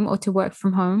at home, or to work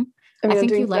from home. I mean, I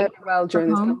think I'm doing you like very well during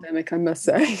this pandemic, I must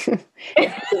say. It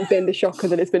hasn't been the shocker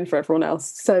that it's been for everyone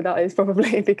else. So that is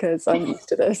probably because I'm used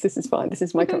to this. This is fine. This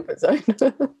is my comfort zone.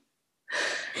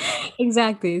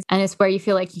 Exactly. And it's where you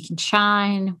feel like you can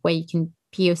shine, where you can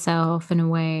be yourself in a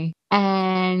way.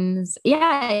 And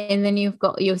and then you've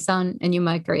got your Sun and your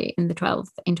Mercury in the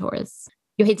 12th in Taurus.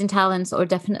 Your hidden talents are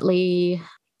definitely,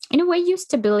 in a way, your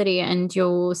stability and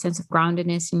your sense of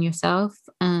groundedness in yourself.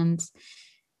 And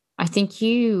I think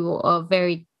you are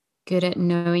very good at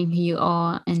knowing who you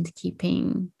are and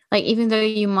keeping, like, even though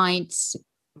you might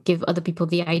give other people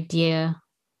the idea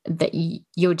that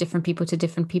you're different people to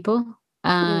different people,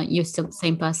 you're still the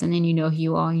same person, and you know who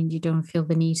you are, and you don't feel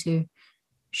the need to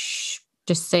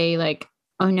just say like,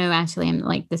 oh no, actually I'm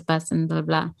like this person, blah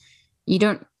blah. You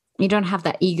don't have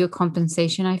that ego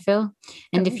compensation, I feel.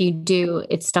 And if you do,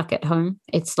 it's stuck at home.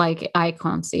 It's like, I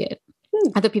can't see it.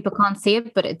 Other people can't see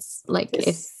it, but it's like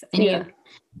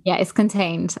it's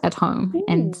contained at home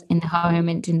and in the home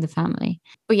and in the family.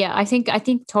 But yeah, I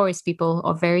think Taurus people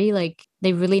are very like,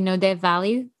 they really know their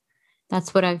value.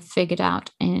 That's what I've figured out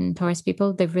in Taurus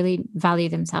people. They really value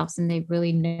themselves, and they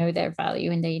really know their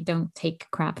value, and they don't take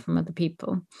crap from other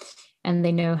people, and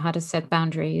they know how to set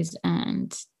boundaries.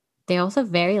 And they also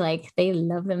very like, they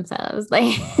love themselves.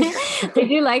 Like they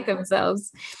do like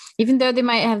themselves, even though they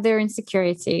might have their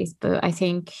insecurities. But I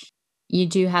think you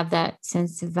do have that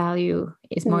sense of value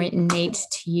is more innate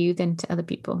to you than to other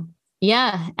people.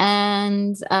 Yeah.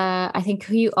 And I think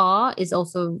who you are is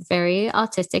also very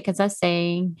artistic, as I was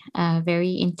saying,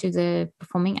 very into the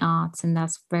performing arts. And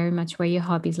that's very much where your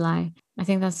hobbies lie. I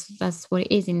think that's what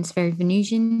it is. And it's very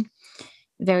Venusian,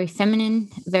 very feminine,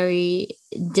 very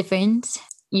different.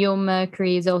 Your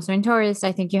Mercury is also in Taurus.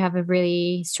 I think you have a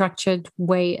really structured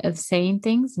way of saying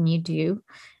things, and you do.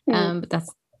 But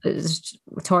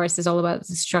Taurus is all about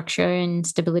the structure and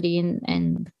stability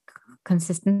and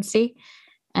consistency.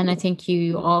 And I think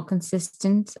you are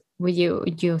consistent with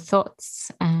your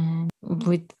thoughts and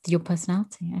with your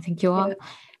personality. I think you are. Yeah.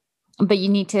 But you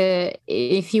need to,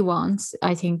 if you want,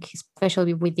 I think,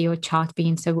 especially with your chart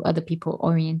being so other people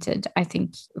oriented, I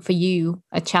think for you,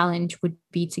 a challenge would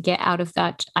be to get out of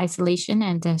that isolation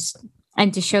and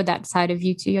to show that side of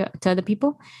you to other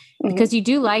people, because you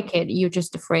do like it. You're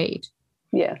just afraid.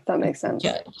 Yeah, that makes sense.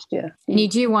 Yeah. And you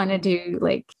do want to do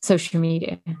like social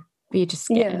media, but you're just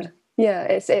scared.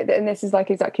 Yeah. And this is like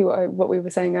exactly what we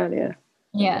were saying earlier.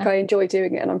 Yeah. Like, I enjoy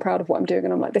doing it and I'm proud of what I'm doing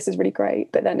and I'm like, this is really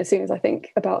great. But then as soon as I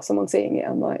think about someone seeing it,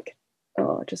 I'm like,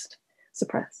 oh, just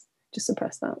suppress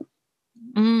that.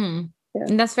 Yeah.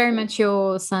 And that's very much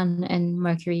your Sun and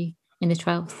Mercury in the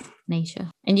 12th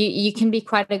nature. And you can be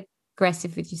quite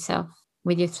aggressive with yourself,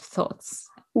 with your thoughts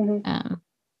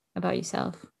about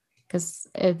yourself. Because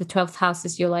the 12th house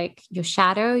is your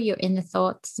shadow, your inner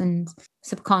thoughts and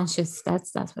subconscious.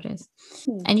 That's what it is.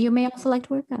 And you may also like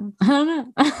to work out. I don't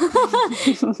know.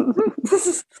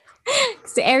 Because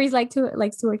the Aries likes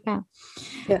to work out.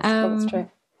 Yes, that's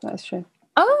true. That's true.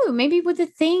 Oh, maybe with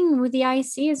the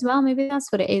IC as well. Maybe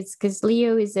that's what it is. Because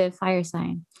Leo is a fire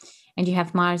sign, and you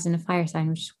have Mars in a fire sign,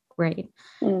 which is great.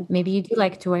 Maybe you do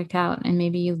like to work out, and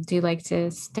maybe you do like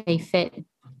to stay fit.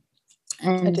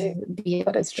 And I do.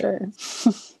 That is true.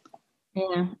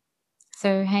 Yeah.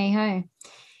 So hey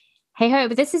ho.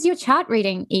 But this is your chart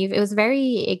reading, Eve. It was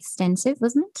very extensive,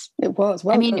 wasn't it? It was.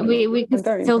 Well, I mean, we can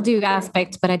still do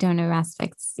aspects, but I don't know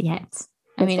aspects yet.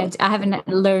 I mean, I haven't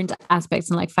learned aspects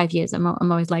in like 5 years. I'm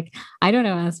always like, I don't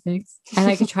know aspects.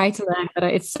 I try to learn, but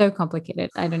it's so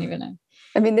complicated. I don't even know.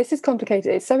 I mean, this is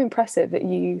complicated. It's so impressive that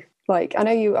you like. I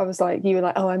know you were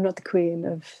like, oh, I'm not the queen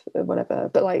of whatever,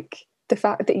 but like, the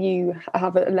fact that you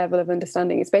have a level of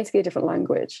understanding, it's basically a different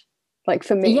language. Like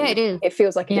for me, it is. It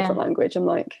feels like a different language. I'm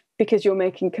like, because you're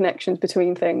making connections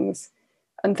between things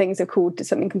and things are called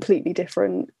something completely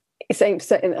different.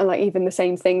 And like even the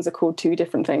same things are called two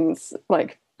different things,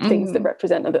 like things that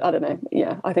represent, I don't know.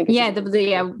 Yeah, I think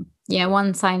it's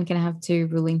one sign can have two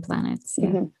ruling planets.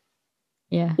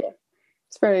 Yeah.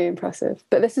 It's very impressive.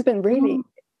 But this has been really,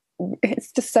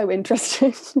 it's just so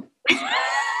interesting.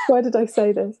 Why did I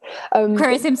say this?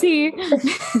 Chorus MC.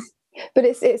 But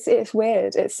it's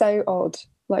weird. It's so odd.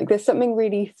 Like there's something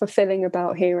really fulfilling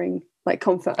about hearing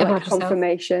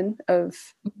confirmation of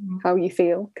how you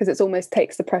feel, because it almost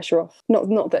takes the pressure off.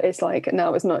 Not that it's like,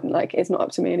 no, it's not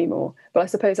up to me anymore. But I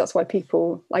suppose that's why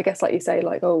people, I guess, like you say,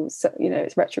 like, oh, so,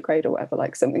 it's retrograde or whatever,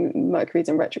 like something Mercury's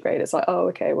in retrograde. It's like, oh,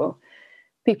 okay, well,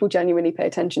 people genuinely pay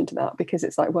attention to that, because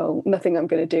it's like, well, nothing I'm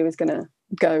going to do is going to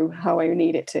go how I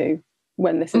need it to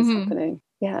when this is happening.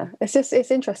 Yeah,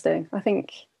 it's interesting.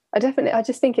 I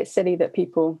just think it's silly that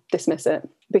people dismiss it,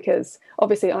 because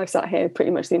obviously I've sat here pretty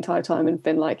much the entire time and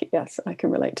been like, yes, I can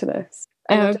relate to this.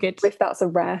 And I don't know if that's a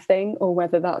rare thing or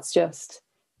whether that's just,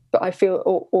 but I feel,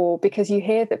 or because you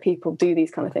hear that people do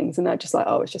these kind of things and they're just like,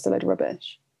 oh, it's just a load of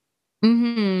rubbish.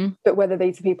 But whether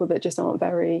these are people that just aren't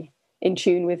very in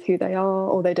tune with who they are,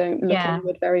 or they don't look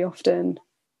inward very often.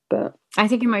 But I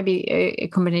think it might be a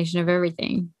combination of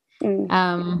everything.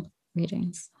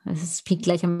 Readings. I speak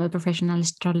like I'm a professional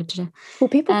astrologer. Well,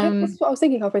 people that's what I was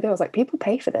thinking halfway through. I was like, people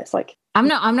pay for this. Like, I'm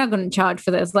not going to charge for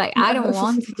this. Like, I don't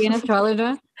want to be an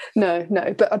astrologer. No,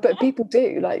 but people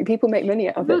do. Like, people make money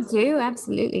out of it. People do,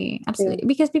 absolutely,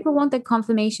 because people want that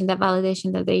confirmation, that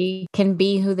validation that they can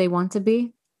be who they want to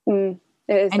be.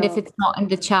 And if it's not in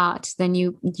the chart, then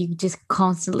you just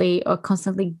constantly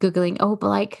Googling, oh, but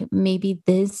like maybe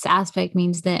this aspect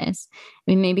means this.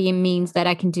 I mean, maybe it means that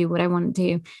I can do what I want to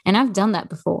do. And I've done that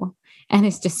before. And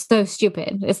it's just so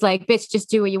stupid. It's like, bitch, just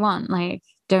do what you want. Like,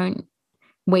 don't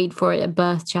wait for a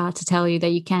birth chart to tell you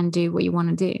that you can do what you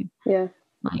want to do. Yeah.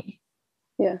 Like,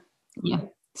 yeah.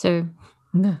 So,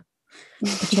 no.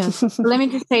 Let me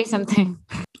just say something.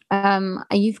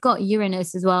 You've got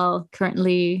Uranus as well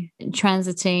currently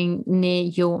transiting near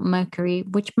your Mercury,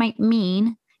 which might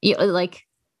mean like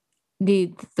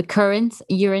the current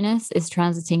Uranus is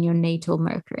transiting your natal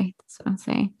Mercury. That's what I'm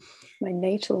saying. My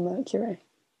natal Mercury.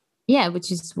 Yeah,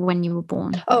 which is when you were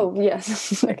born. Oh,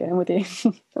 yes. Okay, I'm with you.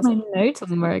 My notes on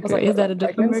Mercury. like, Is that a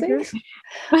different pregnancy?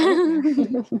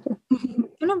 Mercury?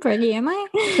 I'm not pregnant, am I?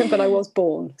 But I was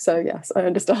born, so yes, I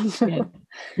understand. Yeah.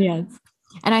 Yes.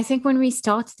 And I think when we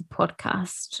started the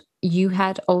podcast, you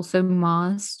had also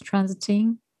Mars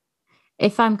transiting.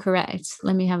 If I'm correct,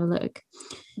 let me have a look.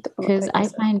 Because I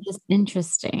find this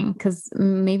interesting because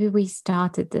maybe we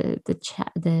started the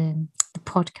chat the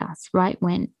podcast right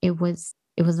when it was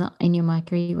in your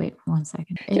Mercury. Wait 1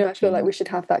 second. I feel like we should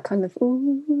have that kind of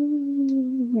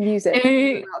music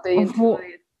about the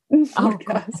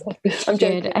podcast. I'm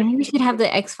joking. I think we should have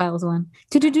the X-Files one.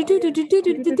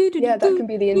 Yeah, that can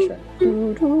be the intro.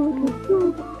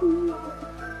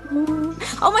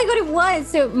 Oh my god, it was!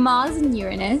 So Mars and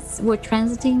Uranus were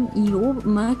transiting your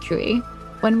Mercury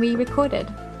when we recorded.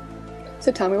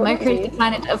 So tell me what Mercury is the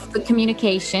planet of the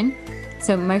communication.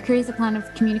 So Mercury is the planet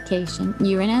of communication.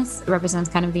 Uranus represents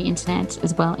kind of the internet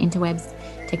as well, interwebs,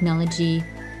 technology,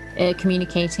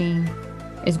 communicating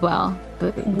as well,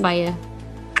 but via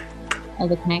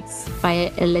other connects, via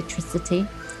electricity.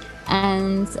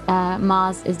 And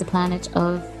Mars is the planet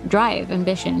of drive,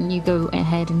 ambition. You go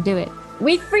ahead and do it.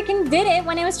 We freaking did it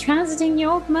when it was transiting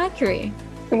your Mercury.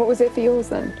 And what was it for yours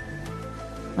then?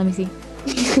 Let me see.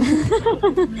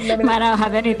 Might not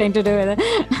have anything to do with it.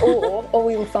 or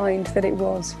we will find that it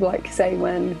was like, say,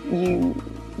 when you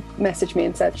messaged me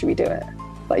and said, should we do it?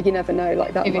 Like, you never know,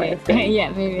 like that maybe. Might have been.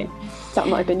 Yeah, maybe. That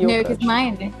might have been your No, because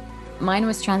mine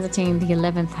was transiting the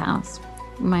 11th house.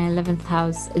 My 11th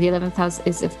house, the 11th house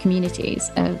is of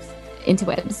communities, of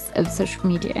interwebs, of social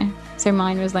media. So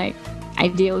mine was like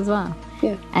ideal as well.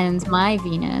 Yeah. And my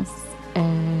Venus,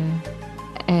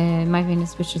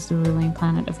 which is the ruling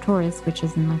planet of Taurus, which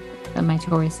is in my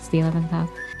Taurus is the 11th house,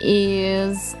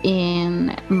 is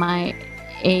in my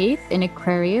 8th in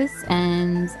Aquarius,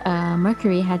 and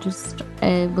Mercury had just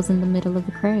was in the middle of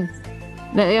Aquarius.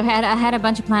 I had a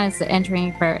bunch of planets entering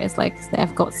Aquarius, like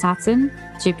I've got Saturn,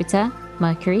 Jupiter,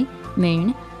 Mercury,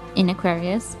 Moon in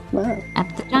Aquarius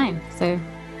at the time. So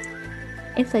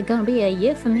it's like gonna be a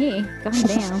year for me. Going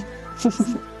down.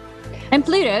 And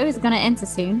Pluto is gonna enter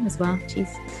soon as well. Jeez.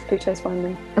 Pluto's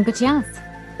finally. But yes,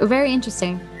 very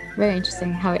interesting. Very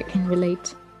interesting how it can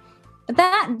relate.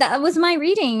 That was my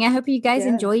reading. I hope you guys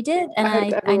enjoyed it. And I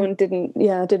hope everyone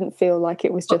didn't feel like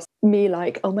it was just me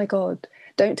like, oh my God,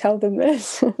 don't tell them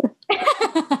this.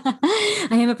 I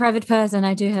am a private person.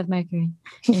 I do have Mercury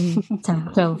in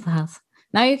 12th house.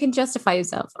 Now you can justify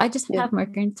yourself. I just have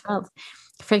Mercury in 12th.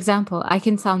 For example, I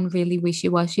can sound really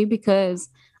wishy-washy because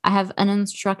I have an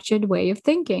unstructured way of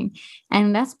thinking.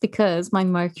 And that's because my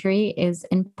Mercury is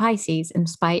in Pisces. And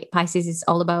Pisces is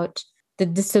all about the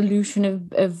dissolution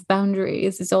of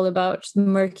boundaries. It's all about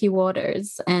murky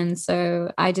waters. And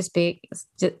so I just speak,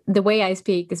 the way I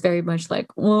speak is very much like,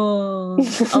 whoa,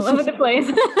 all over the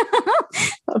place.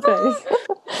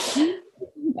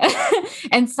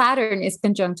 And Saturn is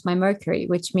conjunct my Mercury,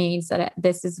 which means that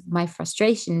this is my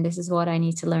frustration. This is what I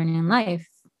need to learn in life,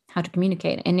 how to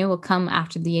communicate. And it will come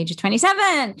after the age of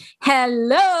 27.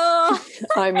 Hello.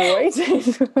 I'm waiting.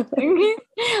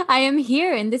 I am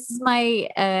here, and this is my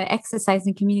exercise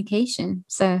in communication.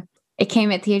 So it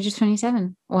came at the age of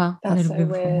 27. Well, that's so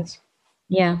weird.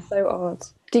 Yeah. So odd.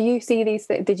 Did you see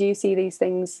these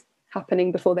things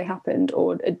happening before they happened,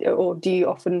 or do you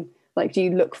often do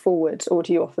you look forward, or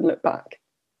do you often look back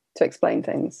to explain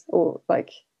things, or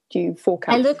do you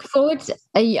forecast? I look forward.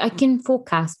 I can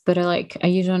forecast, but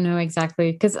you don't know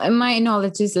exactly because my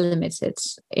knowledge is limited.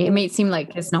 It may seem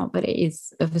like it's not, but it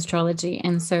is of astrology,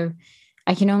 and so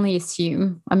I can only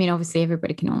assume. I mean, obviously,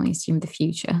 everybody can only assume the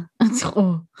future.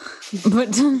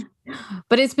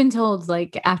 But it's been told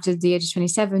after the age of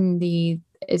 27, the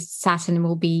Saturn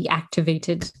will be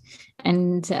activated,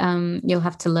 and you'll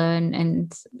have to learn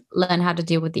how to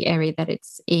deal with the area that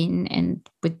it's in and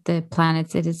with the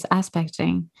planets it is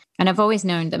aspecting. And I've always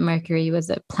known that Mercury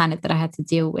was a planet that I had to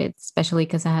deal with, especially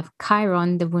because I have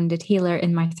Chiron, the wounded healer,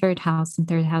 in my 3rd house, and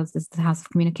 3rd house is the house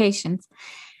of communications.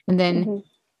 And then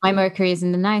my Mercury is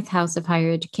in the 9th house of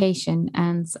higher education,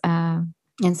 and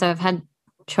so I've had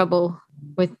trouble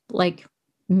with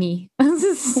me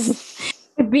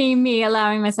being me,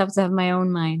 allowing myself to have my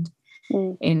own mind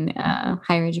in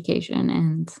higher education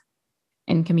and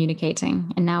in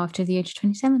communicating. And now after the age of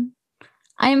 27,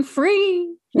 I am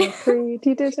free. You're free.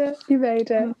 You did it. You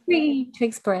made it. I'm free to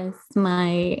express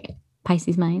my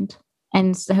Pisces mind.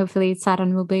 And so hopefully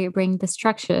Saturn will bring the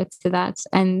structure to that.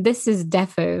 And this is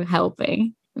defo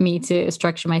helping me to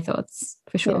structure my thoughts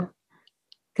for sure.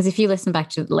 Because if you listen back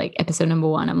to episode number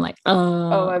 1, I'm like,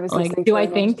 I was do I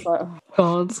think?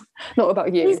 God, not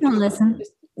about you. Please don't listen.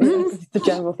 It's the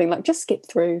general thing, like just skip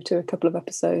through to a couple of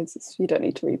episodes. You don't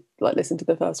need to listen to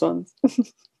the first ones.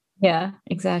 Yeah,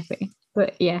 exactly.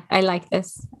 But yeah, I like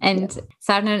this. And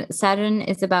Saturn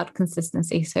is about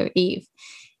consistency. So Eve,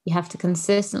 you have to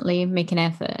consistently make an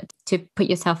effort to put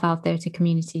yourself out there to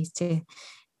communities, to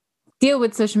deal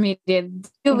with social media,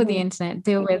 deal with the internet,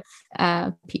 deal with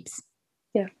peeps.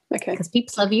 Yeah, okay. Because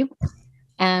peeps love you,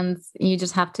 and you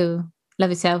just have to love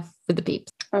yourself with the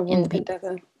peeps. I will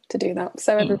endeavour to do that.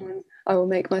 So everyone, I will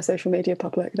make my social media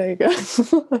public. There you go.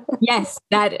 Yes,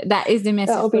 that is the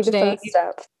message. That'll be the first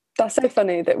step. That's so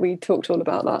funny that we talked all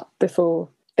about that before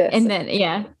this. And then,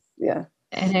 yeah.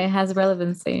 And it has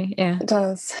relevancy. Yeah. It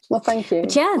does. Well, thank you.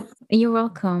 But yeah, you're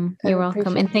welcome. You're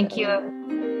welcome. And thank you.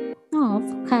 Oh,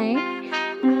 okay.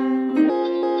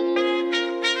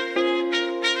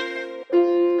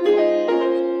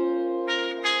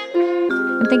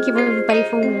 And thank you everybody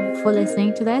for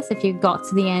listening to this. If you got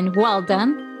to the end, well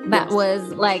done. That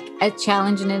was like a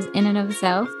challenge in and of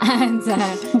itself. And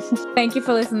thank you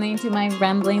for listening to my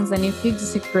ramblings. And if you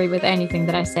disagree with anything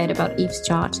that I said about Eve's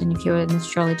chart, and if you're an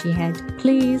astrology head,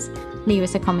 please leave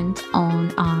us a comment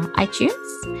on our iTunes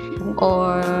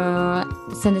or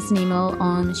send us an email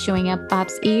on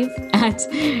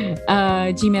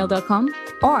showingupbabseve@gmail.com,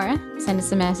 or send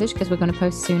us a message, because we're going to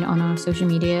post soon on our social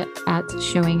media at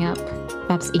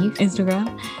showingupbabseve Instagram,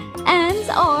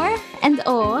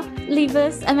 or leave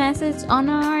us a message on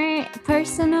our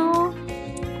personal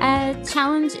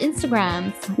challenge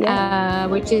Instagrams,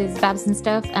 which is Babs and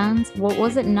Stuff, and what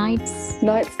was it? Night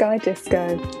Sky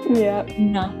Disco. Yeah.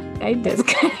 Night Sky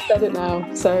Disco. I said it now,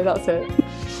 so that's it.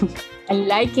 I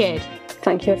like it.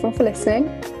 Thank you everyone for listening.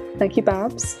 Thank you,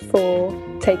 Babs, for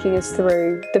taking us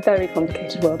through the very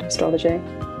complicated world of astrology,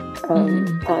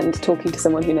 and talking to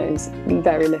someone who knows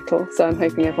very little. So I'm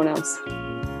hoping everyone else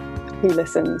who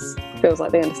listens feels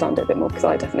like they understand it a bit more, because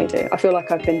I definitely do. I feel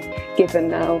like I've been given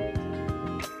now,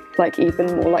 like,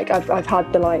 even more, like I've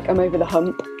had the, like, I'm over the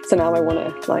hump, so now I want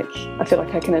to, like, I feel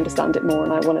like I can understand it more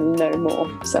and I want to know more.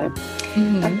 So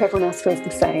I hope everyone else feels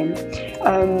the same.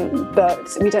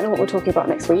 But we don't know what we're talking about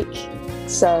next week.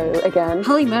 So again,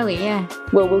 holy moly, yeah.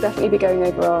 We'll definitely be going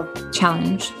over our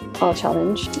challenge, our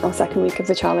second week of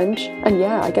the challenge. And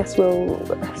yeah, I guess we'll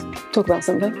talk about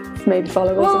something. Maybe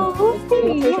follow us. We'll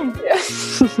see,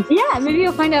 yeah, maybe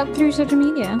you'll find out through social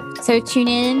media. So tune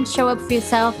in, show up for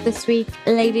yourself this week,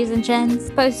 ladies and gents.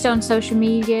 Post on social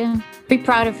media. Be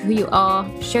proud of who you are.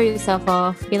 Show yourself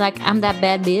off. Be like, I'm that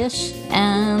bad bitch.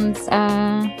 And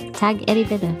tag Eddie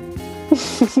Vedder.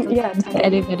 Yeah, tag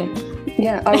Eddie Vedder.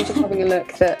 Yeah, I was just having a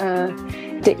look that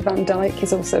Dick Van Dyke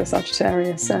is also a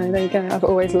Sagittarius. So there you go. I've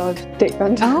always loved Dick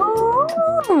Van Dyke.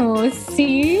 Oh,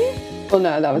 see? Well,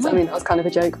 no, that was kind of a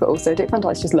joke, but also Dick Van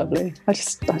Dyke's just lovely. I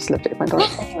just love Dick Van Dyke.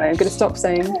 Anyway, I'm going to stop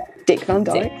saying Dick Van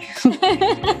Dyke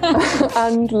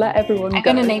and let everyone I'm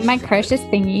going to name my crush's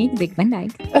thingy Dick Van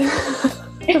Dyke.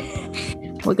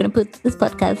 We're going to put this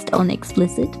podcast on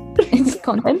explicit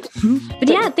content. But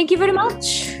yeah, thank you very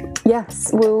much.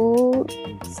 Yes, we'll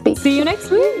see you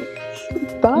next week.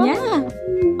 Bye. Yeah.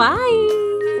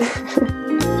 Bye.